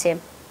বর্ষা গেছে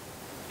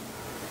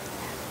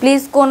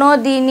প্লিজ, কোনো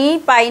দিনই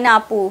পাই না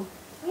আপু।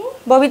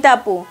 ববিতা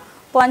আপু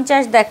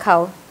 50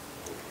 দেখাও।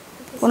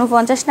 কোনো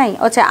 50 নাই?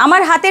 আচ্ছা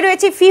আমার হাতে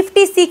রয়েছে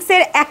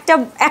 56-এর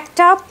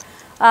একটা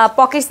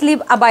পকেট স্লিভ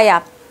আবায়া।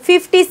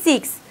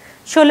 56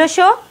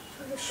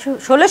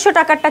 1600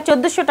 টাকারটা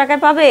 1400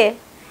 টাকায় পাবে।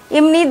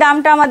 এমনি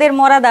দামটা আমাদের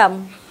মরা দাম,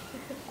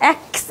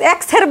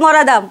 এক্সের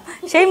মরা দাম।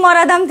 সেই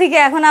মরা দাম থেকে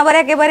এখন আবার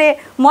একেবারে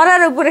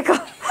মরার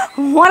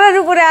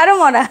উপরে আরও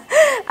মরা।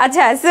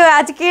 আচ্ছা সো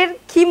আজকের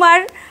খিমার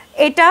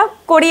এটা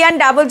Korean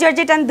double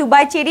georgette and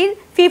Dubai চেরির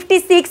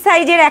 56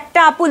 সাইজের একটা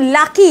আপু,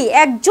 লাকি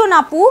একজন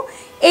আপু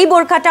এই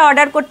বোরখাটা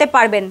অর্ডার করতে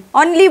পারবেন।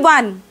 অনলি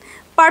ওয়ান,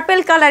 পার্পল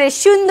কালারের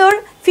সুন্দর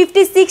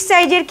 56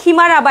 সাইজের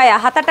খিমার আবায়া।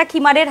 হাতাটা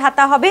খিমারের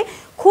হাতা হবে,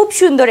 খুব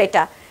সুন্দর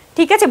এটা,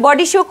 ঠিক আছে।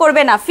 বডি শো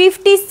করবে না।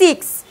 56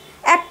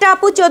 একটা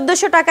আপু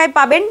 1400 টাকায়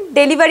পাবেন,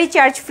 ডেলিভারি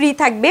চার্জ ফ্রি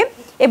থাকবে।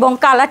 এবং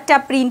কালারটা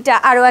প্রিন্টটা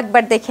আরও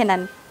একবার দেখে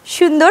নেন,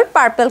 সুন্দর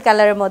পার্পল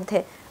কালারের মধ্যে।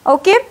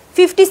 ওকে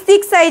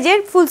 56 সাইজের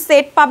ফুল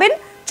সেট পাবেন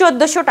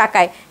 1400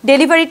 টাকায়,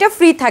 ডেলিভারিটা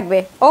ফ্রি থাকবে।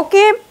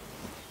 ওকে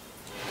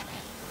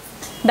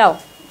দাও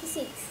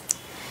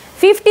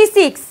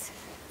 56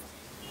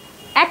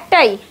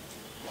 একটাই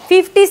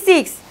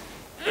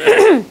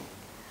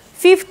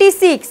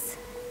 56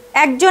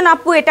 একজন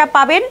আপু এটা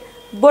পাবেন।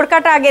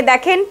 বোরকাটা আগে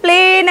দেখেন,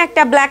 প্লেন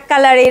একটা ব্ল্যাক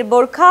কালারের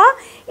বোরখা,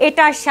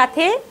 এটার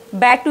সাথে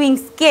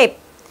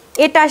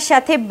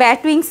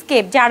ব্যাটউইংস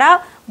কেপ। যারা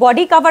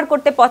বডি কাভার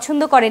করতে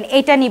পছন্দ করেন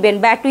এটা নেবেন।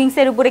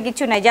 ব্যাটউইংসের উপরে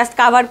কিছু নাই, জাস্ট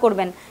কাভার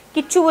করবেন,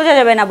 কিচ্ছু বোঝা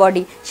যাবে না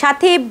বডি।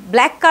 সাথে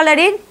ব্ল্যাক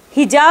কালারের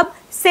হিজাব,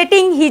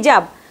 সেটিং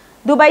হিজাব,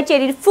 দুবাই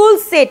চেরির ফুল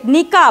সেট,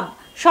 নিকাব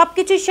সব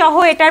কিছু সহ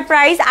এটার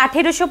প্রাইস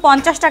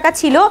 1850 টাকা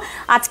ছিল,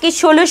 আজকে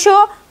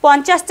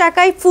 1650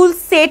 টাকায় ফুল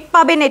সেট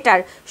পাবেন। এটার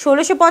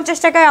 1650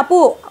 টাকায় আপু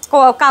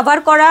কাভার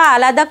করা,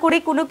 আলাদা করে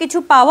কোনো কিছু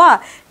পাওয়া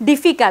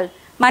ডিফিকাল্ট।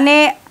 মানে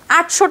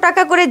 800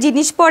 টাকা করে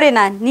জিনিস পড়ে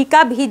না,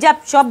 নিকাব হিজাব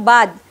সব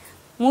বাদ,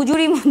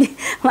 মজুরি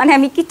মানে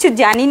আমি কিচ্ছু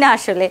জানি না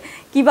আসলে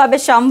কিভাবে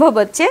সম্ভব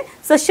হচ্ছে।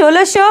 সো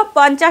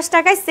 1650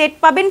 টাকায় সেট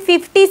পাবেন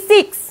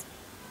 56।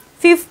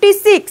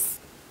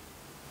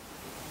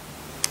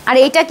 আর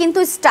এটা কিন্তু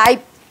স্টাইপ,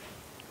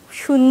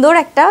 সুন্দর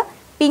একটা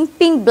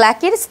পিঙ্ক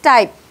ব্ল্যাকের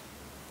স্টাইপ।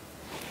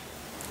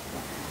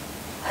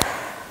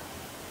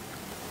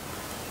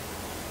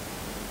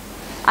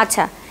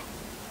 আচ্ছা,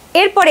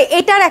 এরপরে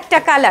এটার একটা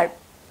কালার,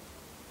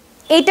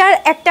 এটার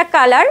একটা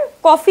কালার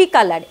কফি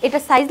কালার, এটা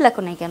সাইজ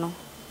লেখো নাই কেন?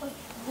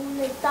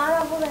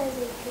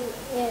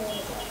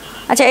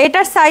 আচ্ছা,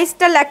 এটার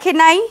সাইজটা লেখে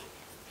নাই,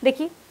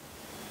 দেখি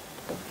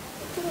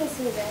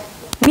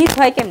মিস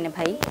হয় কেমনে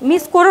ভাই?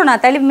 মিস করো না,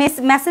 তাহলে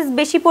মেসেজ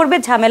বেশি পড়বে,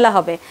 ঝামেলা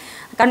হবে।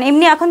 কারণ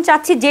এমনি এখন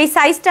চাচ্ছি যেই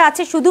সাইজটা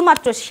আছে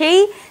শুধুমাত্র সেই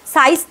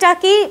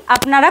সাইজটাকেই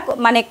আপনারা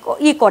মানে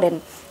করেন,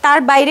 তার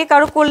বাইরে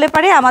কারো করলে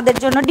পারে আমাদের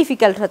জন্য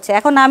ডিফিকাল্ট হচ্ছে।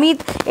 এখন আমি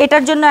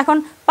এটার জন্য এখন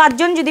 5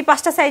 জন যদি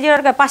 5টা সাইজের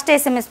 5টা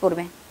SMS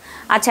পড়বে।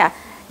 আচ্ছা,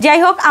 যাই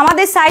হোক,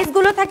 আমাদের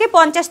সাইজগুলো থাকে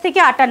 50 থেকে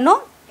 58।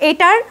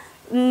 এটার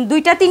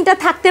 2টা 3টা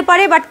থাকতে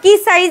পারে, বাট কি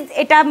সাইজ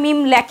এটা মিম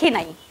লেখে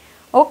নাই।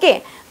 ওকে,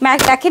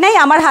 লেখে নাই,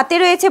 আমার হাতে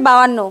রয়েছে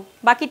 52,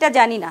 বাকিটা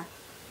জানি না।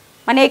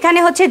 মানে এখানে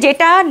হচ্ছে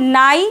যেটা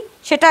নাই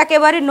সেটা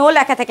একেবারে নো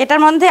লেখা থাকে,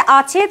 এটার মধ্যে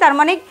আছে তার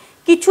মানে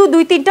কিছু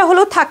 2-3টা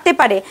হলেও থাকতে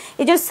পারে।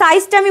 এই জন্য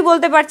সাইজটা আমি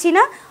বলতে পারছি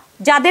না,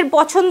 যাদের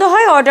পছন্দ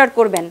হয় অর্ডার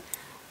করবেন।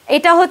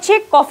 এটা হচ্ছে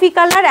কফি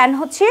কালার অ্যান্ড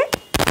হচ্ছে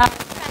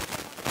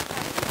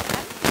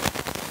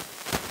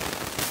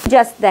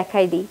জাস্ট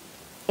দেখাই দিই,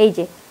 এই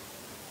যে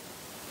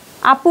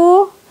আপু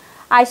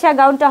আয়শা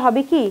গাউনটা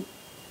হবে কি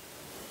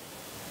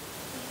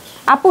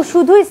আপু?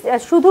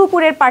 শুধু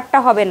উপরের পাটটা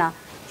হবে না,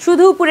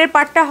 শুধু উপরের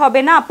পাটটা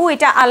হবে না আপু,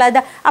 এটা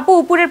আলাদা। আপু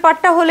উপরের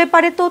পাটটা হলে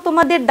পারে তো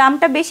তোমাদের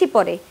দামটা বেশি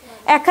পড়ে,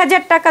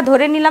 1000 টাকা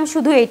ধরে নিলাম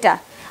শুধু এইটা,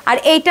 আর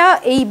এইটা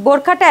এই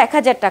বোরখাটা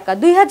 1000 টাকা,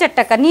 2000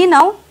 টাকা নিয়ে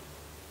নাও,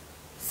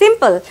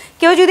 সিম্পল।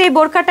 কেউ যদি এই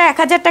বোরখাটা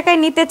 1000 টাকায়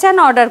নিতে চান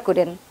অর্ডার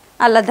করেন,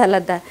 আলাদা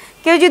আলাদা।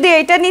 কেউ যদি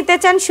এইটা নিতে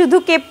চান শুধু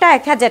কেপটা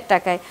 1000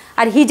 টাকায়,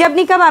 আর হিজাব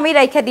নিকাব আমি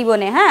রাইখা দিব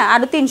না, হ্যাঁ,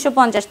 আরও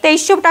 350,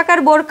 2300 টাকার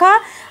বোরখা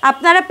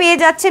আপনারা পেয়ে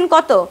যাচ্ছেন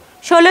কত?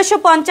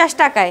 1650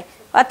 টাকায়।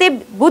 অতএব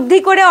বুদ্ধি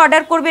করে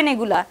অর্ডার করবেন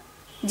এগুলা,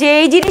 যে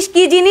এই জিনিস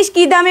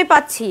কি দামে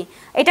পাচ্ছি।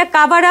 এটা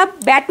cover up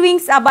bat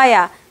wings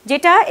abaya,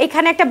 যেটা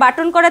এখানে একটা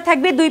বাটন করা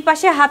থাকবে, 2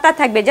 পাশে হাতা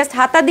থাকবে, জাস্ট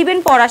হাতা দিবেন,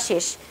 পরা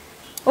শেষ।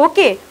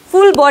 ওকে,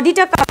 ফুল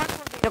বডিটা কাভার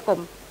করবে এরকম।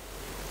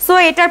 সো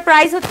এটার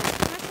প্রাইস হচ্ছে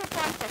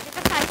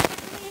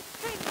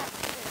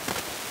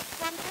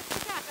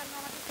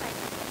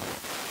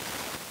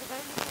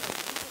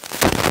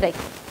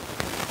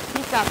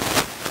 1650।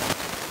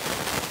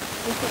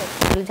 এটা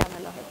সাইজ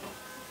ঝামেলা হয়।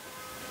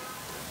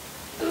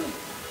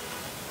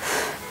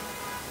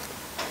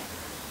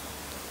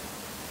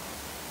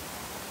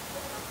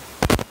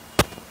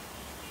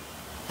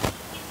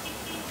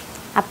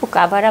 আপু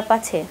কাভার আপ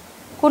আছে?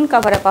 কোন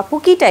কাভার আপ আপু?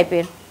 কি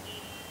টাইপের?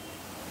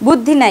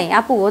 বুদ্ধি নাই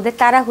আপু, ওদের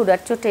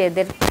তাড়াহুড়ার চোটে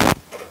এদের।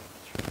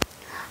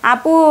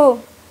 আপু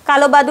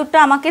কালো বাদুরটা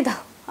আমাকে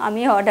দাও,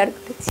 আমি অর্ডার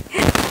করেছি।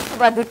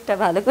 বাদুরটা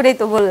ভালো করেই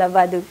তো বললাম,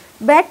 বাদুর,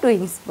 ব্যাট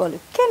উইংস বলো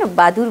কেন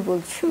বাদুর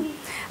বলছো?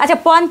 আচ্ছা,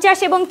 50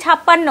 এবং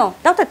 56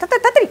 দাও তো,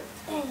 তাড়াতাড়ি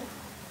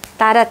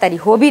তাড়াতাড়ি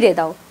হবিরে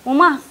দাও।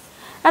 ওমা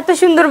এত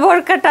সুন্দর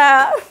বোরকাটা,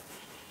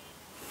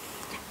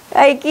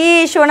 এই কি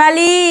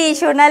সোনালি,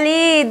 সোনালি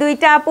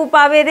 2টা আপু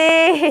পাবে রে।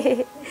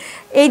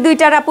 এই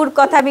 2টার আপুর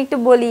কথা আমি একটু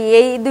বলি,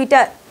 এই 2টা,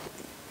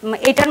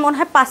 এটার মনে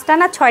হয় 5টা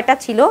না 6টা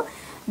ছিল,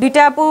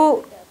 2টা আপু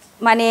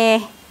মানে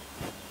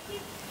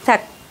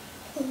থাক,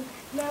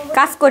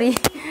 কাজ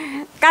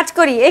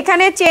করি।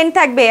 এখানে চেন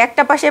থাকবে,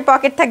 একটা পাশে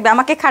পকেট থাকবে,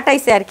 আমাকে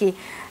খাটাইছে আর কি।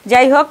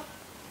 যাই হোক,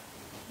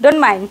 ডোন্ট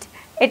মাইন্ড।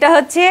 এটা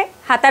হচ্ছে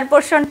হাতার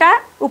পোর্শনটা,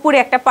 উপরে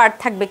একটা পার্ট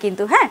থাকবে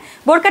কিন্তু, হ্যাঁ।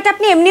 বোরকাটা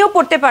আপনি এমনিও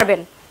পরতে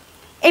পারবেন,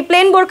 এই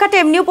প্লেন বোরকাটা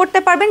এমনিও পরতে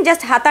পারবেন,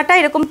 জাস্ট হাতাটা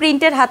এরকম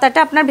প্রিন্টের হাতাটা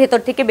আপনার ভেতর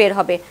থেকে বের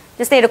হবে,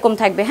 জাস্ট এরকম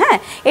থাকবে, হ্যাঁ।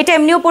 এটা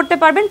এমনিও পরতে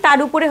পারবেন। তার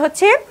উপরে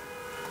হচ্ছে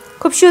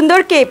খুব সুন্দর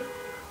কেপ,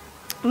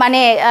 মানে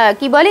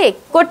কি বলে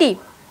কোটি,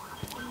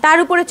 তার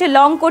উপরে হচ্ছে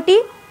লং কোটি,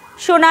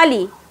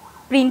 সোনালি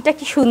প্রিন্টটা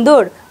কি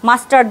সুন্দর,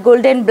 মাস্টার্ড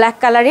গোল্ডেন ব্ল্যাক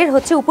কালারের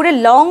হচ্ছে, উপরে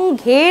লং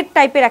ঘের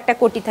টাইপের একটা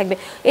কোটি থাকবে।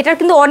 এটার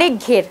কিন্তু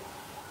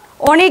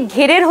অনেক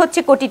ঘেরের হচ্ছে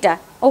কোটিটা।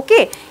 ওকে,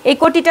 এই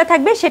কোটিটা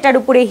থাকবে, সেটার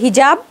উপরে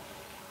হিজাব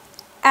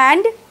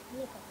অ্যান্ড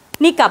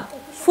নিকাব,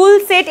 ফুল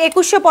সেট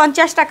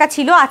 2150 টাকা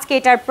ছিল, আজকে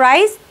এটার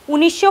প্রাইস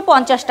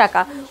 1950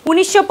 টাকা।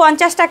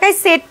 1950 টাকায়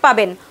সেট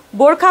পাবেন,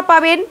 বোরখা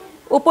পাবেন,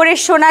 উপরে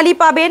সোনালি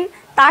পাবেন,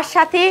 তার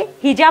সাথে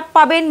হিজাব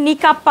পাবেন,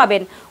 নিকাব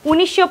পাবেন।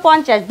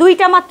 1950,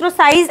 2টা মাত্র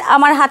সাইজ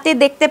আমার হাতে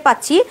দেখতে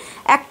পাচ্ছি,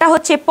 একটা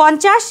হচ্ছে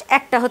 50,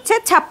 একটা হচ্ছে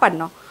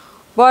 56,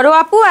 বড়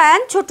আপু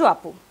অ্যান্ড ছোট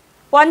আপু,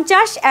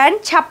 50 অ্যান্ড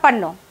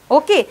 56।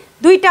 ওকে,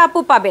 2টা আপু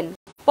পাবেন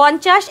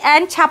 50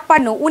 অ্যান্ড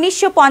 56,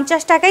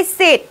 1950 টাকায়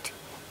সেট।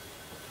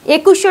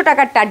 2100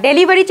 টাকারটা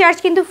ডেলিভারি চার্জ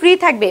কিন্তু ফ্রি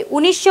থাকবে,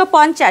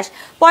 1950,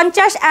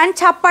 50 অ্যান্ড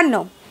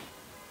 56,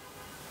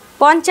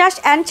 50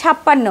 অ্যান্ড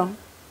 56।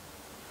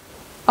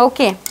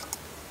 ওকে,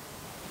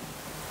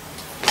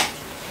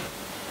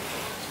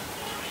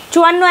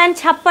 54 অ্যান্ড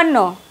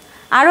 56,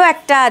 আরও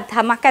একটা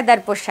ধামাকাদার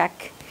পোশাক,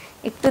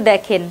 একটু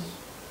দেখেন,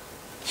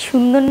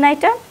 সুন্দর না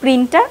এটা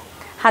প্রিন্টটা?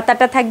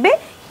 হাতাটা থাকবে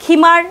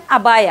খিমার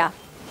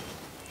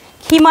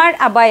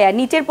আবায়া,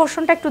 নিচের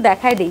পোর্শনটা একটু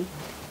দেখায় দিই,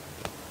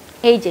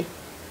 এই যে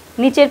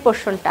নিচের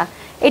পোর্শনটা,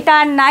 এটা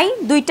আর নাই।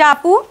 2টা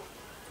আপু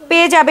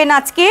পেয়ে যাবেন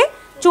আজকে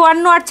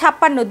 54 আর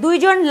 56, 2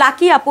 জন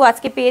লাকি আপু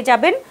আজকে পেয়ে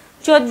যাবেন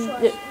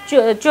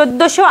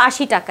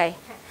 1480 টাকায়।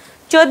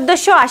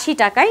 1480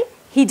 টাকায়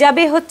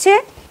হিজাবে হচ্ছে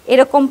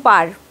এরকম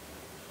পার,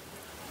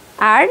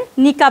 আর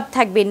নিকাব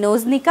থাকবে,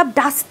 নোজ নিকাব,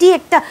 ডাস্টি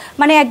একটা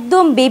মানে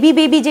একদম বেবি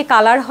বেবি যে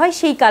কালার হয়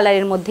সেই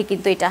কালারের মধ্যে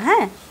কিন্তু এটা।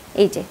 হ্যাঁ,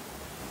 এই যে,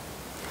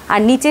 আর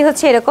নিচে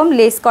হচ্ছে এরকম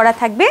লেস করা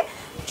থাকবে।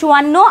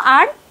 54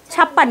 আর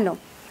 56,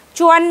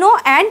 54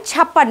 অ্যান্ড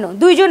 56,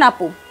 দুইজন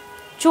আপু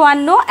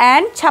 54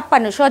 অ্যান্ড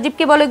 56।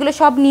 সজীবকে বলো এগুলো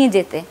সব নিয়ে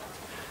যেতে।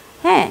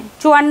 হ্যাঁ,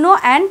 54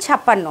 অ্যান্ড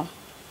 56,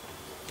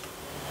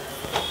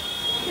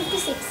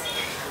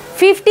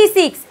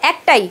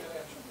 56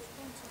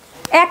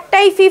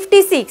 একটাই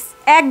 56,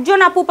 একজন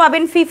আপু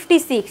পাবেন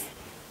 56।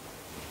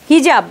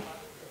 হিজাব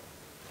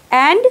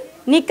অ্যান্ড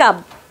নিকাব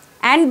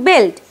অ্যান্ড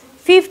বেল্ট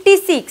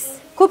 56,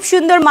 খুব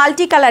সুন্দর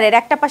মাল্টি কালারের,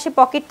 একটা পাশে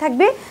পকেট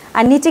থাকবে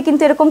আর নিচে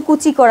কিন্তু এরকম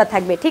কুচি করা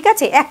থাকবে। ঠিক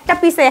আছে, একটা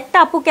পিসে একটা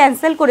আপু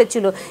ক্যান্সেল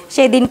করেছিল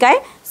সেই দিনকায়,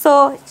 সো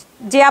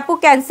যে আপু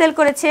ক্যান্সেল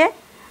করেছে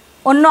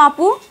অন্য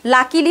আপু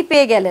লাকিলি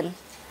পেয়ে গেলেন।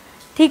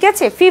 ঠিক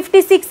আছে,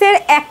 56-এর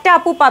একটা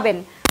আপু পাবেন।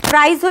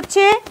 প্রাইস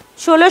হচ্ছে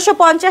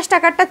 1650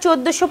 টাকারটা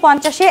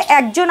 1450-এ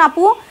একজন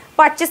আপু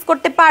পারচেস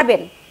করতে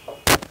পারবেন।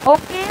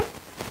 ওকে,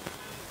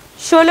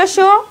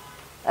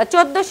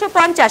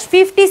 1450,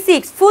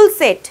 56 ফুল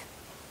সেট,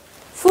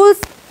 ফুল।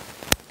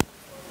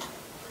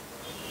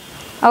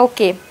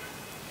 ওকে,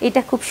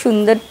 এটা খুব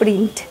সুন্দর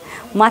প্রিন্ট,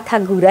 মাথা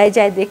ঘুরায়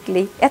যায়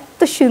দেখলেই, এত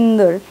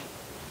সুন্দর।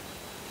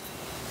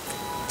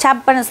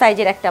 56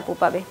 সাইজের একটা আপু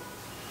পাবে।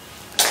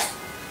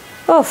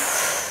 ওফ,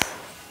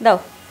 দাও।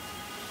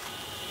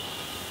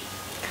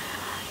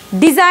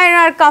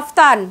 ডিজাইনার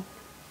কাফতান,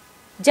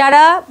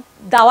 যারা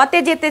দাওয়াতে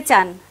যেতে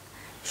চান,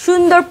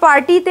 সুন্দর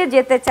পার্টিতে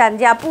যেতে চান,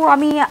 যে আপু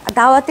আমি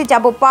দাওয়াতে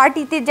যাব,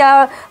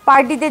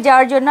 পার্টিতে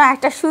যাওয়ার জন্য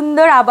একটা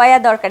সুন্দর আবায়া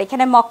দরকার,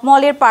 এখানে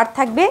মকমলের পার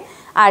থাকবে।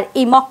 আর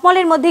এই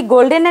মকমলের মধ্যে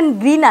গোল্ডেন অ্যান্ড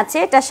গ্রিন আছে,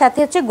 এটার সাথে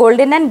হচ্ছে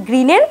গোল্ডেন অ্যান্ড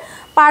গ্রিনের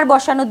পার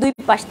বসানো দুই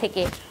পাশ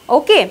থেকে।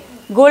 ওকে,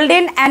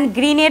 গোল্ডেন অ্যান্ড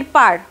গ্রিনের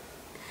পার,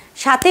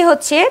 সাথে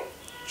হচ্ছে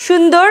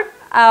সুন্দর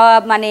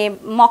মানে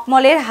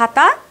মকমলের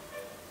হাতা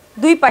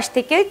দুই পাশ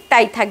থেকে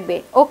তাই থাকবে।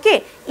 ওকে,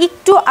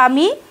 একটু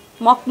আমি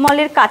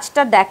মকমলের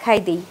কাজটা দেখাই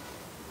দিই,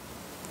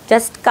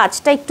 জাস্ট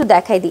কাজটা একটু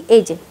দেখাই দিই।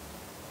 এই যে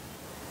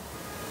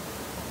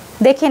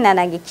দেখে নেন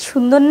আগে, কি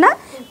সুন্দর না,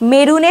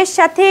 মেরুনের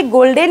সাথে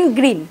গোল্ডেন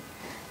গ্রিন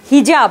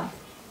হিজাব,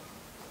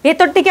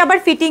 ভেতর থেকে আবার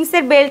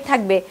ফিটিংসের বেল্ট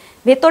থাকবে,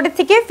 ভেতরের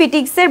থেকে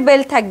ফিটিংসের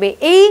বেল্ট থাকবে।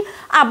 এই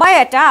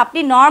আবায়াটা আপনি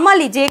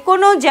নর্মালি যে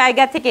কোনো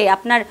জায়গা থেকে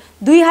আপনার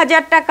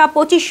 2000 টাকা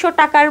 2500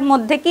 টাকার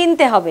মধ্যে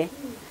কিনতে হবে।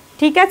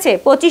 ঠিক আছে,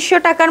 2500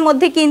 টাকার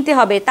মধ্যে কিনতে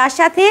হবে। তার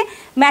সাথে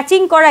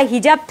ম্যাচিং করা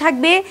হিজাব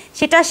থাকবে,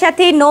 সেটার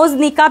সাথে নোজ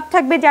নিকাব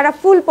থাকবে যারা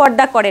ফুল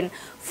পর্দা করেন,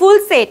 ফুল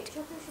সেট।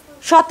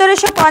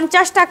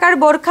 1750 টাকার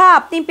বোরখা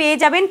আপনি পেয়ে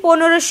যাবেন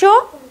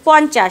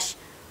 1550,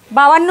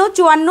 52,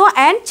 54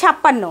 and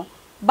 56,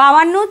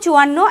 52,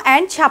 54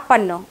 and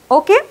 56।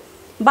 Okay,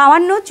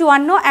 52,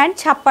 54 and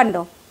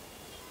 56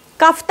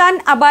 kaftan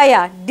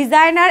abaya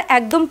designer,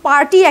 একদম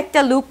পার্টি একটা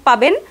লুক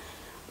পাবেন।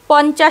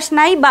 50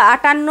 নাই বা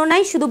 58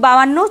 নাই, শুধু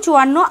 52,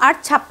 54 আর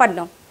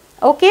 56।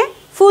 ওকে,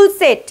 ফুল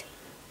সেট,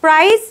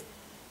 প্রাইস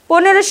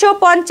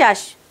 1550,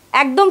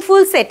 একদম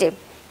ফুল সেটে।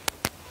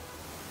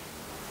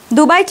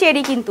 দুবাই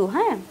চেরি কিন্তু।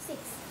 হ্যাঁ,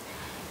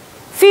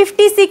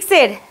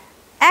 56-এর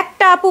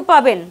একটা আপু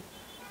পাবেন,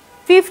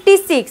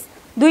 56,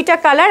 দুইটা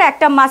কালার,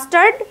 একটা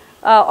মাস্টার্ড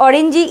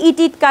অরেঞ্জি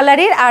ইটিট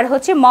কালারের আর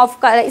হচ্ছে মভ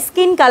কালার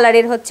স্কিন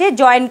কালারের হচ্ছে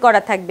জয়েন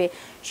করা থাকবে।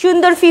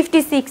 সুন্দর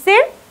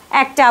 56-এর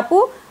একটা আপু,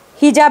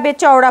 হিজাবে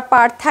চওড়া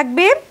পার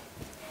থাকবে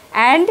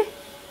অ্যান্ড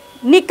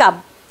নিকাব,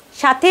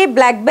 সাথে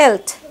ব্ল্যাক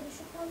বেল্ট।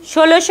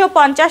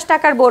 1650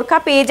 টাকার বোরখা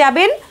পেয়ে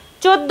যাবেন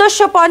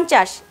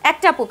 1450,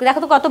 একটা আপু। দেখো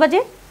তো কত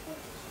বাজে,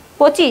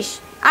 25,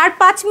 আর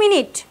 5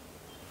 মিনিট,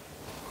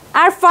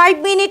 আর 5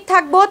 মিনিট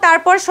থাকবো,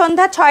 তারপর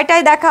সন্ধ্যা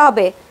 6টায় দেখা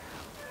হবে,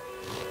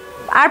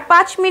 আর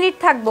 5 মিনিট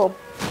থাকবো।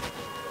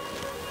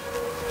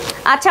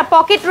 আচ্ছা,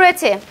 পকেট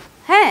রয়েছে।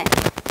 হ্যাঁ,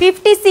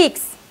 56,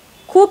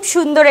 খুব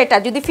সুন্দর এটা,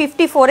 যদি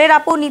 54-এর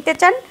আপু নিতে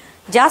চান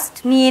জাস্ট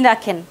নিয়ে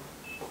রাখেন।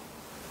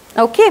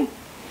 ওকে,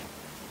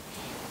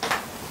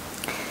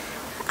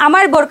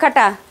 আমার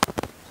বোরখাটা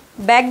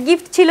ব্যাগ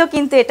গিফট ছিল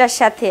কিন্তু এটার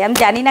সাথে, আমি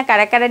জানি না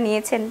কারা কারা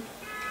নিয়েছেন,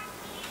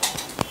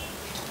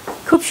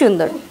 খুব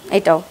সুন্দর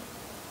এটাও।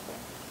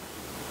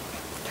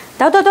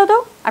 দাও দাও দাও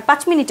দাও, আর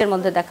 5 মিনিটের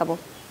মধ্যে দেখাবো।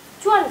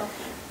 54,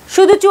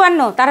 শুধু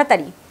 54,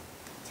 তাড়াতাড়ি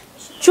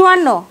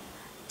 54,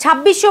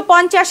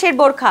 2650-এর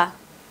বোরখা,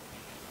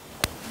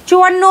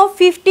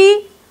 54,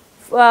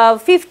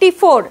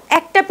 54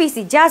 একটা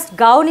পিসি, জাস্ট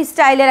গাউন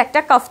স্টাইলের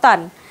একটা কাফতান,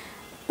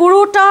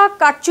 পুরোটা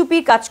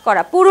কারচুপির কাজ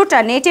করা, পুরোটা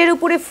নেটের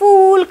উপরে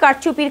ফুল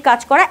কারচুপির কাজ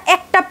করা,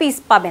 একটা পিস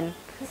পাবেন,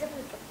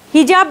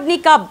 হিজাব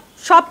নিকাব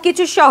সব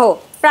কিছু সহ।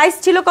 প্রাইস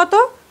ছিল কত,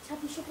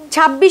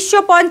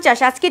 2650,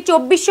 আজকে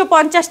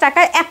 2450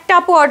 টাকায় একটা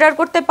আপু অর্ডার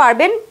করতে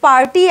পারবেন।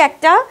 পার্টি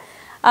একটা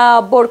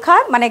বোরখা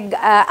মানে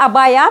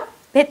আবায়া,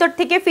 ভেতর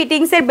থেকে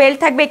ফিটিংসের বেল্ট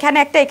থাকবে, এখানে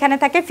একটা, এখানে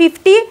থাকে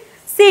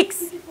 56,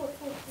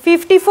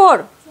 54,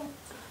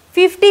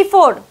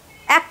 54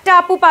 একটা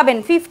আপু পাবেন,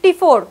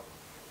 54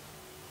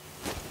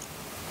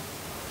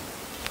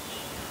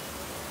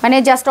 মানে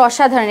জাস্ট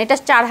অসাধারণ। এটা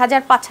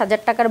 4000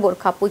 5000 টাকার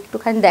বোরখা আপু,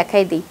 একটুখানি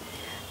দেখাই দিই,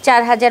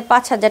 4000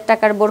 5000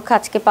 টাকার বোরখা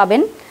আজকে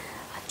পাবেন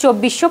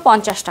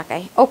 2450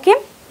 টাকায়। ওকে,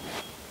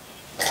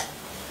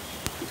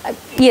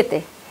 ইয়েতে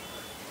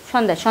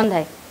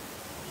সন্ধ্যায়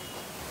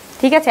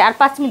ঠিক আছে। আর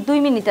 5 মিনিট 2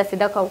 মিনিট আছে,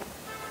 দেখাও।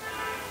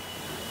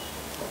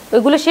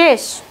 ওইগুলো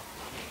শেষ,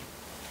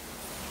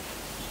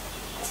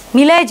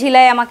 মিলাই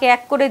ঝিলাই আমাকে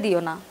এক করে দিও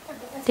না,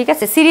 ঠিক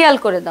আছে? সিরিয়াল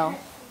করে দাও।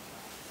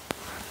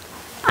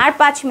 আর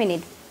 5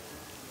 মিনিট।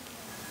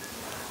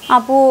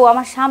 আপু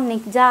আমার সামনে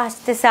যা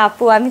আসতেছে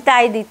আপু, আমি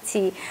তাই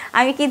দিচ্ছি,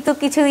 আমি কিন্তু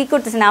কিছু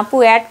করতেছি না। আপু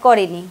অ্যাড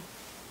করেনি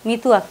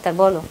মিতু আক্তার,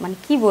 বলো মানে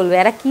কি বলবো,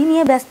 এরা কি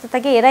নিয়ে ব্যস্ত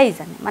থাকে এরাই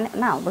জানে। মানে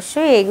না,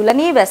 অবশ্যই এইগুলা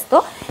নিয়ে ব্যস্ত।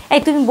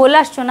 এই তুমি বলে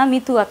আসছো না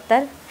মিতু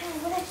আক্তার,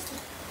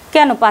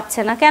 কেন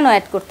পাচ্ছে না, কেন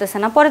অ্যাড করতেছে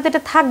না? পরে তো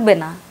এটা থাকবে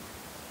না।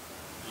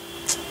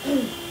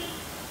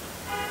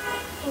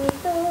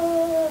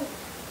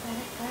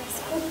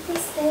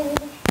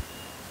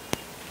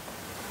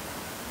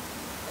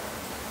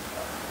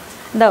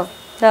 দাও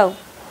দাও।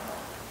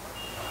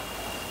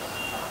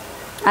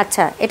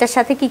 আচ্ছা, এটার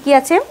সাথে কি কি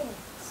আছে?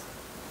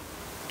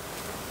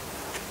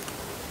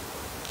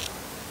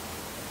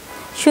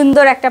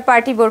 সুন্দর একটা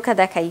পার্টি বোরখা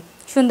দেখাই।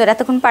 সুন্দর,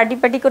 এতক্ষণ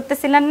পার্টি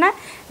করতেছিলেন না,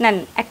 নেন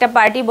একটা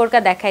পার্টি বোরখা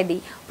দেখাই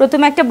দিই।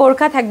 প্রথমে একটা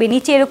বোরখা থাকবে,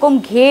 নিচে এরকম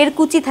ঘের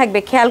কুচি থাকবে,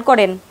 খেয়াল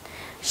করেন।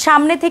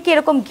 সামনে থেকে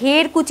এরকম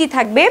ঘের কুচি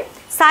থাকবে।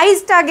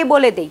 সাইজটা আগে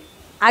বলে দেই,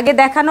 আগে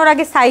দেখানোর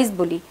আগে সাইজ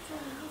বলি।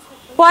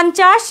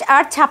 50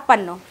 আর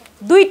 56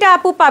 দুইটা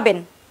আপু পাবেন,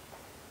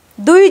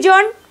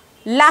 দুইজন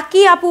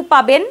লাকি আপু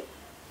পাবেন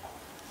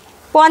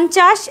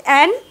 50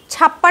 অ্যান্ড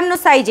 56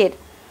 সাইজের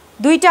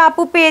দুইটা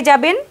আপু পেয়ে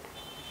যাবেন।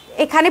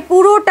 এখানে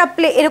পুরোটা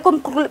এরকম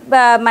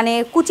মানে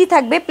কুচি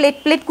থাকবে,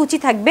 প্লেট কুচি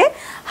থাকবে,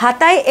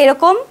 হাতায়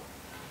এরকম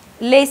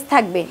লেস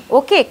থাকবে।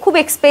 ওকে, খুব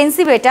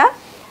এক্সপেন্সিভ এটা।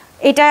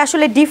 এটা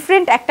আসলে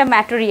ডিফারেন্ট একটা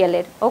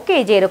ম্যাটেরিয়ালের। ওকে,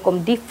 যে এরকম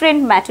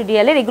ডিফারেন্ট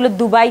ম্যাটেরিয়ালের, এগুলো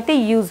দুবাইতে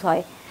ইউজ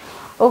হয়।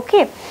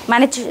 ওকে,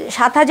 মানে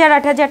 7000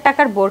 8000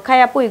 টাকার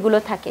বোরখায় আপু এগুলো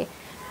থাকে।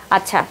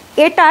 আচ্ছা,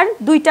 এটার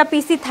দুইটা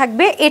পিসি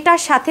থাকবে।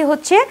 এটার সাথে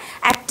হচ্ছে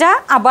একটা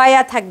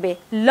আবায়া থাকবে,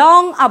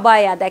 লং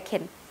আবায়া,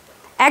 দেখেন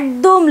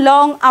একদম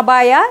লং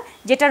আবায়া,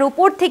 যেটার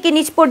উপর থেকে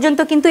নিচ পর্যন্ত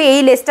কিন্তু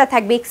এই লেসটা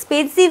থাকবে।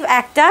 এক্সপেন্সিভ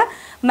একটা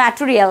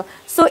ম্যাটেরিয়াল।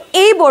 সো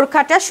এই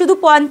বোরখাটা শুধু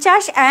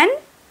 50 অ্যান্ড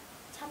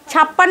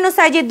 56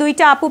 সাইজের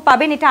দুইটা আপু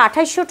পাবেন। এটা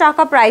 2800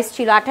 টাকা প্রাইস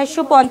ছিল,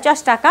 2850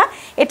 টাকা।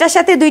 এটার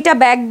সাথে দুইটা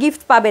ব্যাগ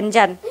গিফট পাবেন।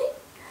 যান,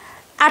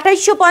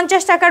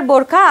 2850 টাকার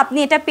বোরখা আপনি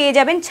এটা পেয়ে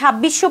যাবেন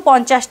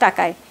 2650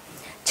 টাকায়।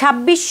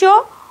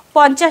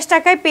 2650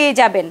 টাকায় পেয়ে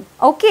যাবেন।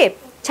 ওকে,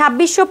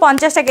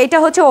 2650 টাকা। এটা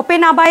হচ্ছে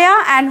ওপেন আবায়া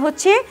অ্যান্ড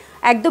হচ্ছে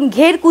একদম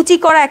ঘের কুচি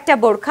করা একটা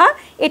বোরখা।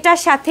 এটার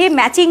সাথে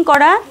ম্যাচিং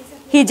করা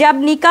হিজাব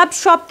নিকাব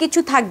সব কিছু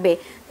থাকবে।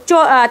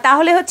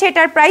 তাহলে হচ্ছে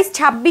এটার প্রাইস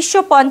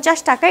 2650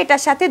 টাকা।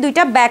 এটার সাথে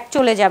দুইটা ব্যাগ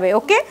চলে যাবে।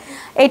 ওকে,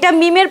 এটা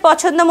মিমের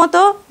পছন্দ মতো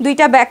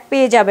দুইটা ব্যাগ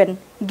পেয়ে যাবেন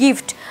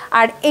গিফট।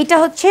 আর এটা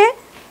হচ্ছে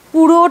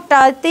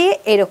পুরোটাতে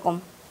এরকম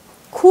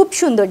খুব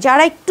সুন্দর।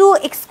 যারা একটু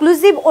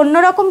এক্সক্লুসিভ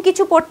অন্যরকম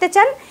কিছু পড়তে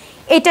চান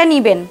এটা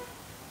নেবেন।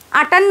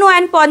 58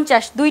 অ্যান্ড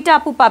 50 দুইটা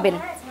আপু পাবেন।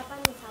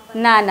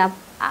 না না,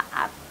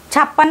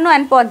 56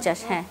 অ্যান্ড 50,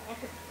 হ্যাঁ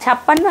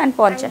 56 অ্যান্ড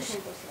 50,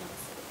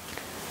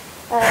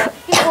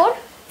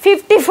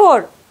 54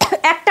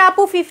 একটা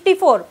আপু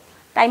 54।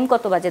 টাইম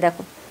কত বাজে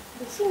দেখো,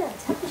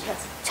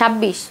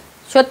 26।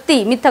 সত্যি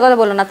মিথ্যা কথা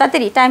বলো না,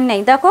 তাড়াতাড়ি, টাইম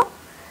নেই। দেখো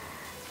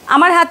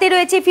আমার হাতে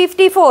রয়েছে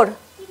 54,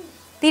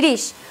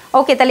 30।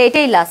 ওকে, তাহলে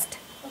এটাই লাস্ট।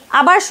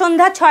 আবার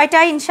সন্ধ্যা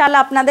 6টায়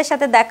ইনশাল্লাহ আপনাদের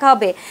সাথে দেখা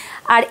হবে।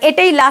 আর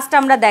এটাই লাস্ট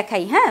আমরা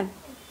দেখাই। হ্যাঁ,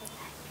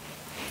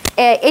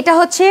 এটা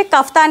হচ্ছে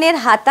কাফতানের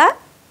হাতা,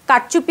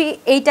 কাটচুপি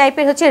এই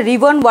টাইপের হচ্ছে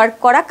রিবন ওয়ার্ক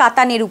করা,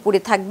 কাতানের উপরে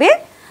থাকবে।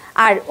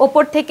 আর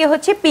ওপর থেকে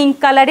হচ্ছে পিঙ্ক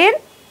কালারের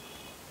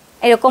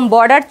এরকম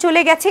বর্ডার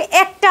চলে গেছে।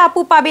 একটা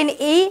আপু পাবেন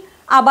এই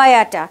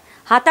আবায়াটা,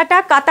 হাতাটা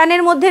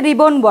কাতানের মধ্যে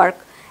রিবন ওয়ার্ক।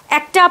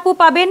 একটা আপু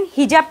পাবেন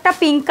হিজাবটা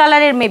পিঙ্ক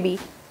কালারের, মেবি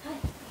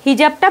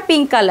হিজাবটা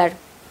পিঙ্ক কালার,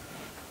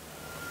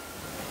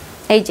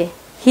 এই যে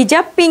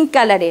হিজাব পিঙ্ক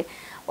কালারের।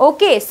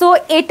 ওকে, সো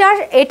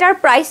এটার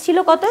প্রাইস ছিল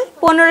কত?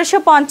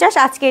 1550।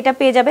 আজকে এটা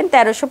পেয়ে যাবেন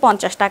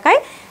 1350 টাকায়।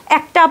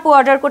 একটা আপু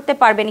অর্ডার করতে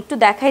পারবেন, একটু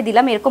দেখাই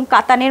দিলাম, এরকম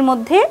কাতানের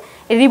মধ্যে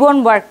রিবন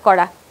ওয়ার্ক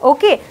করা।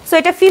 ওকে, সো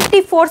এটা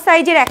 54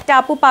 সাইজের একটা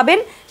আপু পাবেন।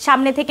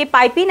 সামনে থেকে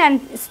পাইপিং অ্যান্ড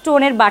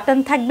স্টোনের বাটন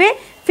থাকবে।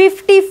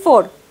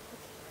 54,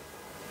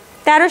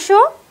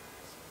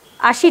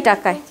 1380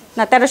 টাকায়,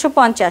 না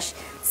 1350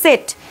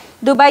 সেট,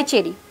 দুবাই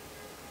চেরি।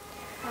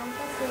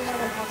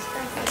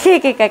 কে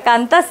কে কে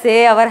কান্তাছে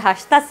আবার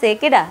হাসতাছে?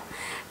 কেডা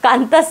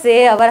কান্তাছে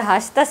আবার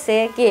হাসতাছে?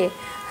 কে?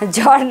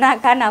 ঝর্ণা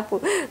খান আপু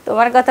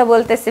তোমার কথা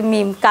বলতেছে।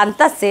 মিম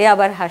কান্তাছে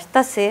আবার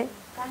হাসতাছে,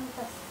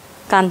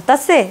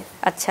 কান্তাছে।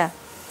 আচ্ছা,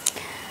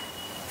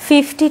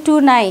 52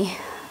 নাই,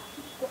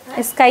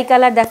 স্কাই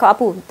কালার দেখো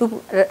আপু।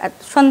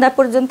 সন্ধ্যা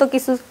পর্যন্ত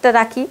কিছুটা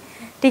রাখি,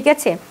 ঠিক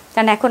আছে?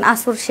 কারণ এখন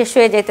আসর শেষ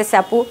হয়ে যেতেছে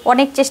আপু।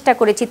 অনেক চেষ্টা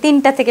করেছি,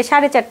 3টা থেকে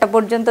 4:30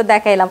 পর্যন্ত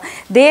দেখাইলাম।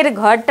 1.5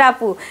 ঘন্টা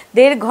আপু,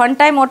 1.5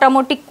 ঘন্টায়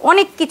মোটামুটি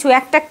অনেক কিছু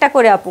একটা একটা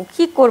করে আপু,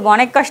 কি করব,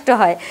 অনেক কষ্ট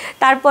হয়।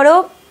 তারপরেও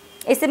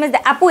SMS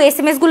আপু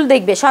SMS-গুলো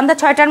দেখবে সন্ধ্যা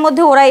 6টার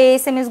মধ্যে, ওরা এই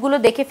SMS-গুলো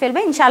দেখে ফেলবে।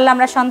 ইনশাআল্লাহ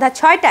আমরা সন্ধ্যা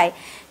 6টায়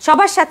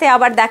সবার সাথে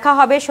আবার দেখা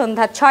হবে,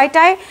 সন্ধ্যা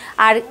 6টায়।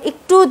 আর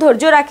একটু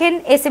ধৈর্য রাখেন,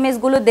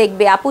 SMS-গুলো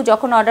দেখবে। আপু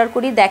যখন অর্ডার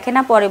করি দেখে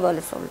না, পরে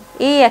বলে চল।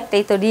 এই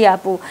একটাই তো রিয়া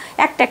আপু,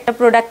 একটা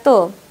প্রোডাক্ট তো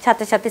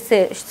সাথে সাথে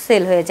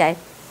সেল হয়ে যায়।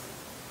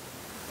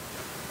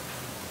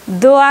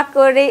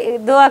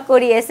 দোয়া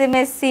করি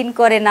SMS সিন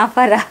করে না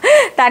পারা।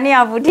 তানিয়া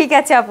আপু ঠিক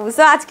আছে আপু।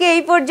 সো আজকে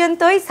এই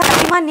পর্যন্তই।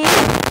 সালিমা নিয়ে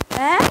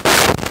হ্যাঁ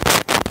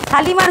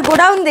হালিমার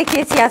গোডাউন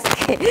দেখিয়েছি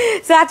আজকে।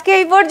 সো আজকে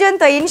এই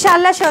পর্যন্ত,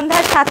 ইনশাআল্লাহ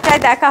সন্ধ্যা 7টায়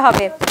দেখা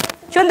হবে,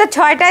 সন্ধ্যা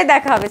 6টায়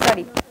দেখা হবে।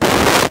 সরি,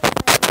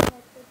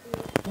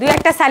 দুই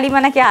একটা সালিমা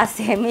নাকি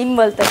আছে, মিম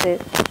বলতেছে,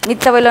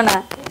 মিথ্যা বললো না,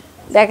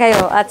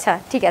 দেখাইও। আচ্ছা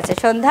ঠিক আছে,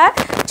 সন্ধ্যা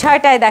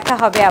 6টায় দেখা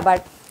হবে আবার।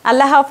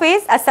 আল্লাহ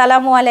হাফিজ,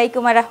 আসসালামু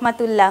আলাইকুম ওয়া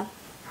রাহমাতুল্লাহ।